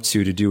jump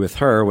to do with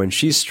her when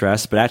she's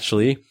stressed. But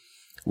actually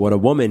what a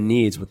woman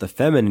needs, what the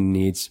feminine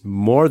needs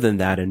more than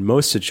that in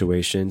most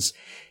situations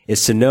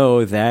is to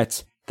know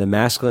that the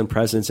masculine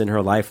presence in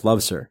her life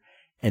loves her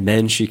and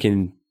then she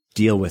can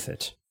deal with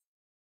it.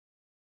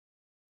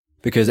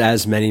 Because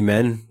as many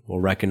men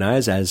will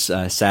recognize, as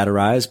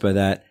satirized by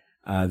that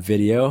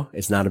video,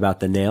 it's not about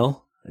the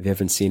nail. If you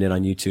haven't seen it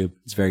on YouTube,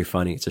 it's very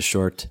funny. It's a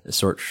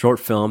short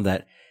film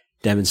that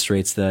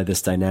demonstrates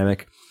this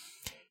dynamic.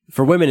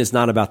 For women, it's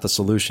not about the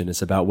solution.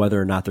 It's about whether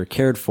or not they're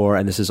cared for,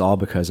 and this is all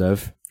because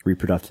of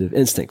reproductive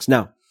instincts.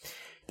 Now,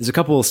 there's a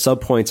couple of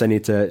subpoints I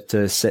need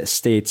to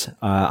state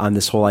on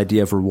this whole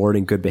idea of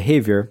rewarding good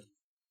behavior,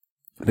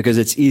 because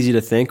it's easy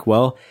to think,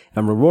 well, if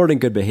I'm rewarding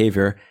good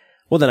behavior,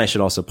 well, then I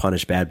should also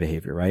punish bad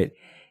behavior, right?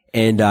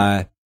 And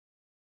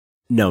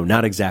no,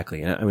 not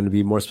exactly. I'm going to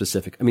be more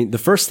specific. I mean, the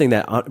first thing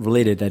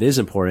that is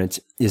important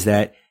is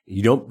that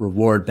you don't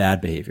reward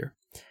bad behavior.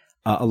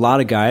 A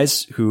lot of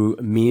guys who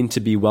mean to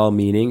be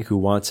well-meaning, who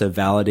want to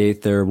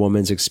validate their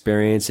woman's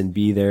experience and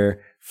be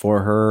there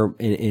for her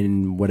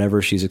in whatever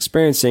she's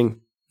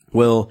experiencing,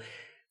 will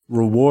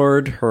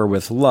reward her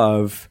with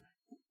love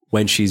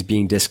when she's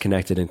being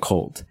disconnected and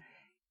cold.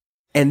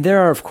 And there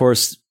are, of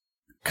course,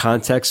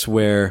 contexts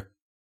where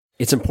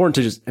it's important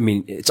to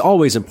it's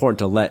always important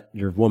to let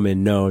your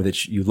woman know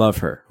that you love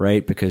her,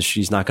 right? Because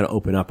she's not going to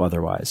open up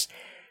otherwise.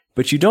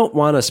 But you don't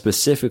want to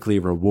specifically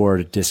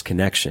reward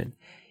disconnection.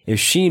 If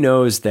she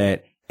knows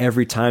that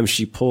every time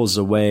she pulls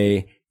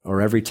away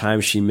or every time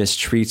she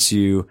mistreats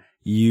you,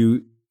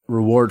 you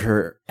reward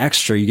her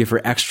extra, you give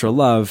her extra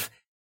love,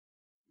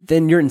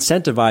 then you're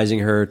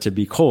incentivizing her to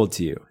be cold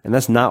to you. And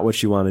that's not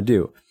what you want to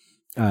do.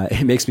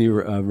 It makes me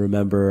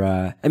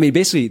remember,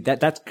 basically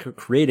that's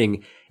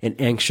creating an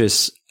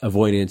anxious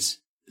avoidance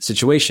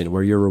situation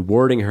where you're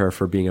rewarding her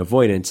for being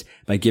avoidant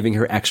by giving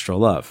her extra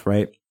love,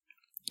 right?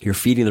 You're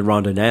feeding the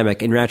wrong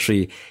dynamic and you're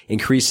actually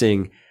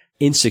increasing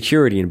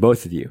insecurity in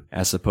both of you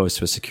as opposed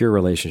to a secure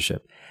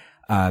relationship.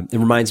 It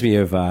reminds me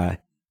of,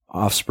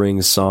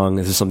 Offspring's song.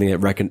 This is something that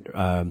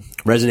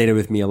resonated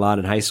with me a lot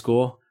in high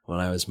school when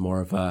I was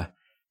more of a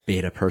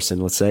beta person,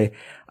 let's say.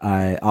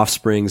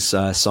 Offspring's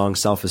song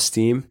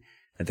Self-Esteem.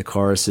 The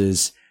chorus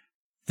is,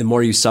 the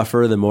more you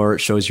suffer, the more it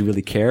shows you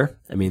really care.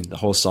 I mean, the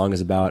whole song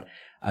is about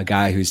a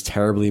guy who's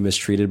terribly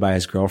mistreated by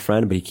his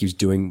girlfriend, but he keeps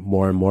doing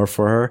more and more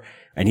for her.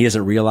 And he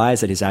doesn't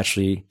realize that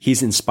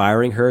he's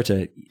inspiring her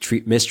to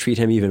mistreat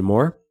him even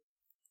more.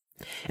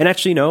 And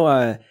actually,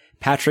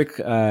 Patrick,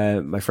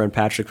 my friend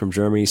Patrick from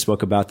Germany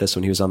spoke about this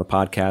when he was on the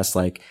podcast.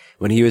 Like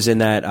when he was in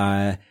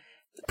that,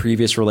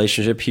 previous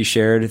relationship, he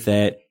shared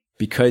that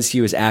because he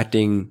was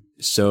acting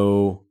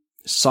so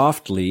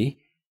softly,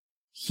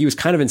 he was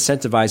kind of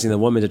incentivizing the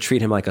woman to treat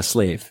him like a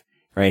slave,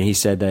 right? And he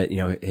said that,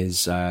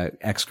 his,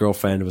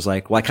 ex-girlfriend was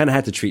like, well, I kind of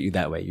had to treat you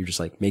that way. You're just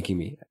like making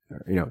me,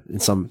 in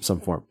some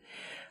form.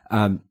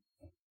 And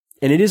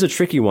it is a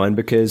tricky one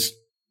because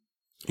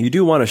you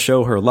do want to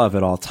show her love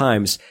at all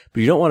times,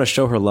 but you don't want to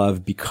show her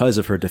love because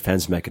of her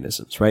defense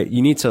mechanisms, right?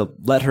 You need to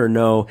let her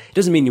know. It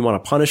doesn't mean you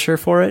want to punish her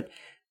for it.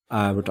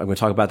 I'm going to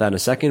talk about that in a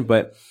second,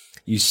 but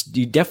you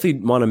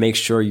definitely want to make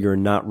sure you're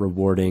not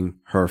rewarding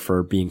her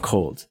for being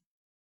cold.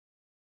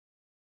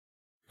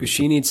 Because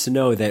she needs to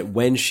know that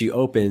when she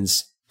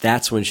opens,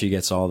 that's when she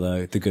gets all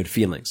the good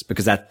feelings,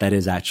 because that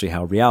is actually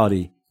how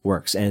reality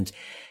works. And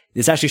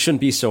this actually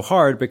shouldn't be so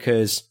hard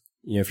because,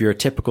 if you're a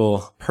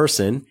typical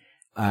person,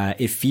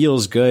 it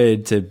feels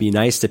good to be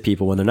nice to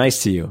people when they're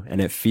nice to you.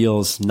 And it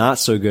feels not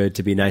so good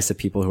to be nice to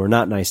people who are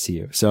not nice to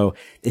you. So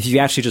if you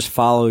actually just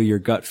follow your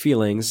gut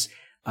feelings,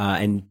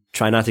 and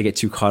try not to get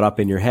too caught up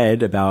in your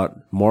head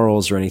about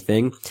morals or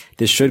anything,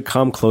 this should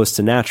come close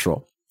to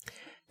natural.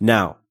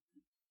 Now,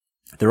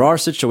 there are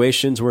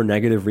situations where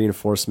negative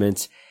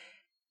reinforcement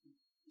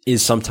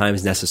is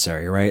sometimes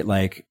necessary, right?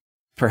 Like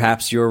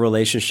Perhaps your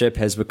relationship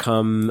has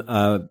become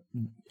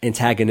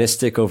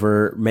antagonistic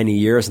over many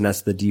years, and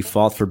that's the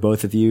default for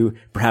both of you.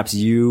 Perhaps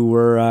you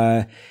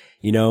were,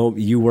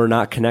 you were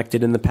not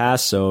connected in the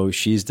past, so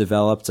she's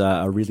developed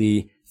a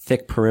really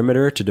thick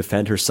perimeter to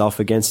defend herself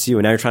against you.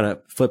 And now you're trying to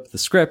flip the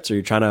script, or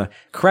you're trying to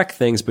correct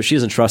things, but she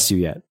doesn't trust you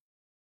yet.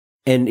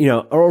 And,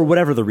 or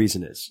whatever the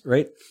reason is,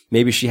 right?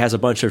 Maybe she has a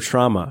bunch of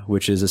trauma,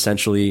 which is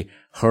essentially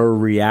her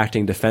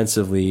reacting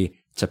defensively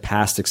to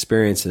past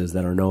experiences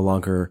that are no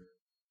longer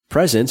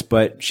present,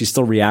 but she's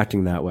still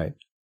reacting that way.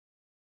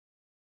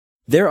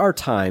 There are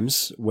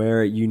times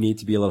where you need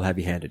to be a little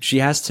heavy-handed. She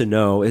has to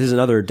know, this is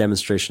another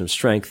demonstration of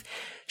strength.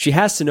 She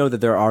has to know that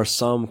there are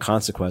some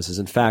consequences.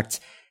 In fact,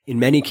 in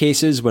many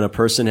cases, when a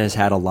person has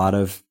had a lot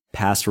of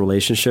past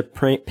relationship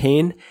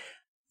pain,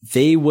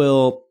 they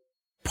will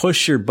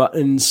push your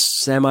buttons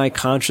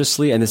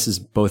semi-consciously, and this is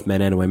both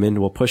men and women,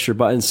 will push your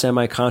buttons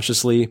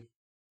semi-consciously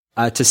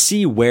to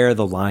see where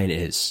the line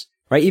is.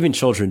 Right? Even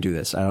children do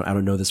this. I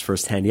don't know this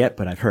firsthand yet,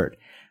 but I've heard.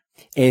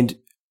 And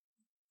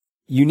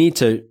you need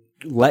to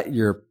let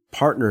your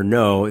partner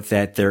know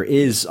that there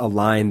is a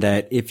line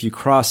that if you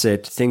cross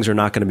it, things are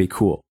not going to be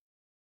cool.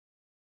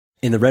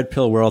 In the red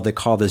pill world, they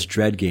call this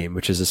dread game,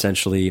 which is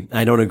essentially,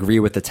 I don't agree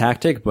with the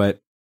tactic, but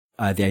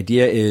the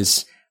idea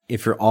is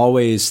if you're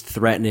always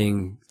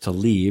threatening to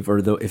leave, or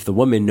if the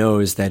woman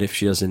knows that if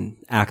she doesn't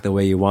act the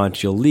way you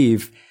want, you'll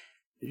leave,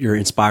 you're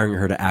inspiring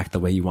her to act the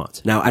way you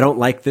want. Now, I don't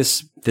like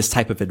this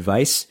type of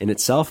advice in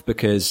itself,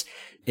 because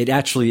it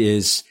actually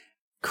is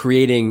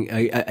creating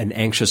an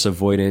anxious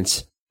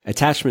avoidant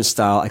attachment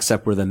style,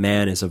 except where the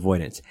man is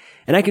avoidant.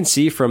 And I can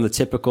see from the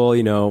typical,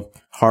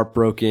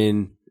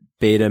 heartbroken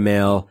beta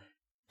male,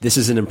 this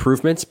is an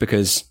improvement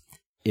because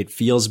it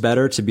feels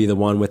better to be the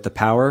one with the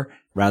power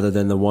rather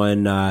than the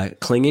one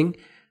clinging.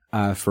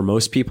 For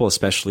most people,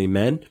 especially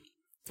men,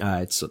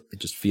 it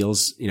just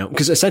feels,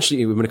 because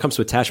essentially when it comes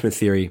to attachment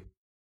theory,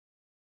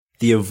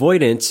 the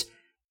avoidant,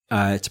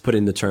 to put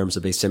in the terms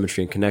of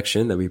asymmetry and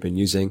connection that we've been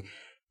using,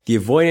 the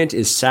avoidant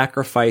is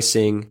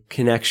sacrificing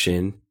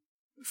connection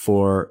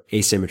for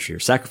asymmetry, or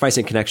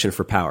sacrificing connection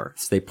for power.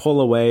 So they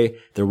pull away,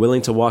 they're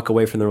willing to walk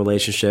away from the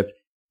relationship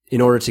in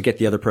order to get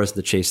the other person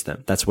to chase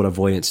them. That's what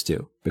avoidants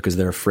do, because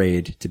they're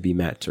afraid to be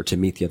met or to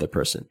meet the other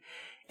person.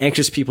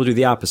 Anxious people do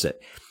the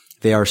opposite.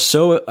 They are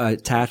so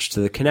attached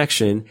to the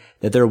connection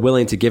that they're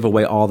willing to give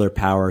away all their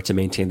power to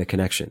maintain the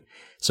connection.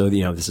 So,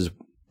 this is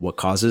what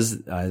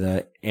causes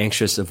the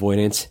anxious,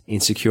 avoidant,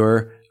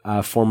 insecure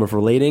form of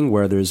relating,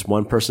 where there's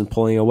one person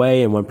pulling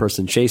away and one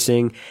person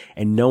chasing,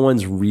 and no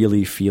one's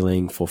really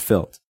feeling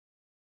fulfilled.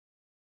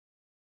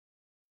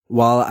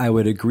 While I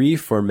would agree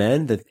for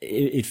men that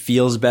it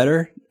feels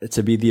better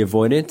to be the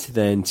avoidant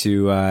than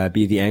to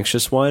be the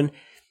anxious one,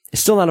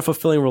 it's still not a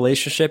fulfilling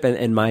relationship.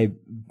 And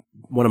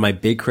one of my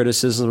big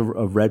criticisms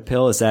of red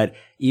pill is that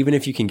even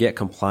if you can get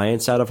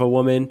compliance out of a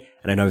woman,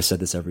 and I know I've said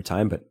this every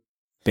time, but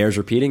bears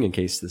repeating in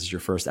case this is your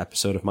first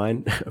episode of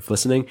mine of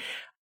listening.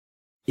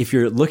 If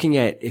you're looking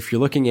at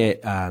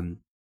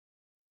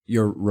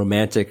your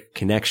romantic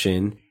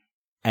connection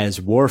as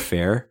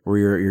warfare,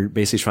 where you're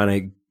basically trying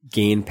to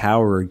gain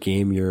power or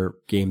game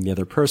the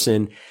other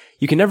person,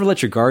 you can never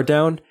let your guard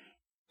down.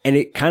 And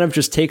it kind of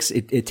just takes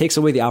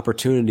away the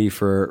opportunity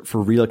for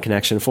real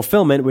connection and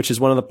fulfillment, which is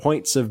one of the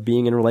points of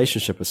being in a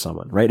relationship with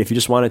someone, right? If you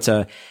just wanted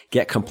to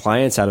get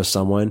compliance out of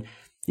someone,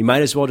 you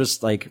might as well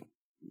just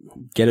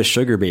get a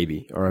sugar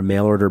baby or a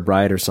mail order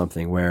bride or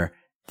something, where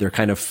they're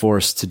kind of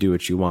forced to do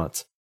what you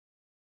want.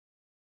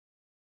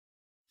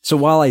 So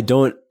while I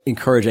don't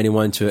encourage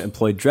anyone to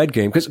employ dread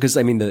game, because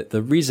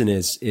the reason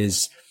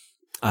is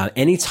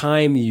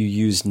anytime you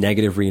use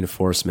negative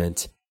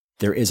reinforcement,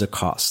 there is a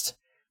cost,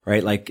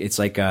 right?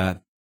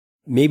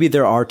 Maybe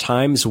there are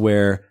times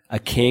where a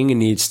king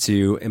needs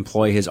to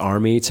employ his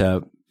army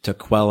to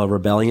quell a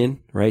rebellion,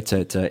 right?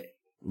 To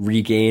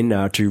regain,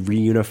 to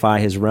reunify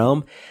his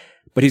realm.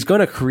 But he's going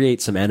to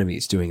create some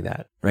enemies doing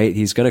that, right?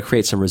 He's going to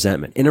create some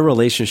resentment. In a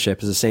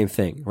relationship is the same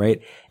thing,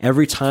 right?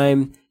 Every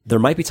time, there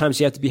might be times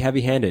you have to be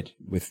heavy-handed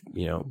with,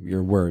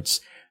 your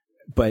words.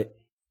 But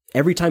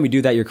every time you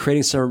do that, you're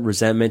creating some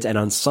resentment, and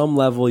on some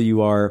level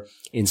you are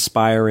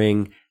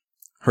inspiring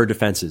her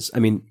defenses.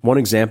 One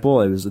example,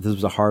 this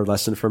was a hard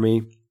lesson for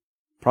me.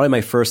 Probably my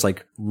first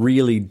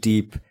really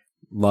deep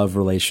love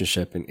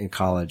relationship in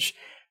college.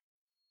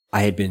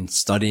 I had been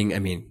studying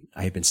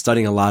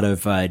a lot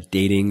of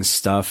dating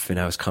stuff, and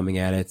I was coming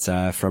at it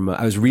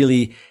I was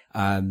really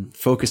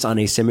focused on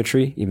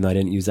asymmetry, even though I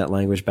didn't use that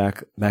language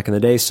back in the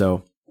day.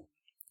 So,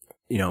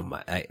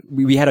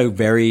 we had a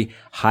very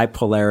high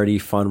polarity,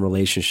 fun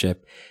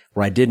relationship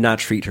where I did not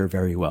treat her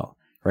very well,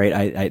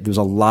 right? There was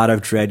a lot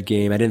of dread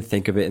game. I didn't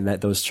think of it in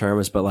those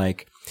terms,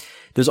 but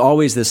there's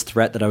always this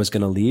threat that I was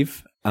going to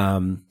leave.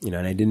 And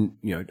I didn't,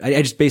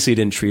 I just basically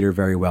didn't treat her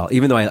very well,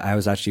 even though I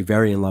was actually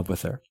very in love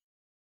with her.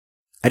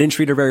 I didn't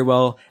treat her very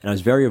well, and I was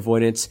very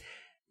avoidant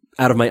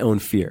out of my own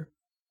fear.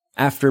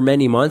 After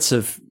many months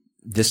of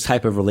this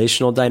type of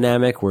relational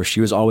dynamic where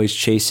she was always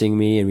chasing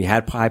me and we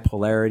had high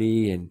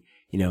polarity and,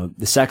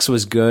 the sex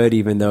was good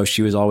even though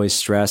she was always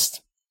stressed,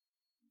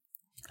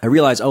 I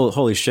realized, oh,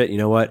 holy shit, you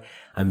know what?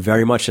 I'm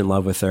very much in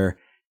love with her.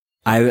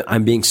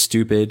 I'm being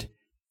stupid.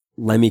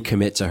 Let me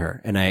commit to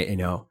her. And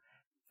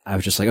I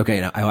was just like,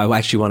 okay, I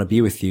actually want to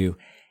be with you.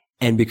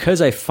 And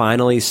because I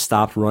finally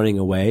stopped running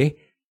away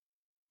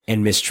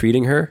and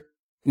mistreating her,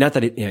 not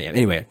that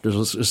anyway,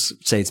 let's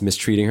just say it's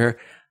mistreating her.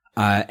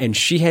 And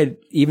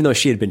even though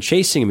she had been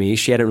chasing me,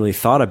 she hadn't really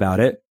thought about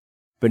it.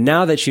 But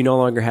now that she no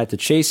longer had to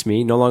chase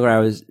me,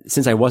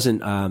 since I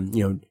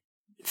wasn't,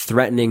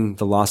 threatening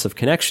the loss of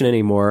connection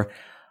anymore,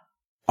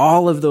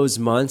 all of those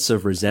months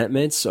of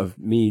resentments of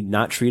me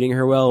not treating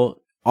her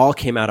well all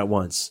came out at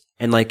once.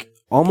 And like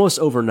almost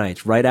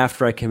overnight, right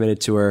after I committed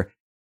to her,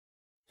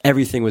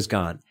 everything was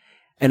gone.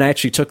 And I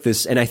actually took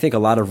this, and I think a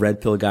lot of red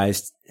pill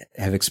guys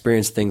have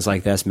experienced things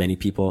like this.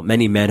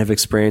 Many men have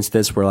experienced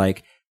this where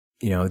like,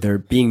 they're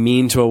being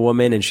mean to a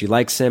woman and she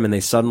likes him and they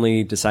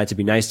suddenly decide to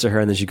be nice to her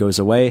and then she goes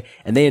away.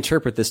 And they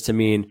interpret this to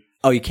mean,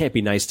 oh, you can't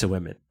be nice to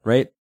women,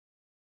 right?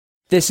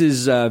 This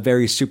is a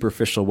very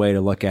superficial way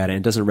to look at it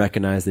and doesn't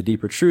recognize the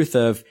deeper truth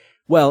of,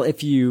 well,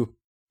 if you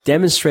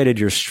demonstrated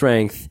your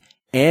strength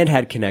and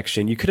had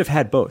connection, you could have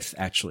had both,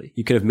 actually.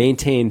 You could have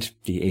maintained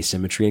the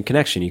asymmetry and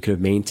connection. You could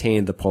have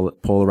maintained the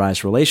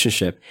polarized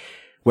relationship.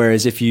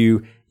 Whereas if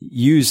you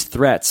use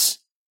threats,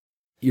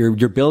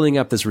 you're building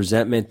up this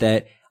resentment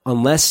that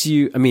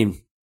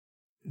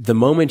the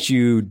moment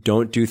you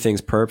don't do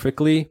things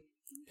perfectly,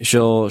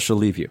 she'll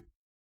leave you.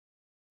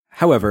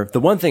 However,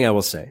 the one thing I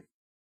will say,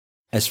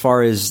 as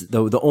far as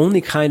the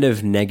only kind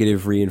of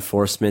negative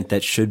reinforcement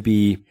that should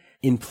be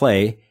in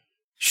play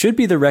should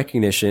be the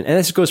recognition, and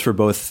this goes for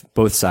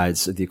both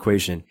sides of the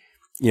equation.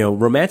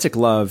 Romantic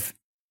love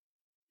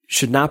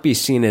should not be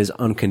seen as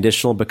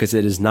unconditional because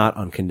it is not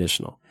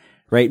unconditional,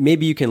 right?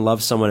 Maybe you can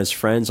love someone as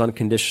friends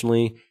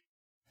unconditionally.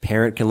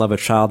 Parent can love a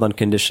child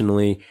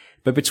unconditionally,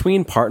 but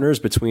between partners,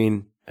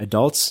 between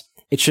adults,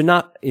 it should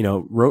not,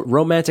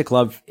 romantic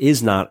love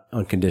is not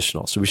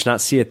unconditional. So we should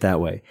not see it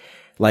that way.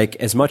 Like,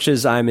 as much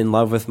as I'm in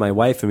love with my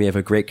wife and we have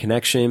a great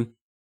connection,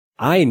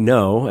 I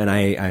know, and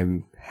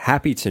I'm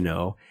happy to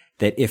know,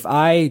 that if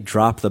I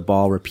drop the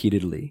ball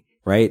repeatedly,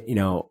 right,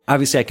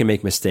 obviously I can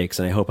make mistakes,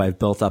 and I hope I've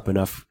built up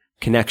enough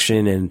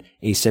connection and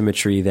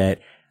asymmetry that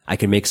I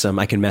can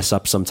mess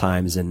up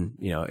sometimes, and,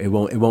 it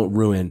won't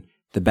ruin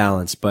the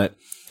balance. But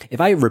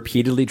if I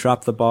repeatedly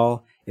drop the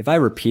ball, if I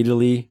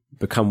repeatedly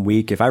become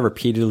weak, if I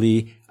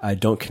repeatedly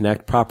don't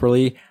connect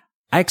properly,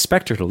 I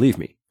expect her to leave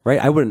me. Right?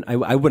 I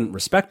wouldn't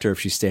respect her if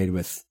she stayed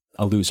with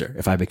a loser,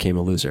 if I became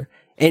a loser.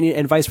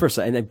 And vice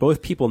versa. And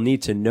both people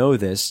need to know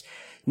this,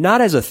 not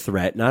as a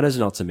threat, not as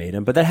an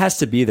ultimatum, but that has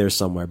to be there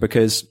somewhere,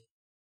 because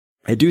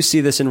I do see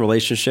this in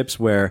relationships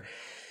where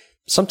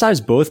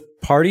sometimes both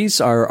parties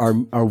are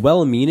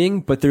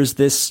well-meaning, but there's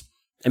this,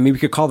 we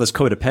could call this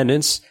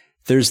codependence.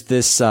 There's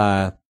this,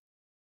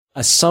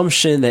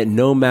 assumption that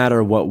no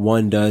matter what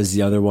one does,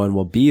 the other one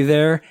will be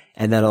there,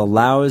 and that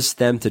allows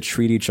them to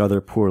treat each other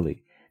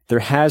poorly. There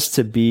has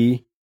to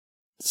be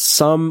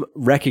some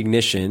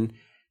recognition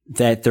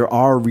that there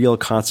are real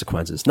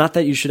consequences. Not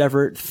that you should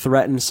ever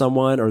threaten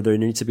someone or there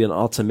needs to be an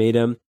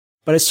ultimatum,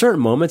 but at certain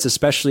moments,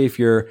 especially if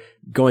you're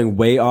going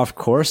way off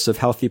course of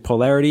healthy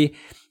polarity,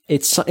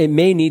 it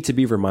may need to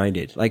be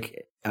reminded.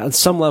 Like, on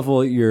some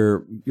level,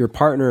 your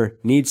partner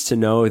needs to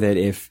know that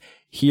if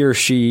he or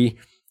she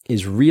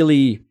is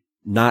really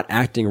not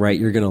acting right,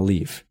 you're going to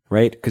leave,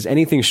 right? Because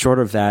anything short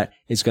of that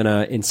is going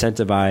to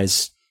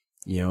incentivize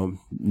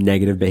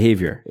negative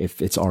behavior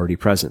if it's already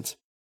present.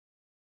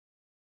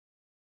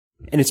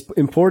 And it's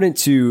important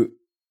to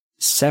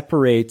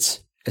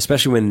separate,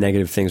 especially when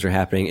negative things are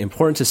happening,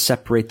 important to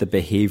separate the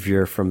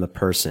behavior from the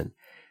person,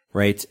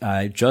 right?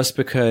 Just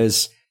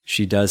because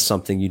she does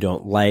something you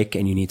don't like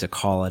and you need to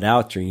call it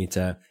out, or you need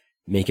to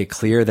make it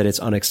clear that it's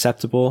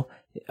unacceptable,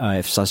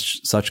 if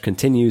such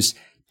continues,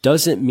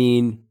 doesn't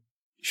mean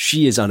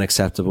she is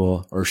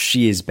unacceptable or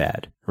she is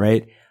bad,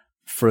 right?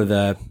 For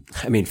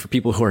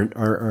people who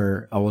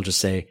are, I will just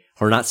say,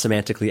 who are not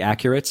semantically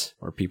accurate,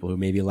 or people who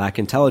maybe lack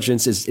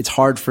intelligence, it's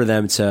hard for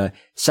them to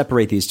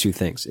separate these two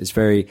things.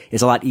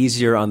 It's a lot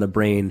easier on the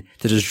brain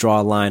to just draw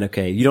a line.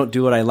 Okay, you don't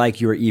do what I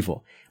like, you are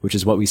evil, which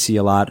is what we see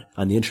a lot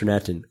on the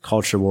internet and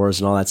culture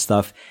wars and all that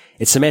stuff.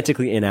 It's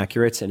semantically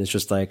inaccurate, and it's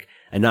just like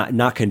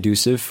not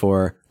conducive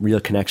for real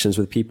connections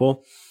with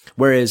people.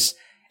 Whereas,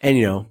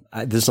 this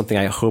is something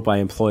I hope I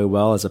employ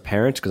well as a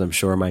parent, because I'm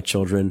sure my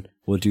children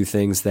will do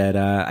things that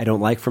I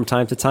don't like from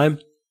time to time,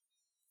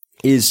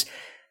 is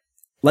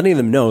letting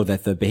them know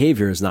that the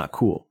behavior is not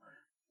cool,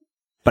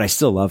 but I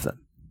still love them,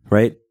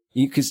 right?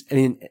 Because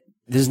this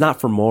is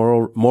not for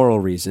moral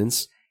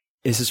reasons.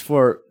 This is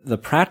for the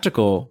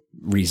practical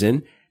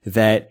reason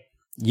that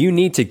you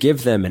need to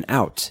give them an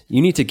out.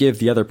 You need to give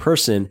the other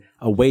person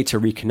a way to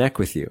reconnect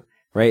with you,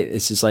 right?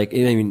 It's just like,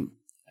 in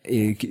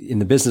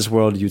the business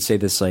world, you'd say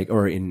this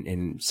or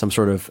in some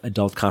sort of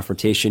adult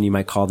confrontation, you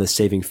might call this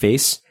saving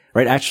face,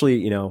 right?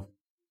 Actually,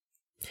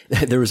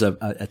 there was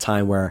a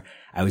time where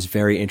I was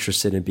very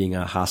interested in being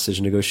a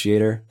hostage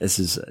negotiator. This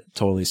is a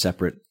totally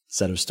separate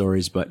set of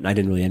stories, but I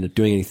didn't really end up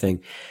doing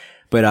anything.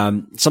 But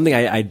something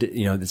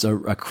that's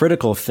a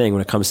critical thing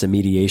when it comes to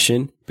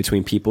mediation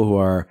between people who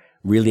are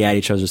really at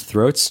each other's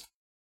throats.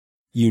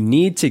 You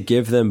need to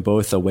give them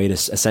both a way to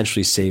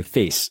essentially save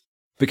face,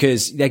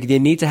 because like they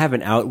need to have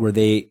an out where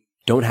they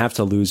don't have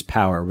to lose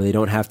power, where they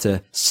don't have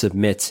to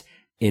submit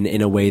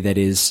in a way that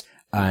is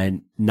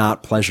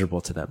not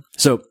pleasurable to them.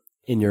 So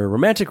in your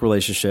romantic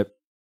relationship,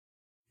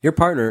 your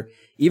partner,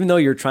 even though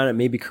you're trying to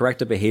maybe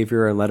correct a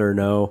behavior and let her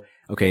know,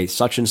 okay,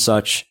 such and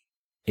such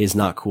is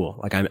not cool.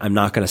 Like I'm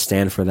not going to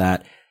stand for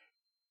that.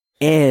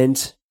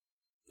 And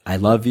I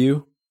love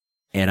you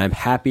and I'm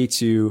happy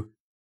to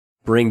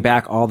bring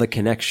back all the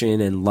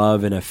connection and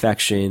love and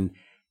affection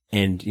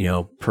and,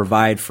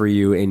 provide for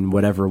you in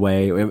whatever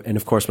way. And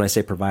of course, when I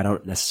say provide, I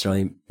don't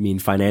necessarily mean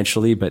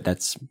financially, but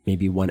that's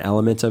maybe one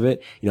element of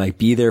it. Like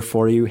be there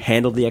for you,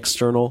 handle the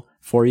external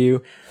for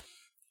you.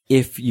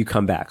 If you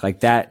come back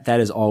like that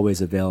is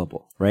always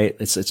available, right?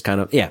 It's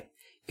kind of, you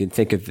can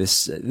think of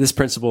this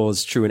principle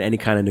is true in any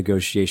kind of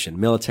negotiation,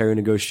 military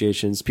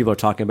negotiations. People are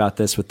talking about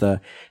this with the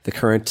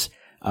current,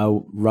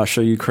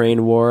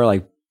 Russia-Ukraine war.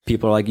 Like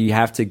people are like, you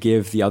have to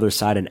give the other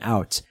side an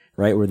out,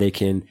 right? Where they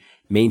can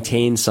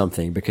maintain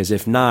something, because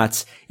if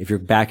not, if you're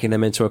backing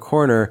them into a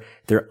corner,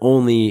 their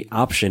only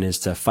option is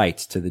to fight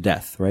to the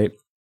death, right?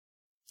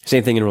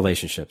 Same thing in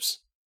relationships.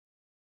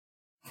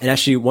 And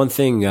actually one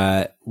thing,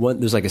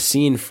 there's like a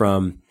scene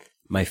from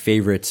my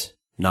favorite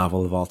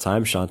novel of all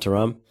time,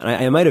 Shantaram. And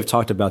I might have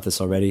talked about this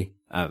already.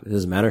 It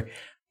doesn't matter.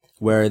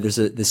 Where there's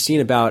this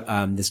scene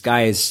about, this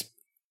guy is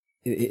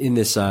in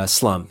this,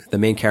 slum. The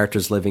main character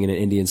is living in an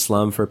Indian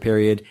slum for a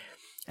period.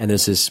 And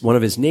there's one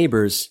of his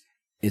neighbors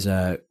is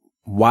a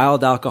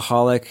wild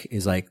alcoholic,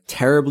 is like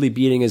terribly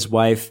beating his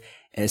wife.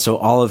 And so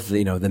all of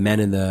the, the men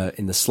in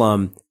the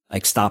slum,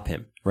 like stop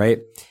him,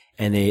 right?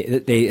 And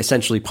they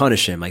essentially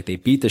punish him. Like they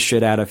beat the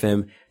shit out of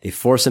him. They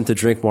force him to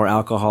drink more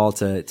alcohol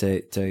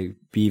to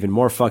be even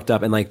more fucked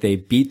up. And like they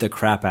beat the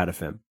crap out of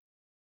him.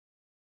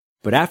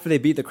 But after they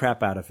beat the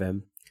crap out of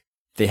him,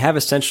 they have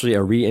essentially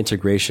a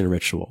reintegration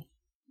ritual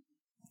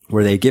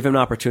where they give him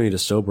an opportunity to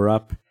sober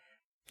up,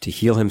 to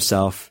heal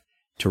himself,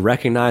 to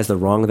recognize the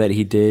wrong that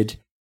he did.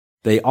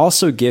 They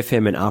also give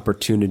him an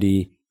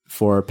opportunity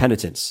for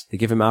penitence. They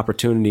give him an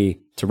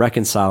opportunity to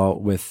reconcile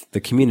with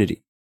the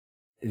community.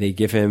 They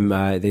give him,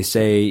 they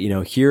say,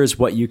 here's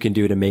what you can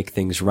do to make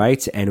things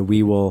right, and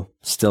we will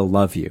still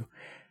love you.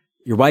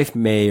 Your wife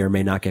may or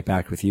may not get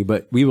back with you,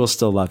 but we will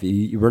still love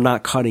you. We're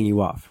not cutting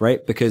you off,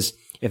 right? Because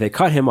if they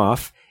cut him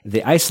off, if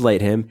they isolate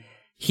him,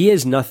 he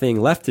has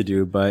nothing left to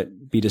do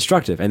but be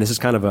destructive. And this is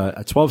kind of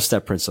a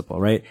 12-step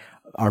principle, right?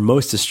 Our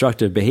most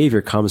destructive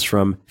behavior comes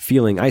from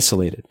feeling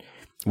isolated,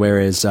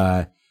 whereas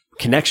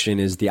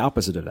connection is the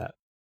opposite of that.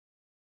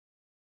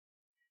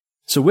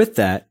 So with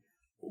that,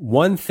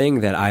 one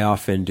thing that I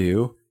often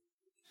do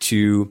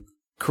to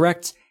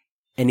correct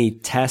any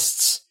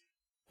tests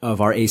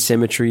of our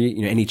asymmetry,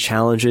 any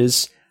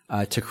challenges,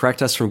 to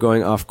correct us from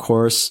going off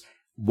course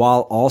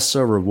while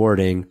also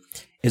rewarding,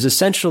 is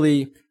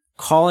essentially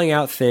calling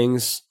out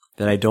things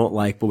that I don't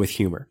like, but with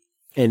humor.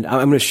 And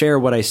I'm going to share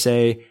what I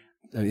say,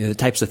 the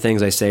types of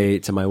things I say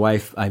to my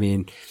wife. I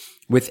mean,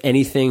 with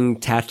anything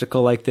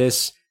tactical like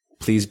this,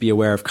 please be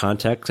aware of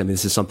context. I mean,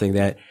 this is something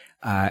that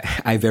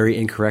I very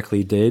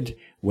incorrectly did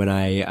and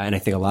I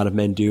think a lot of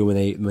men do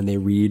when they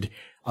read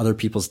other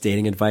people's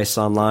dating advice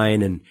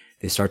online and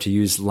they start to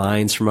use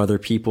lines from other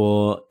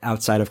people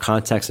outside of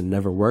context, and it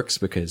never works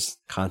because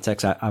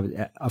context,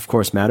 of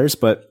course, matters.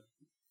 But,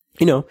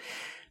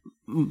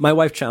 my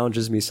wife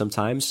challenges me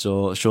sometimes.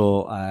 So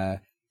she'll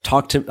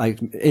talk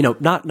to,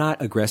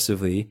 not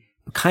aggressively,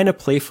 but kind of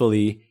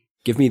playfully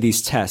give me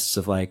these tests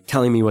of like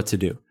telling me what to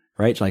do,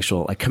 right? Like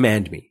she'll like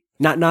command me,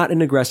 not in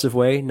an aggressive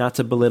way, not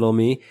to belittle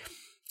me.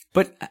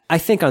 But I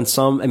think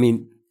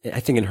I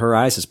think in her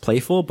eyes it's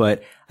playful,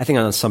 but I think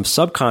on some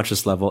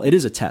subconscious level, it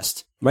is a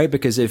test, right?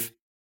 Because if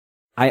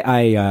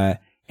I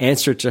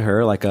answered to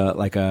her like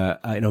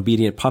an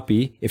obedient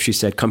puppy, if she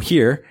said, "Come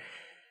here,"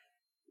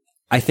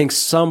 I think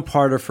some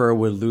part of her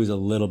would lose a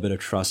little bit of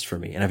trust for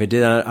me. And if I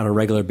did that on a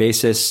regular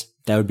basis,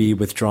 that would be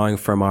withdrawing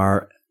from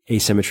our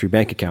asymmetry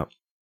bank account.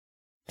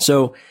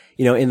 So,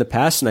 in the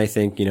past, and I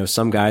think,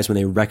 some guys, when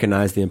they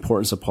recognize the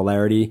importance of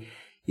polarity,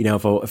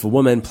 if a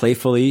woman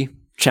playfully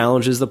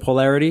challenges the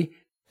polarity,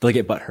 they'll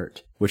get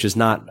butthurt, which is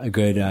not a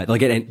good,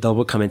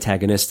 they'll become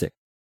antagonistic,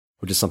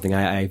 which is something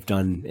I've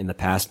done in the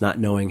past, not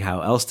knowing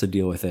how else to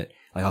deal with it.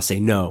 Like I'll say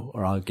no,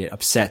 or I'll get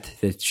upset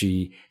that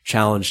she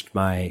challenged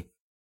the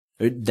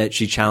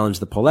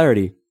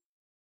polarity.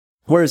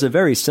 Whereas a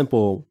very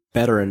simple,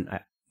 better and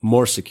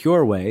more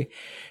secure way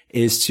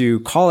is to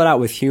call it out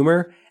with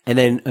humor and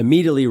then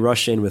immediately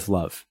rush in with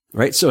love,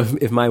 right? So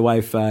if my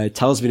wife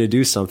tells me to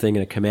do something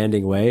in a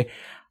commanding way,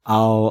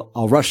 I'll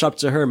rush up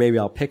to her. Maybe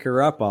I'll pick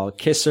her up. I'll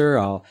kiss her.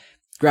 I'll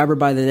grab her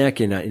by the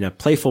neck in a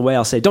playful way.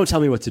 I'll say, "Don't tell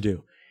me what to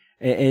do."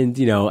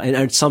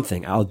 And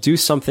something, I'll do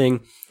something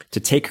to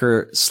take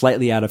her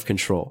slightly out of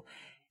control.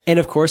 And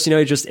of course,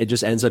 it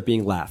just ends up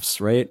being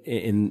laughs, right?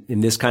 In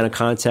this kind of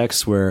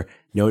context where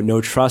no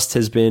trust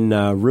has been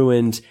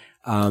ruined,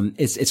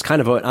 It's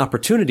kind of an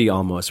opportunity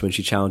almost when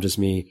she challenges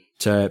me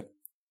to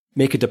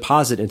make a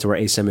deposit into our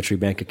asymmetry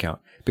bank account,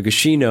 because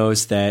she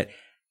knows that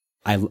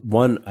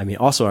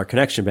also our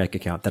connection bank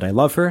account, that I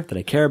love her, that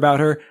I care about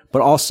her,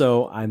 but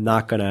also I'm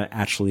not going to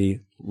actually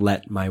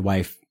let my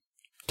wife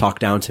talk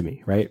down to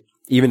me, right?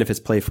 Even if it's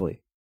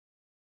playfully.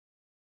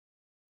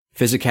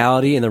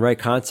 Physicality in the right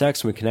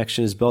context when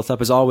connection is built up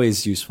is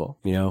always useful.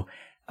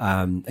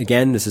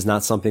 Again, this is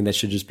not something that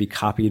should just be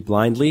copied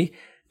blindly,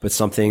 but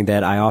something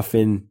that I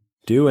often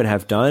do and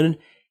have done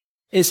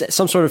is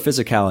some sort of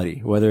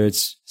physicality, whether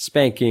it's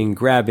spanking,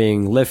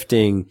 grabbing,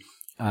 lifting,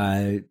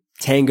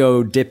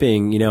 tango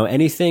dipping,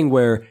 anything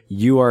where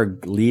you are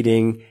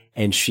leading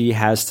and she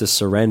has to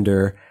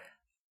surrender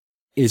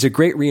is a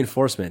great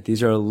reinforcement.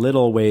 These are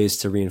little ways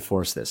to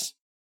reinforce this.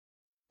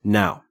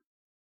 Now,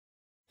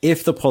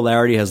 if the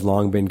polarity has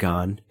long been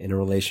gone in a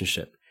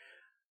relationship,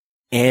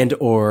 and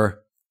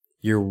or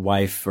your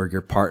wife or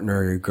your partner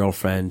or your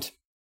girlfriend,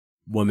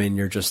 woman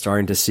you're just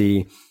starting to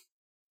see,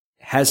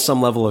 has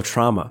some level of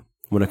trauma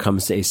when it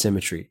comes to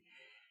asymmetry,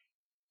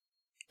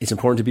 it's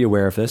important to be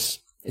aware of this.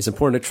 It's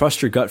important to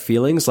trust your gut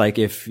feelings. Like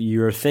if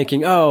you're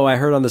thinking, oh, I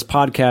heard on this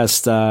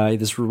podcast,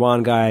 this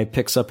Ruwan guy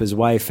picks up his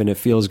wife and it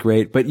feels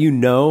great, but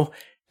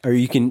or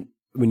you can,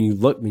 when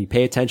you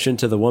pay attention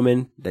to the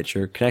woman that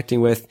you're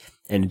connecting with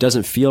and it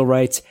doesn't feel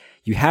right,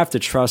 you have to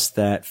trust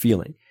that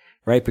feeling,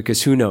 right?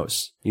 Because who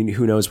knows?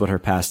 Who knows what her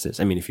past is?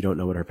 I mean, if you don't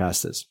know what her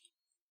past is,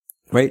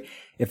 right?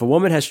 If a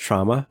woman has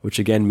trauma, which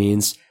again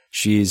means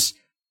she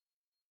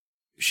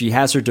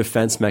has her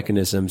defense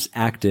mechanisms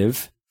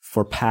active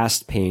for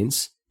past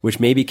pains, which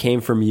maybe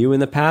came from you in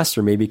the past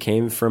or maybe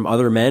came from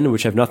other men,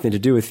 which have nothing to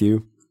do with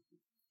you,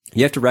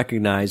 you have to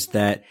recognize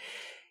that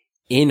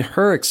in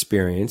her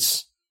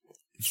experience,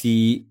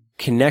 the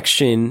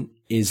connection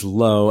is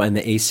low and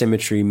the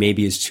asymmetry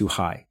maybe is too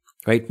high,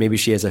 right? Maybe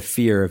she has a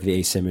fear of the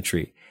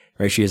asymmetry,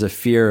 right? She has a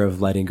fear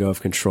of letting go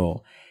of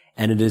control.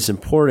 And it is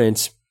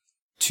important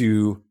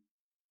to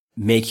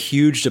make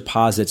huge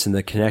deposits in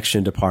the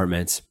connection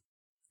department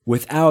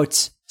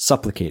without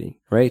supplicating,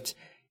 right?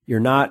 You're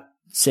not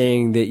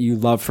saying that you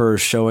love her,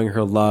 showing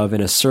her love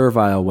in a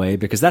servile way,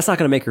 because that's not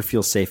going to make her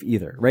feel safe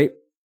either, right?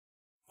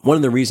 One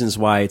of the reasons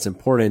why it's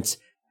important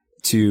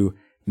to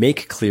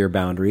make clear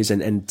boundaries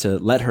and to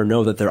let her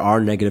know that there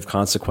are negative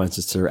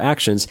consequences to her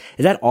actions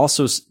is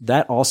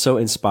that also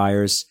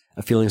inspires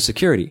a feeling of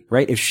security,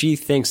 right? If she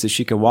thinks that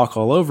she can walk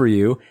all over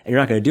you and you're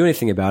not going to do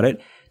anything about it,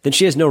 then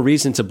she has no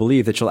reason to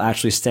believe that you'll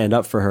actually stand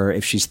up for her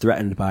if she's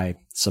threatened by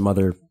some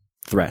other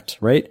threat,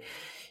 right?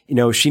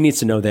 She needs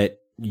to know that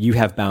you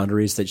have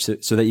boundaries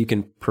so that you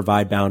can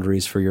provide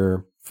boundaries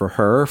for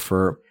her,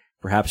 for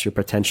perhaps your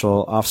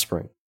potential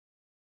offspring.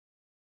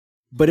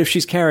 But if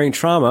she's carrying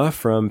trauma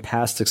from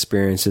past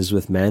experiences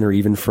with men or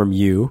even from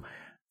you,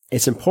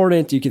 it's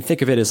important. You can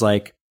think of it as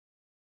like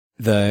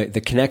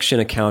the connection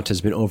account has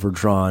been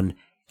overdrawn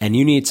and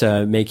you need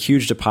to make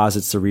huge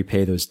deposits to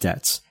repay those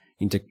debts.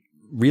 You need to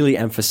really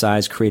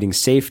emphasize creating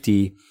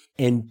safety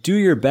and do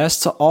your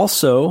best to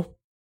also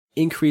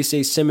increase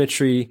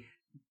asymmetry,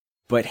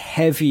 but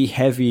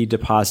heavy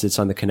deposits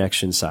on the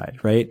connection side,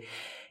 right?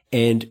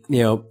 And,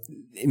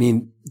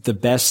 the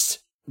best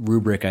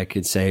rubric I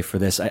could say for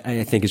this,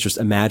 I think is just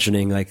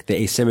imagining like the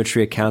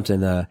asymmetry account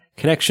and the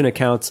connection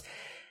account.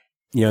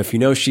 If you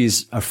know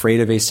she's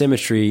afraid of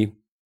asymmetry,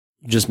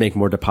 just make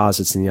more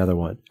deposits in the other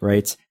one,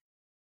 right?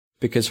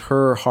 Because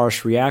her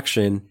harsh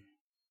reaction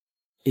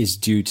is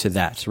due to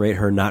that, right?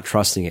 Her not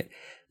trusting it.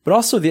 But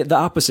also the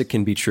opposite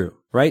can be true,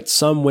 right?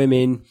 Some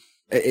women,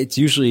 it's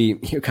usually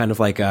kind of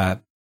like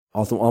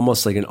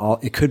almost like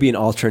it could be an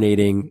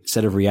alternating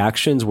set of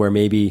reactions where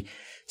maybe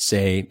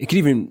say it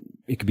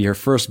could be her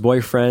first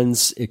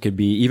boyfriends. It could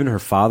be even her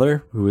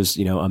father, who was,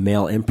 a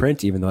male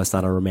imprint, even though it's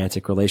not a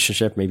romantic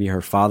relationship. Maybe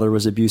her father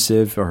was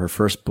abusive or her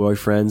first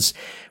boyfriends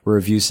were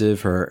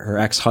abusive. Her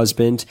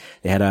ex-husband,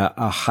 they had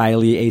a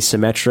highly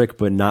asymmetric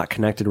but not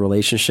connected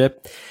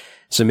relationship.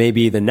 So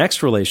maybe the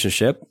next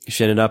relationship,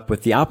 she ended up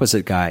with the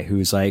opposite guy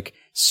who's like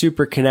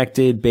super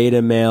connected,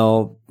 beta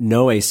male,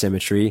 no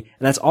asymmetry.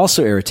 And that's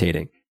also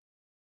irritating.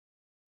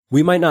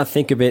 We might not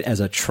think of it as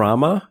a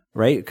trauma,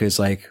 right? Because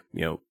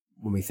when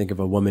we think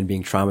of a woman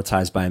being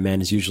traumatized by a man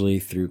is usually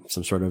through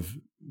some sort of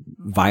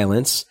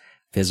violence,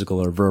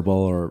 physical or verbal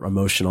or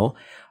emotional.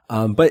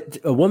 But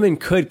a woman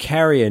could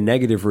carry a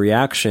negative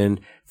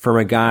reaction from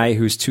a guy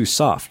who's too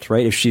soft,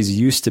 right? If she's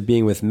used to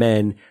being with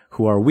men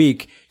who are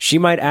weak, she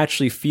might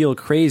actually feel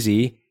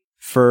crazy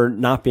for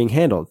not being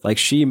handled. Like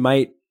she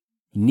might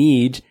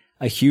need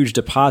a huge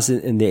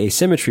deposit in the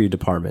asymmetry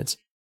department.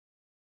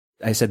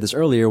 I said this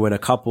earlier, when a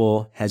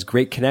couple has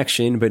great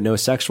connection but no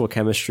sexual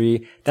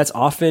chemistry, that's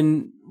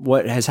often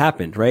what has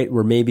happened, right?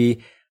 Where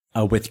maybe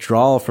a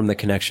withdrawal from the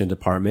connection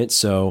department.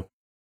 So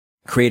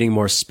creating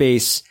more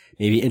space,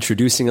 maybe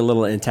introducing a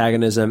little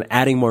antagonism,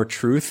 adding more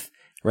truth,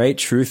 right?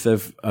 Truth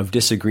of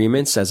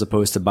disagreements as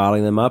opposed to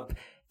bottling them up.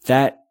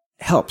 That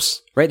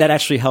helps, right? That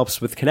actually helps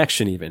with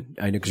connection even,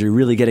 because you're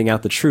really getting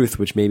out the truth,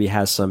 which maybe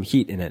has some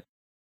heat in it.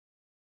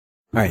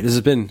 All right. This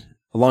has been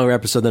a longer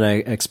episode than I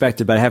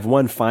expected, but I have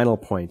one final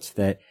point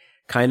that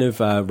kind of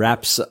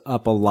wraps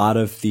up a lot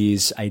of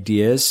these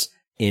ideas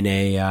in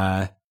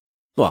I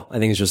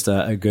think it's just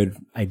a good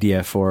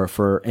idea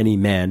for any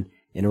man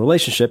in a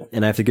relationship.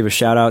 And I have to give a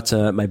shout out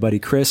to my buddy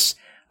Chris,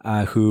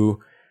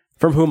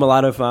 from whom a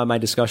lot of my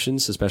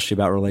discussions, especially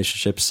about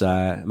relationships,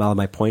 a lot of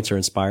my points are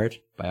inspired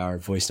by our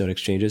voice note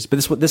exchanges.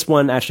 But this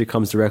one actually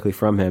comes directly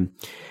from him,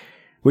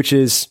 which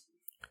is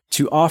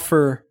to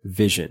offer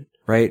vision,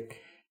 right?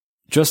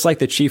 Just like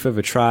the chief of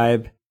a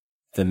tribe,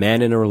 the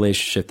man in a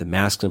relationship, the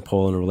masculine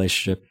pole in a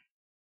relationship,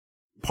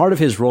 part of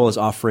his role is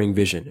offering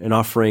vision and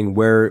offering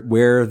where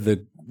the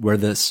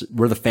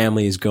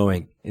family is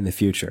going in the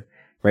future,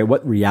 right?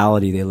 What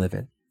reality they live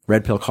in.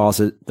 Red Pill calls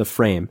it the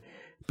frame.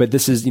 But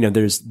this is,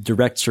 there's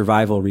direct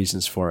survival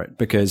reasons for it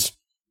because,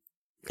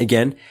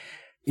 again,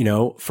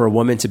 for a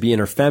woman to be in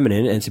her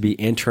feminine and to be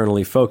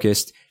internally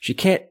focused, she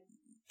can't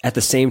at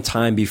the same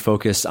time be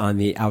focused on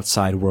the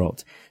outside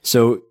world.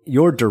 So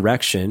your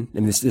direction,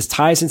 and this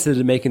ties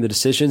into making the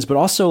decisions, but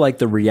also like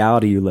the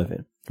reality you live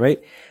in,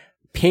 right?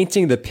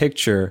 Painting the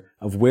picture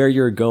of where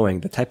you're going,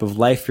 the type of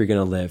life you're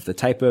going to live, the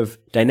type of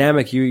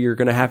dynamic you're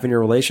going to have in your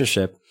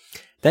relationship,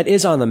 that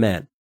is on the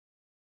man.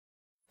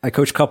 I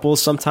coach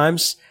couples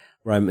sometimes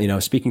where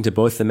I'm, speaking to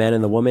both the man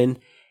and the woman.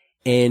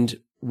 And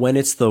when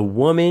it's the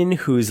woman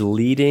who's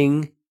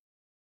leading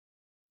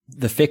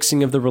the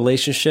fixing of the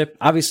relationship,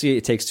 obviously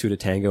it takes two to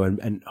tango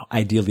and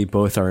ideally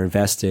both are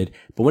invested.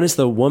 But when it's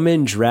the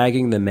woman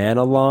dragging the man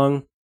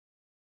along,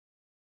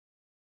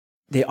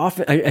 they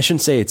often, I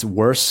shouldn't say it's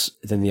worse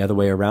than the other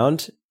way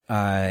around.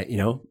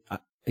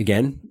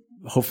 Again,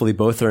 hopefully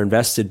both are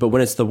invested. But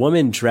when it's the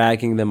woman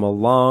dragging them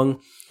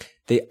along,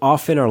 they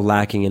often are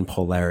lacking in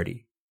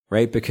polarity,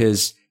 right?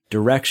 Because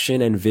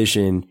direction and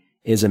vision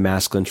is a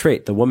masculine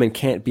trait. The woman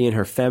can't be in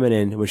her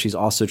feminine when she's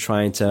also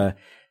trying to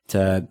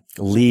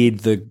lead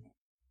the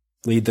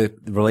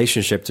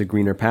relationship to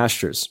greener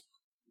pastures.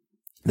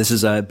 This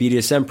is a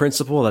BDSM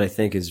principle that I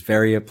think is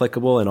very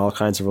applicable in all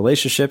kinds of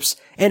relationships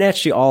and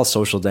actually all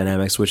social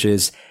dynamics, which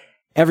is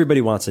everybody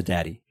wants a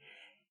daddy.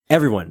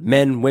 Everyone,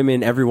 men,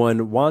 women,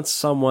 everyone wants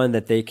someone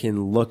that they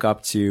can look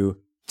up to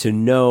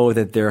know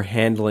that they're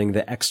handling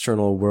the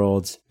external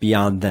world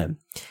beyond them.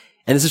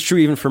 And this is true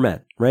even for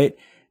men, right?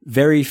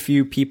 Very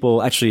few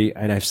people actually,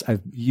 and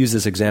I've used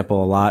this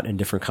example a lot in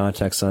different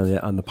contexts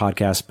on the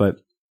podcast,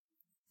 but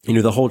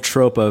the whole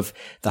trope of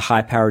the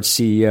high-powered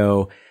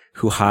CEO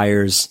who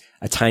hires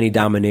a tiny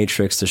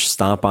dominatrix to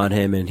stomp on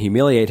him and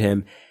humiliate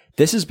him.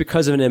 This is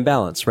because of an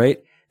imbalance,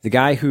 right? The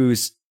guy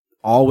who's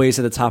always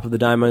at the top of the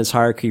diamond's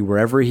hierarchy,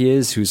 wherever he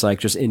is, who's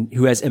like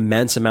who has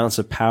immense amounts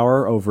of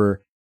power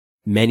over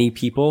many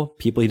people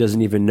he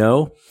doesn't even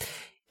know.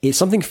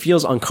 Something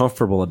feels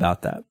uncomfortable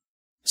about that.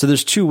 So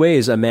there's two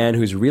ways a man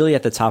who's really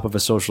at the top of a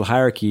social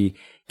hierarchy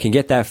can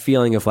get that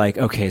feeling of like,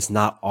 okay, it's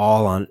not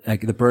all on,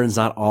 like the burden's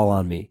not all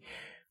on me.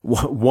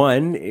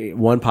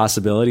 One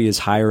possibility is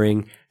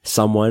hiring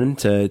someone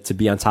to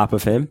be on top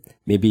of him.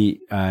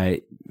 Maybe,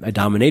 a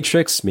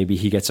dominatrix. Maybe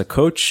he gets a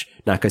coach,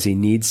 not because he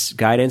needs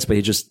guidance, but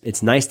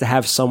it's nice to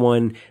have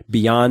someone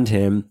beyond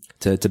him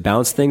to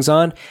bounce things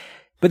on.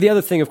 But the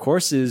other thing, of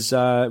course, is,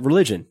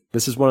 religion.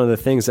 This is one of the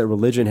things that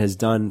religion has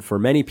done for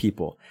many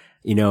people.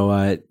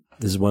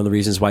 This is one of the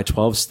reasons why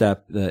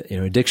 12-step,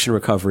 addiction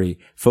recovery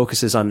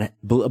focuses on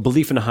a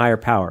belief in a higher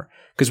power.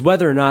 Because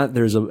whether or not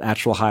there's an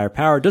actual higher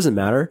power doesn't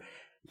matter.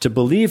 To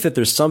believe that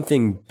there's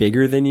something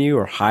bigger than you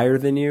or higher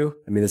than you.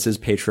 I mean, this is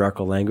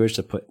patriarchal language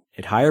to put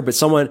it higher, but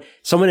someone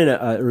in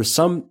or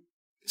some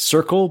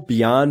circle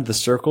beyond the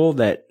circle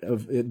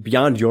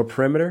beyond your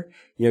perimeter,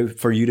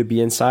 for you to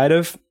be inside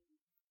of,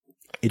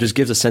 it just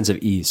gives a sense of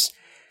ease.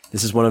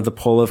 This is one of the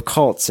pull of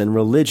cults and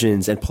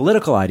religions and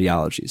political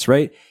ideologies,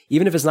 right?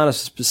 Even if it's not a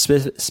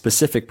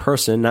specific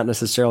person, not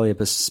necessarily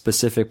a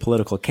specific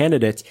political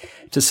candidate,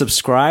 to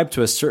subscribe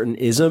to a certain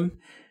ism,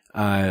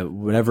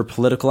 whatever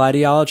political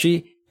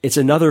ideology, it's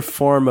another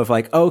form of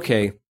like,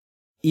 okay,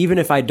 even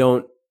if I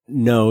don't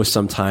know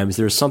sometimes,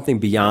 there's something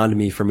beyond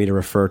me for me to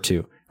refer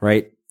to,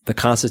 right? The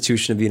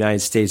Constitution of the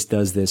United States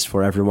does this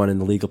for everyone in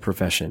the legal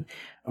profession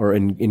or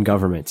in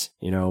government.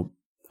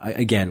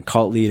 Again,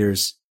 cult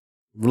leaders,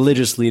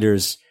 religious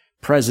leaders,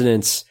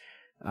 presidents,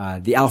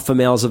 the alpha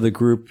males of the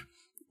group,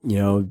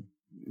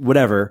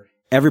 whatever.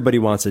 Everybody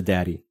wants a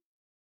daddy.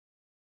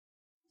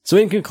 So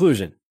in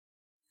conclusion,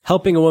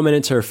 helping a woman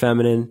into her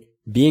feminine,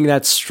 being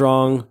that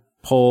strong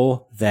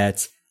pole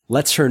that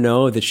lets her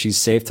know that she's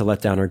safe to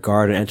let down her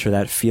guard and enter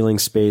that feeling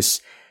space,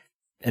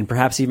 and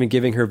perhaps even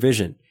giving her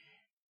vision,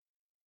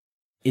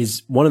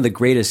 is one of the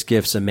greatest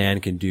gifts a man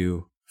can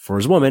do for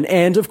his woman.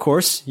 And of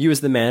course, you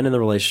as the man in the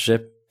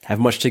relationship have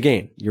much to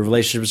gain. Your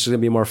relationship is going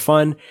to be more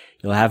fun.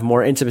 You'll have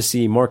more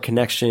intimacy, more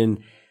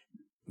connection,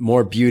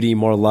 more beauty,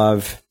 more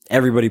love.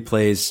 Everybody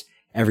plays,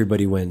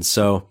 everybody wins.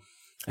 So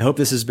I hope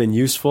this has been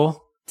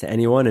useful to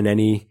anyone in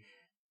any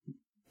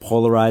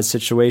polarized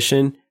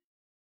situation.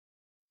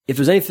 If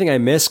there's anything I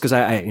missed, because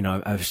I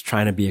was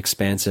trying to be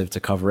expansive to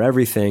cover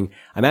everything,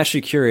 I'm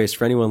actually curious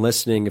for anyone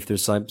listening if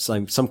there's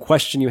some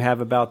question you have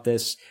about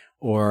this,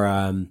 or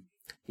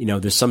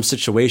there's some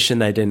situation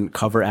that I didn't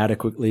cover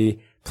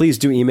adequately, please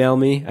do email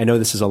me. I know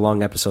this is a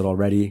long episode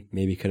already.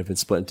 Maybe it could have been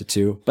split into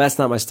 2, but that's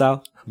not my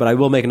style. But I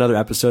will make another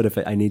episode if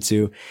I need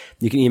to.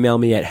 You can email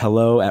me at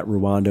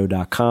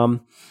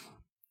hello@ruwando.com.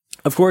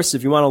 Of course,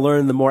 if you want to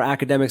learn the more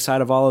academic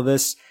side of all of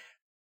this,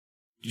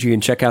 you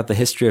can check out the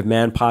History of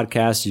Man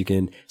podcast. You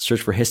can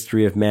search for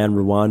History of Man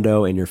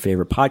Rwando in your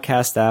favorite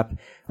podcast app,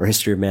 or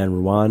History of Man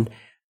Rwand,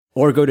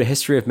 or go to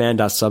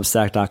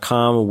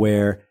historyofman.substack.com,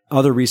 where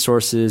other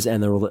resources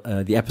and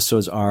the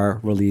episodes are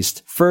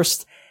released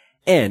first.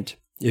 And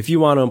if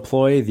you want to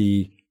employ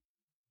the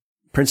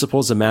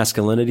principles of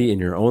masculinity in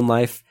your own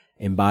life,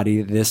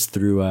 embody this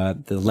through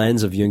the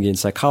lens of Jungian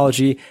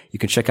psychology, you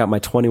can check out my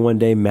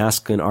 21-day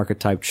masculine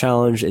archetype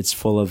challenge. It's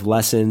full of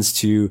lessons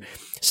to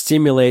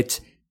stimulate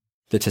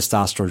the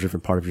testosterone-driven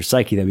part of your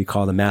psyche that we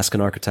call the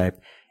masculine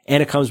archetype.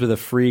 And it comes with a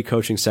free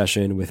coaching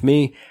session with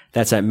me.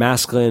 That's at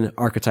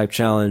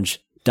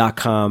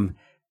masculinearchetypechallenge.com.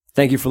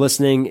 Thank you for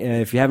listening.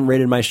 If you haven't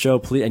rated my show,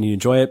 please, and you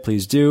enjoy it,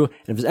 please do. And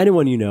if there's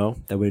anyone you know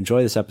that would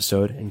enjoy this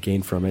episode and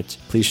gain from it,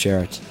 please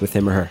share it with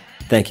him or her.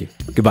 Thank you.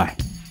 Goodbye.